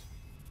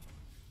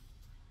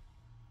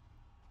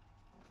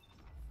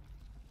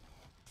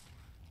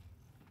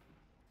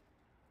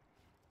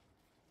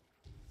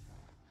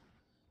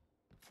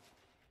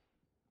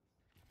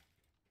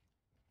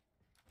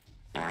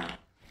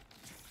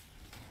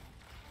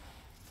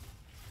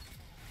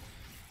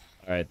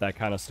 Alright, that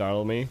kind of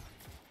startled me.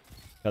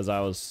 Because I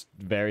was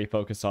very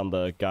focused on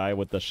the guy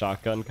with the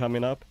shotgun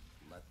coming up.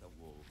 Let the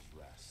wolves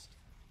rest.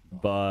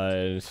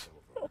 But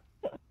You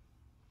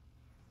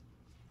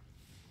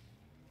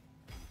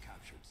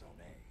captured Zone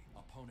A.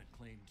 Opponent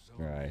claimed Zone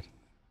right. B.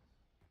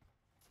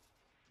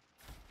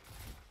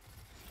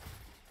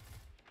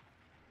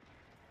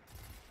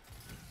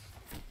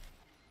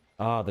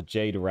 Ah, the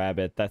Jade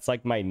Rabbit. That's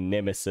like my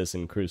nemesis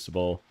in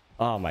Crucible.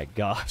 Oh my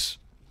gosh.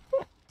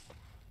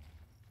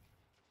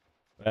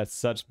 That's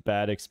such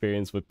bad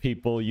experience with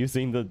people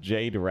using the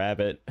Jade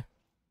Rabbit.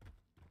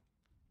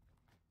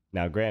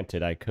 Now,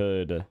 granted, I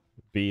could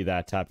be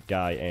that type of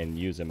guy and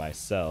use it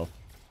myself.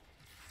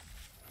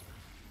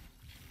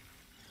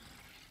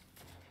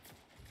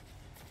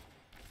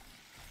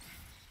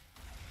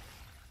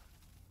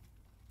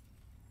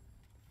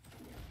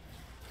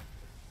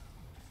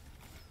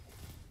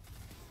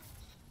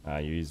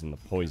 You're using the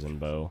poison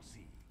bow.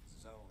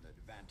 Zone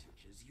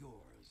advantage is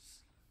yours.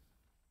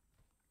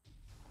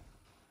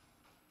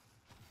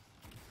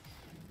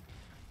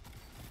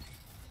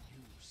 You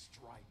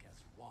strike as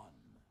one.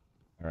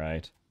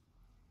 Alright.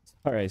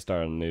 Alright,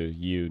 starting new.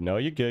 You. No,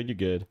 you're good, you're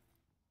good.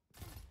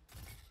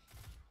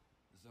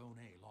 Zone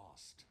A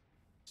lost.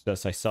 It's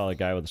just I saw a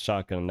guy with a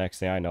shotgun, and next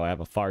thing I know, I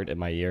have a fart in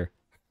my ear.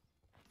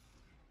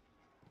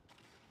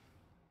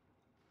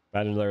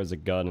 Imagine there was a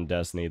gun in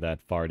Destiny that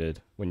farted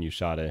when you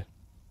shot it.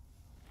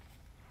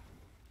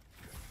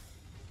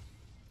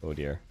 Oh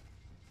dear.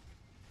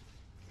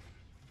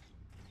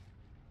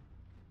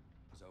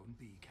 Zone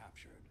B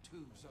captured. 2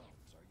 zones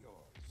are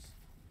yours.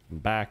 I'm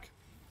back.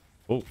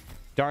 Oh,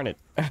 darn it.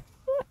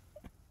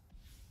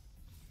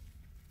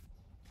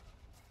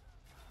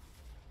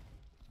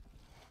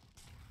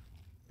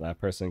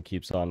 That person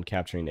keeps on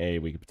capturing A.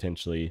 We could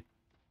potentially,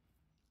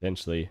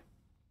 there's the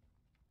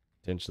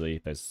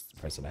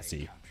person I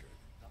see. Captured.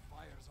 The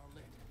fires are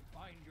lit.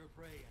 Find your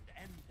prey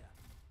and end them.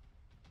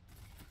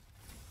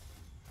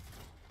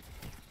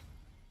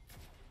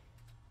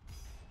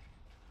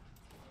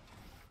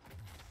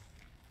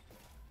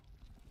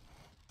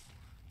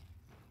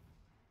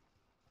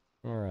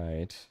 All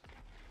right.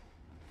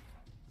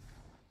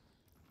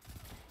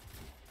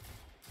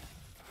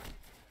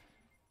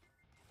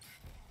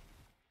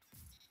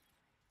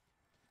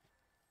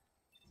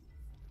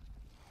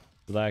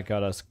 That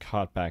got us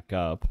caught back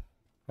up.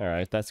 All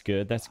right, that's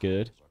good. That's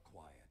good. Are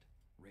quiet.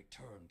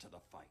 Return to the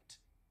fight.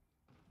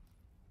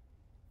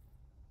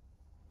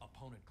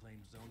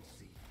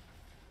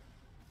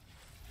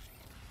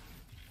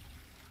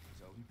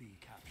 B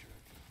captured.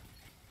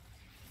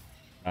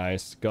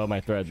 Nice. Go,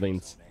 my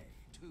threadlings. Zone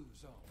A. 2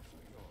 zones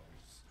are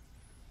yours.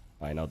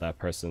 I know that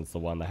person's the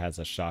one that has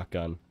a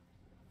shotgun.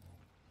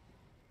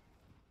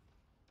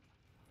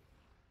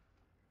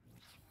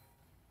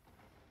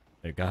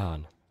 They're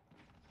gone.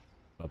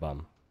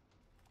 Ba-bum.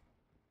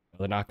 Oh,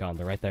 they're not gone.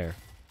 They're right there.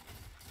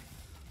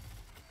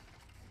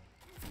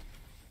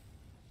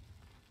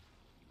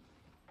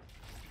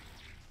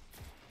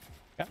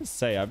 Gotta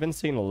say, I've been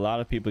seeing a lot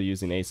of people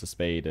using Ace of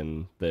Spade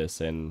in this,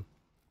 and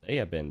they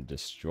have been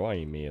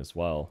destroying me as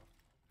well.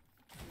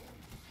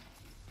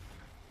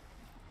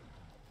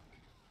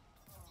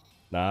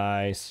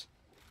 Nice.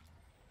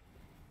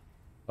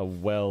 A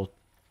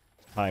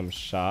well-timed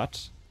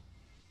shot.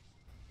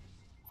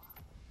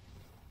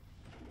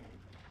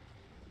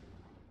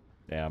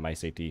 Damn, my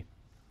safety.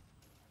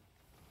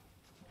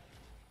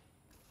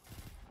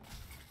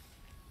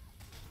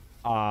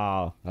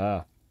 Ah,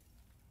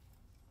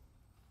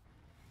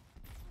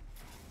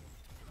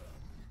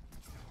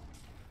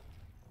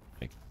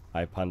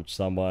 I punch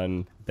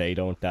someone, they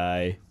don't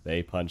die.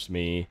 They punch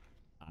me,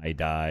 I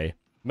die.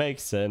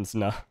 Makes sense,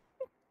 no.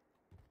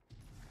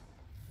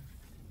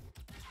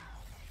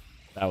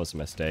 That was a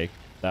mistake.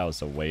 That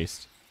was a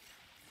waste.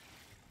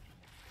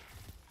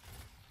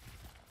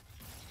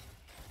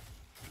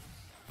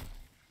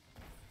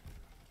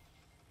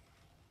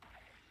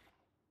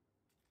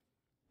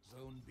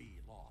 Zone B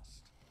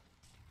lost.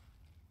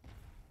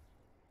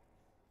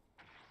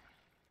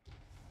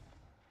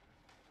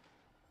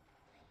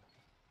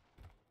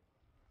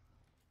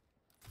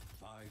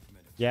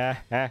 Yeah,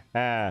 ha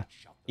ha.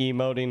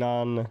 Emoting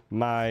on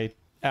my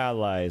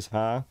allies,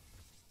 huh?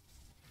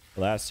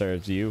 Well, that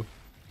serves you.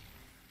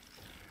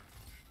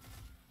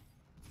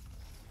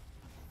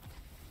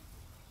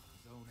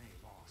 Zone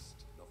A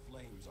lost. The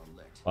flames are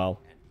lit.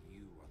 Well, And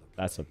you are the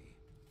prey.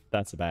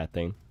 that's a bad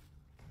thing.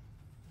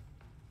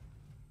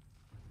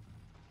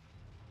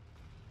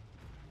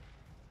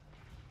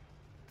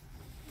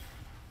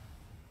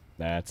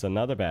 That's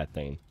another bad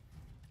thing.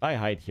 If I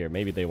hide here,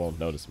 maybe they won't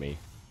notice me.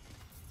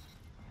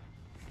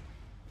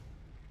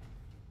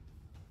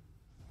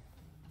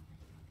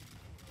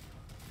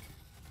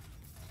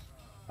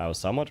 I was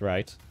somewhat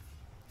right.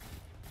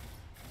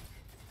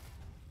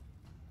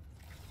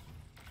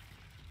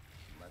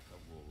 Let the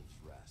wolves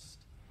rest.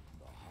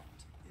 The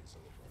hunt is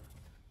over.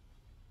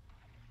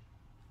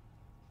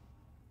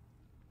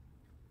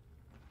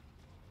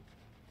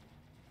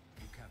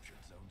 You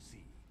captured Zone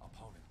C.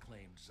 Opponent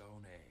claimed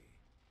Zone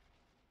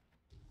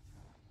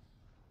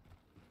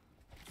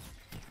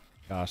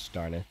A. Gosh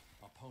darn it.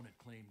 Opponent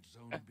claimed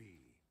Zone B.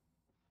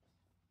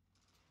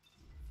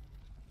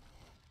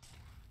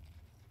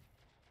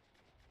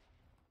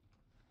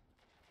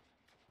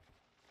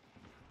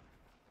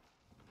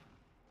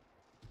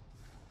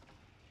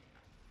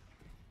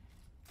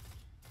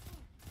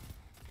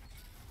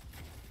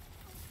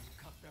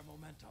 Cut their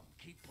momentum.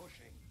 Keep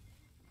pushing.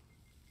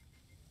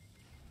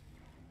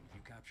 You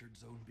captured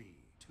Zone B.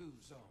 2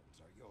 zones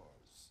are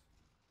yours.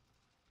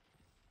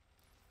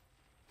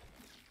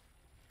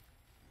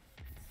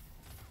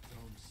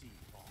 Zone C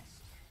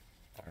lost.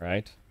 All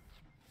right.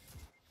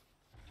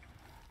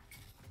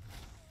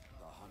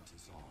 The hunt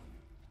is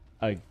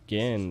on.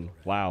 Again.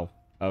 Wow.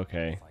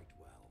 Okay. Fight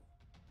well.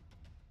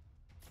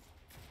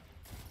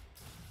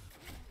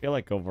 I feel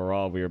like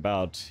overall we were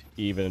about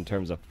even in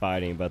terms of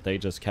fighting, but they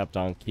just kept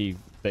on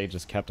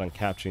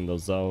capturing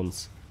those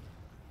zones.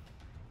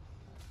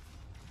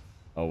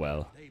 Oh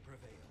well. They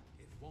prevail.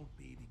 It won't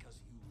be because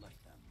you let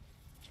them.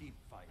 Keep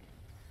fighting.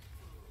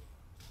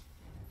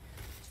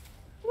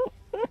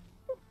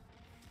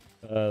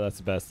 That's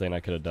the best thing I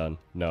could have done.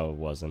 No, it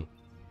wasn't.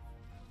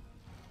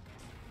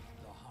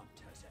 The hunt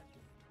has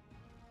ended.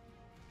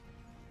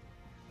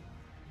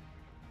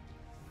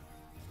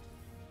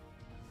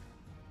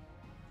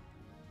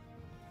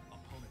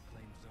 Opponent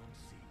claims Zone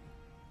C.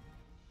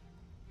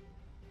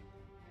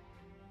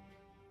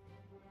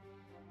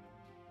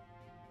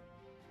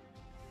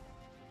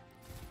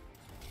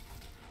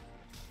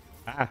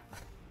 Ah!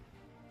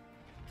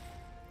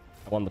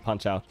 I won the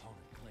punch out.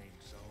 Opponent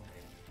claims Zone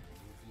A.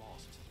 You've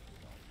lost to the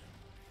Guardian.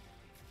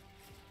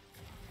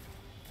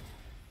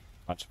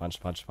 Punch, punch,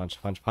 punch,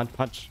 punch, punch, punch,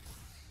 punch.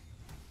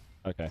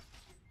 Okay.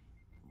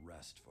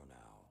 Rest for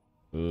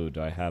now. Ooh,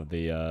 do I have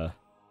the, What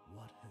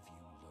have you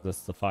learned?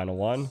 this the final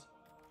one?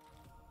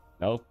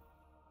 Nope.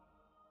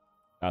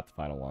 Not the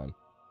final one.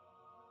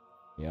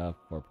 Yeah,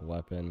 purple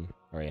weapon.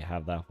 Already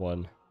have that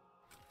one.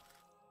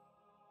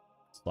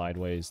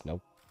 Slideways,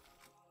 nope.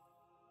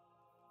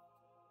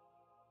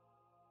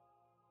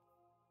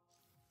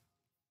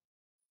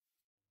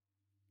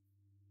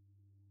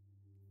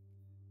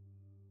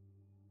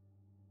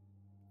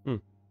 Hmm.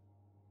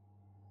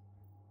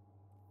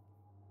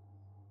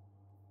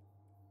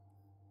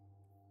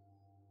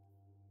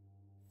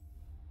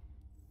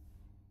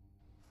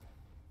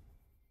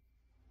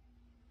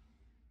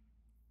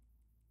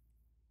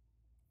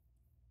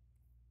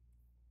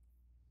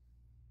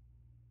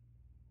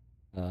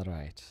 All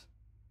right.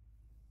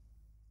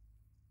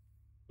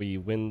 We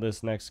win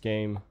this next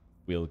game,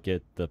 we'll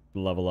get the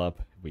level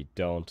up. If we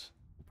don't,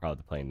 we'll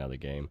probably play another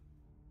game.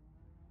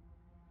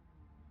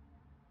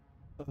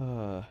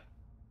 Don't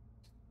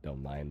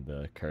mind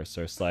the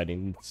cursor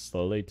sliding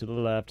slowly to the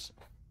left.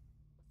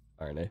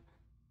 Aren't it?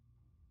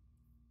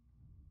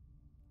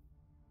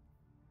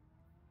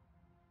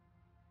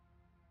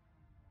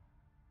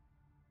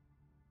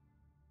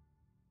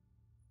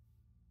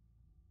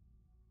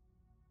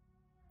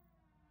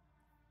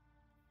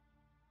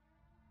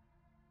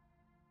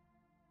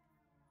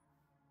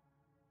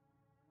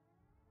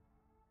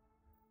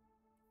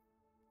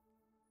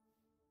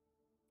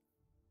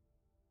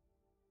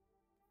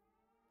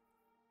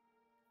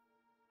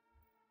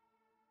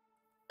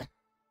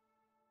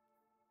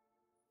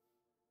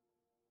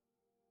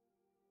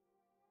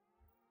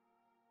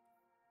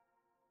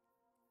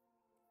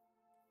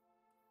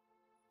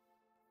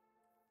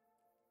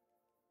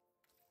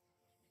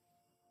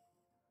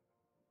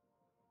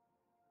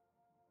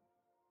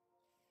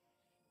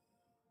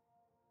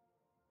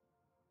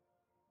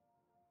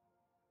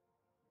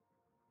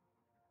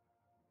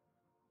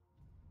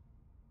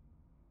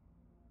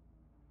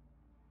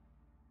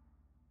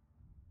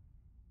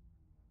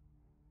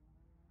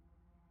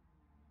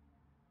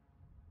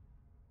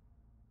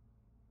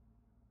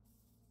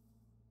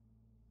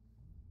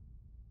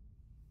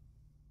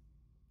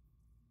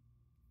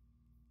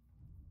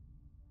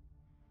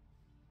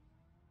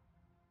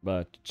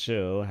 But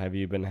chill, have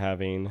you been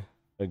having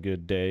a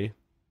good day?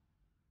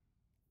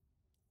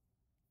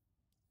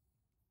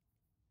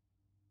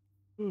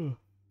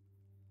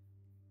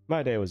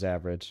 My day was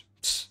average.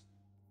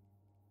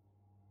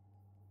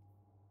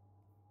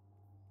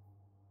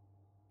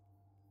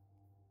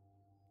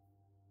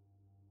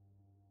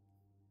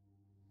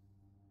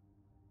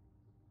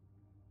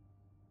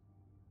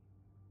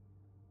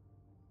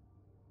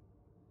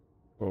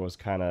 Or was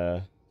kind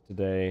of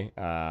today.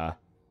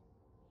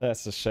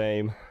 That's a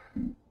shame.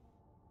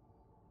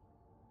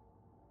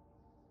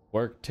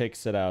 Work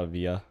takes it out of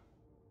you.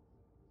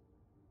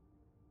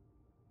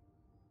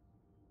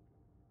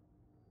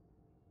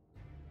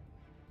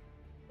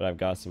 But I've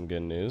got some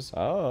good news.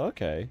 Oh,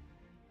 okay.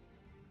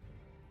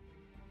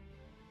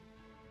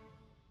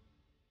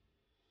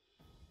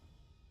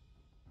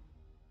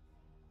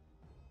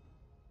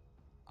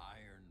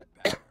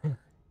 Iron Banner.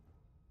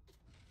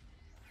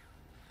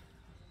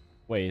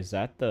 Wait, is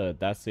that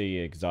that's the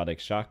exotic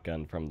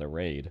shotgun from the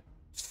raid?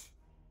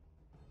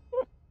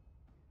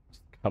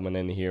 Coming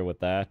in here with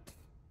that.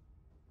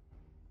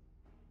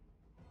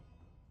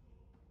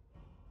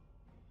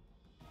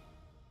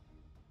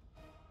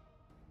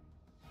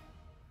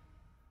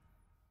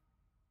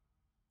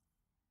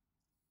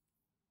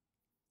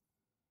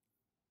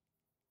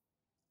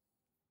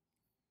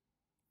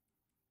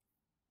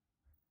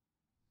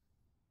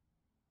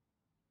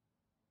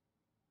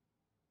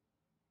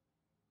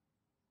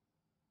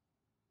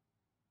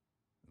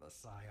 The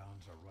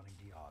Scions are running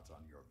the odds on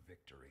your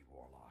victory,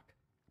 Warlock.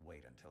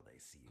 Wait until they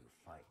see you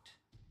fight.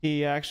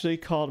 He actually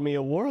called me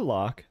a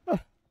warlock.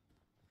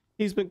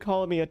 He's been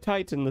calling me a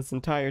titan this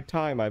entire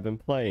time I've been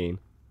playing.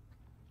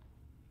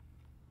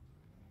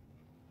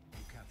 You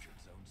captured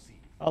Zone C.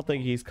 I don't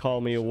think he's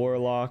called me a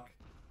warlock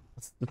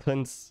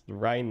since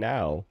right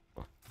now.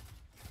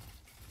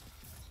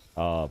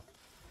 Darn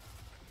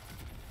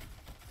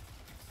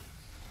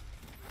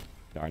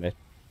it.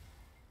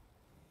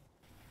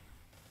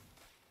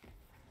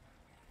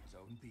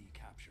 Zone B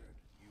captured.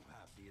 You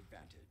have the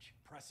advantage.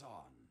 Press on.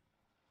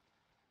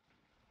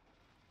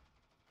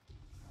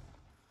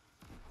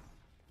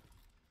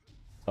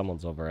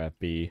 Someone's over at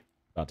B,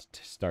 about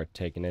to start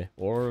taking it,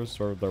 or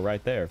sort of they're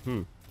right there.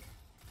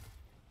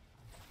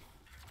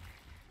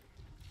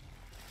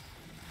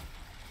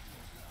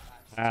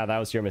 Ah, that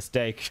was your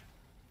mistake.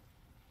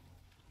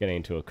 Getting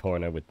into a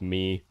corner with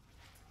me,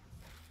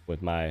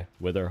 with my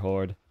Wither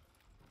Horde.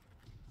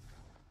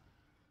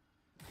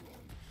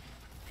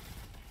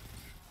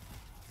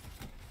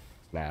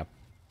 Snap.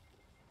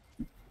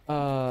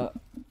 I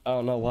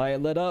don't know why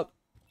it lit up.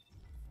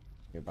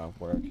 You're about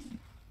work.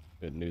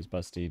 Good news,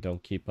 Busty.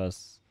 Don't keep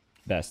us...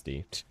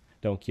 Bestie.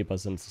 Don't keep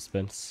us in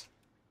suspense.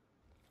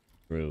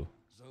 True.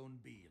 Zone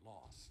B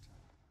lost.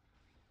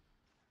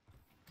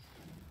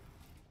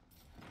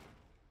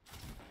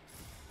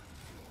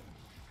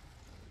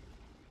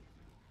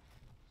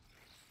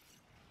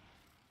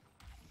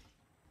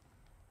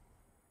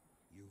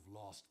 You've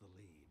lost the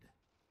lead.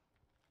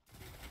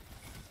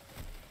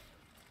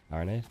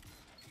 Darn it.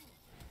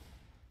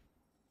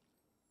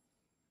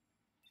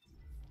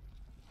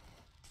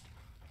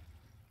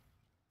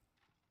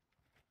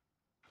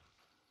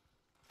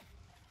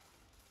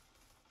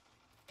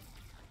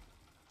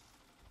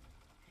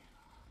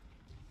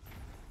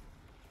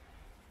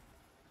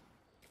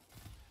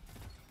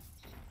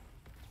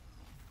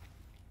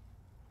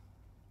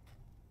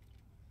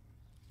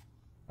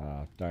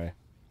 Darn it.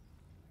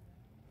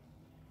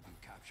 You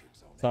captured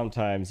Zone A.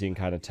 Sometimes you can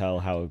kind of tell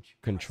how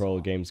control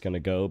a game's gonna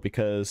go,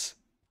 because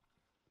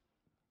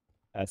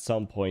at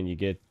some point you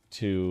get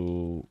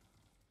to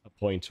a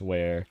point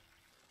where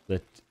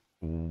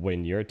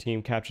when your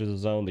team captures a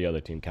zone, the other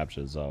team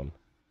captures a zone.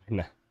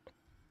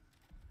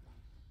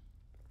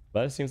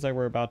 But it seems like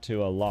we're about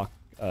to lock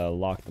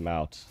them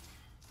out.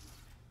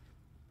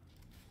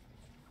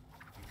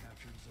 You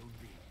captured Zone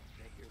B.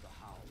 They hear the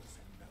howls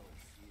and no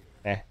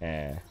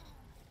fear.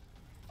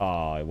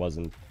 Oh, it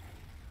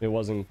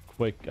wasn't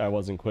quick. I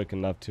wasn't quick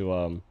enough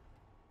to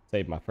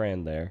save my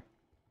friend there.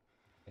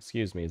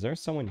 Excuse me, is there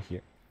someone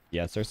here?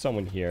 Yes, there's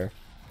someone here.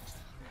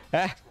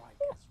 Ah! Strike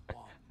as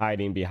one.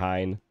 Hiding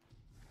behind.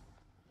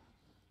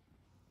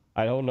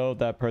 I don't know if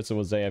that person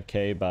was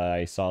AFK, but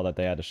I saw that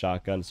they had a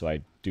shotgun, so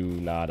I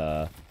am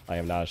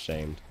not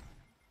ashamed.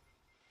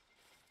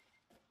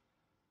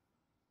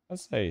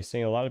 Let's say,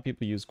 seeing a lot of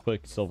people use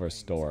Quicksilver Flames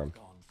Storm. have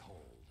gone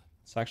cold.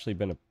 It's actually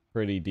been a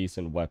pretty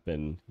decent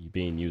weapon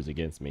being used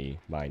against me,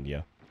 mind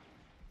you.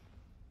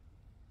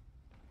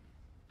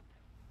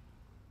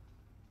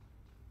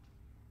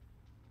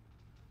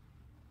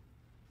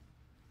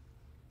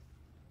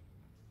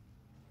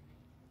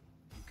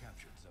 You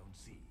captured Zone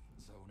C.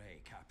 Zone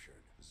A captured.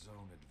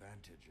 Zone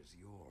advantage is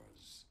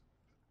yours.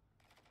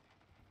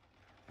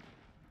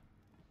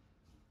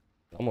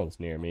 Someone's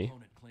near me.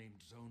 Opponent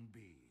claimed Zone B.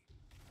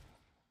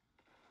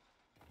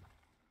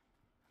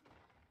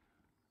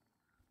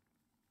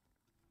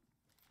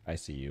 I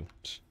see you.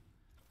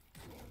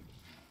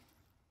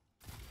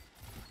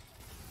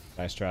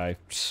 Nice try.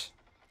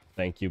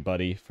 Thank you,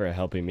 buddy, for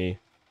helping me.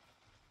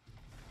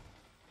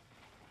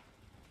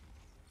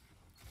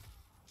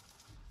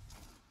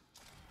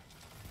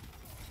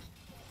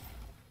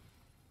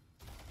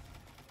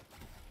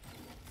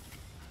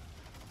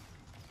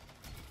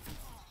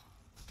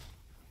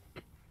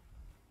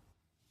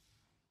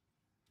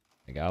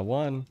 I got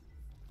one.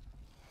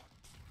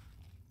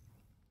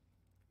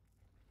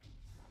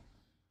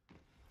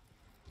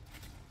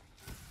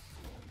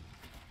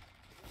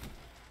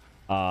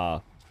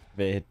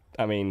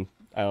 I mean,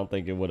 I don't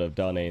think it would have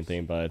done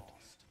anything, but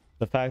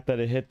the fact that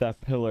it hit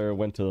that pillar,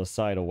 went to the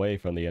side away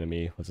from the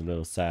enemy, was a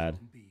little sad.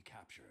 Zone B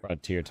captured. Brought a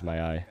tear to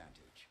my eye.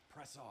 Advantage.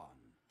 Press on.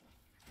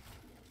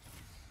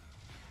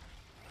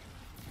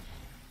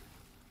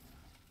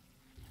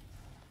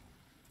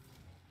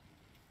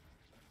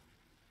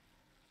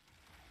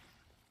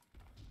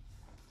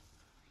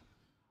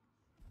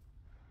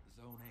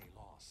 Zone A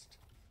lost.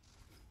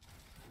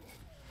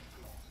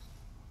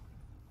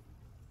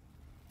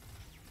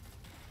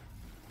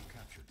 You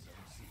captured Zone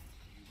C.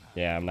 You have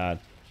Yeah, I'm not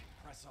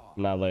press on.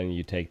 I'm not letting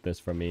you take this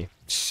from me.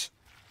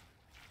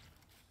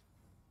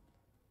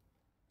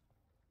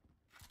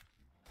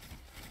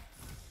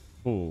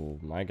 Oh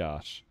my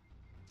gosh.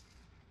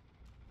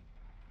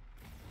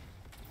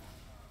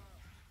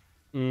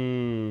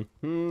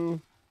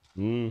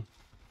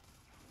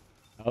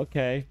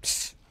 Okay.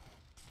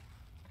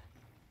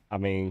 I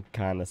mean,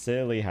 kind of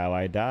silly how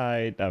I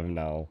died. I don't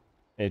know.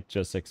 It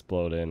just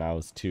exploded and I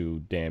was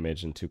too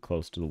damaged and too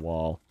close to the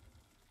wall.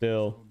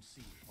 Still, Zone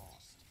C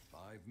lost.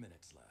 5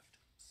 minutes left.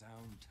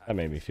 Sound that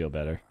made me feel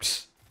better.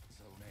 Zone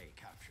A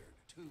captured.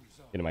 2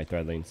 zones. Getting my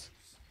threadlings.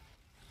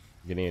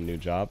 Getting a new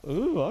job.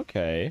 Ooh,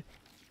 okay.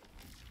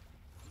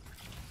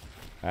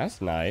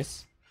 That's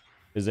nice.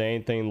 Is it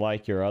anything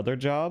like your other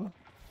job?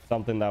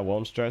 Something that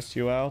won't stress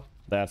you out?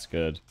 That's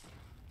good.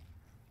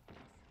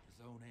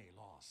 Zone A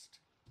lost.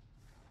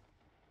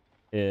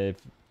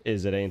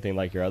 Is it anything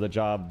like your other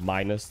job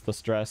minus the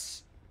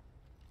stress?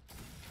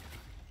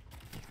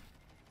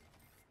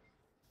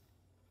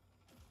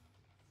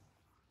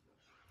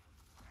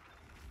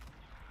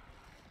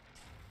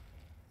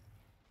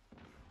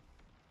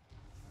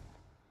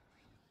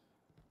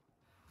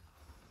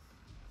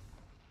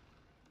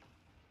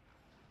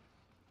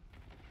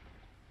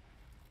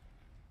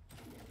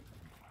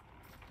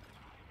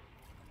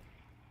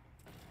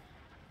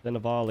 Then a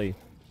volley.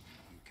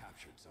 You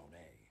captured Zone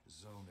A.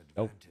 Zone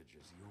Oh. advantage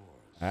is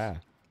yours. Ah.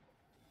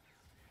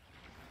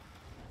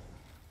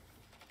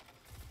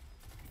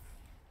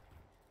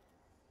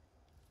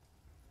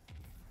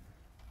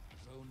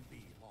 Zone B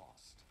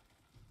lost.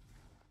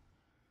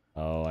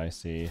 Oh, I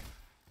see.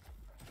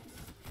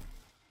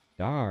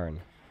 Darn.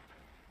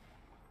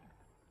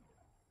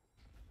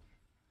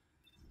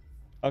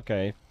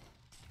 Okay.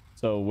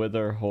 So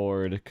Wither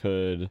Horde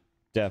could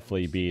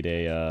definitely beat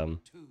a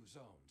 2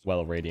 zones. Well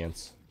of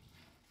Radiance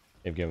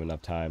if given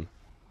enough time.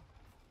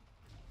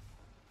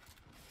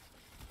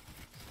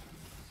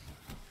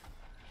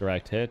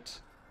 Direct hit.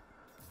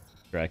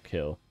 Direct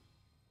kill.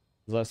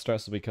 It's less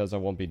stressful because I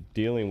won't be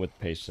dealing with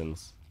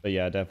patients. But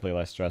yeah, definitely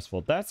less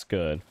stressful. That's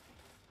good.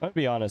 I'll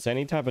be honest,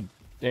 any type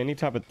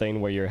of thing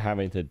where you're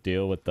having to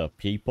deal with the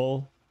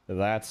people,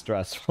 that's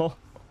stressful.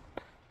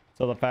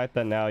 So the fact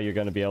that now you're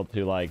going to be able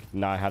to like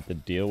not have to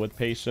deal with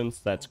patients,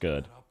 that's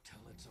good. Up till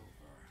it's over.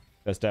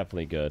 That's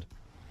definitely good.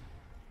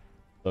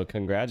 So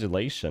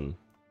congratulations.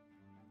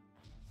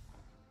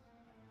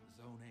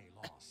 Zone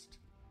A lost.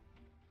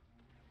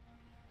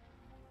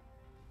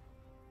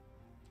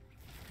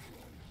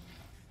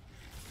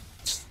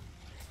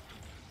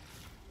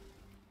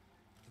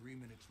 Three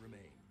minutes remain.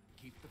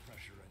 Keep the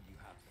pressure and you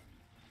have them.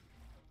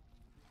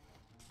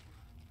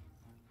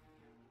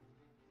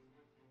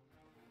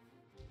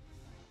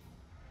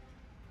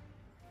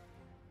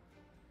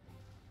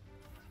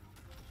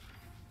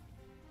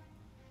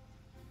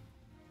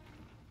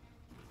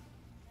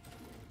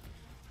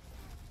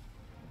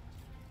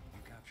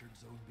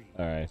 Zone B.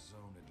 All right.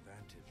 Zone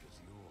advantage is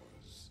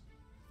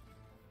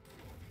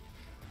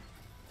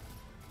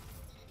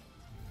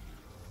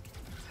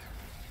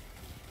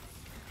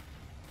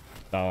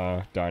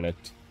yours. Darn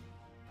it.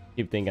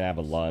 Keep thinking I have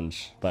a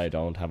lunge, but I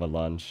don't have a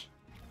lunge.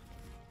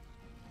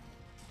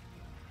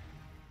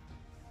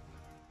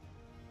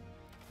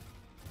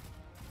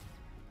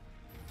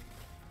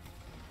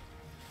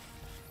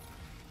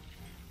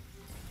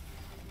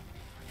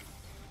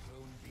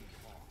 Zone B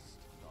lost.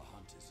 The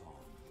hunt is on.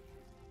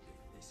 If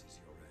this is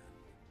your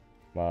end,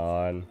 Come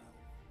on.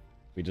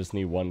 We just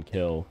need one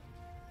kill.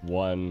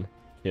 One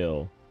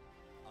kill.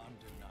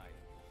 undeniable.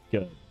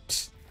 Good.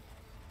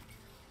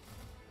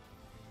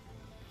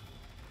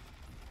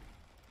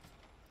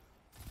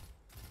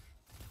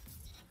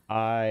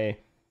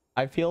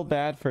 I feel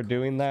bad for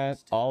doing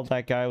that. All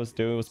that guy was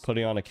doing was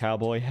putting on a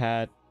cowboy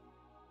hat.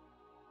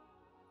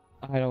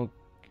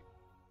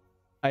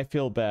 I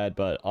feel bad,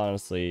 but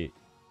honestly,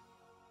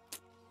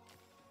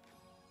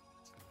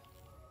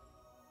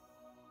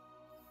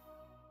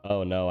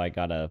 oh no, I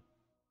gotta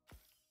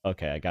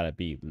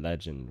beat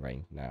legend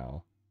rank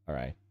now. All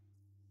right.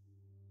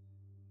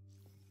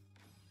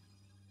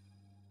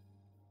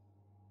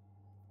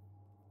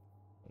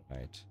 All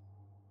right.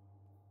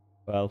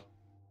 Well,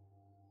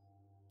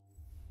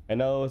 I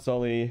know it's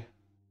only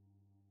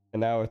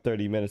an hour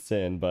 30 minutes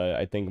in, but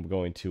I think I'm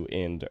going to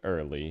end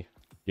early,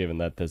 given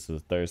that this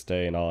is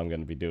Thursday and all I'm going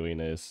to be doing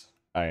is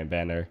Iron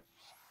Banner.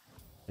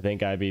 I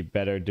think I'd be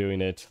better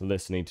doing it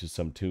listening to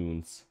some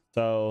tunes.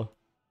 So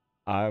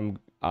I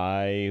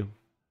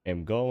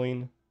am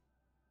going.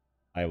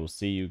 I will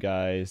see you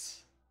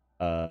guys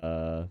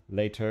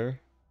later.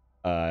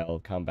 I'll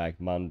come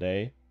back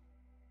Monday.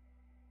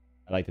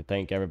 I'd like to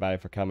thank everybody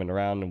for coming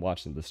around and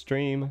watching the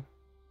stream.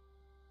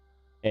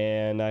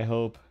 And I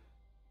hope,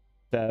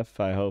 Steph,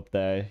 I hope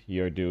that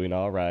you're doing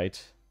all right.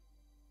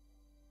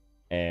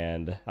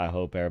 And I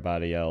hope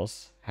everybody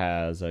else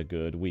has a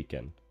good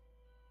weekend.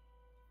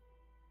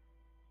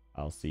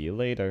 I'll see you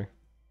later.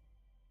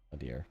 Oh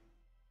dear.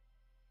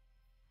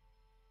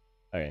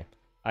 Okay,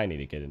 I need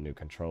to get a new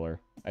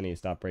controller. I need to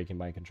stop breaking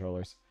my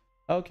controllers.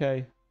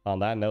 Okay, on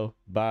that note,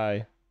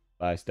 bye.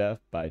 Bye, Steph.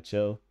 Bye,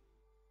 Chill.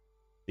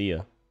 See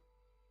ya.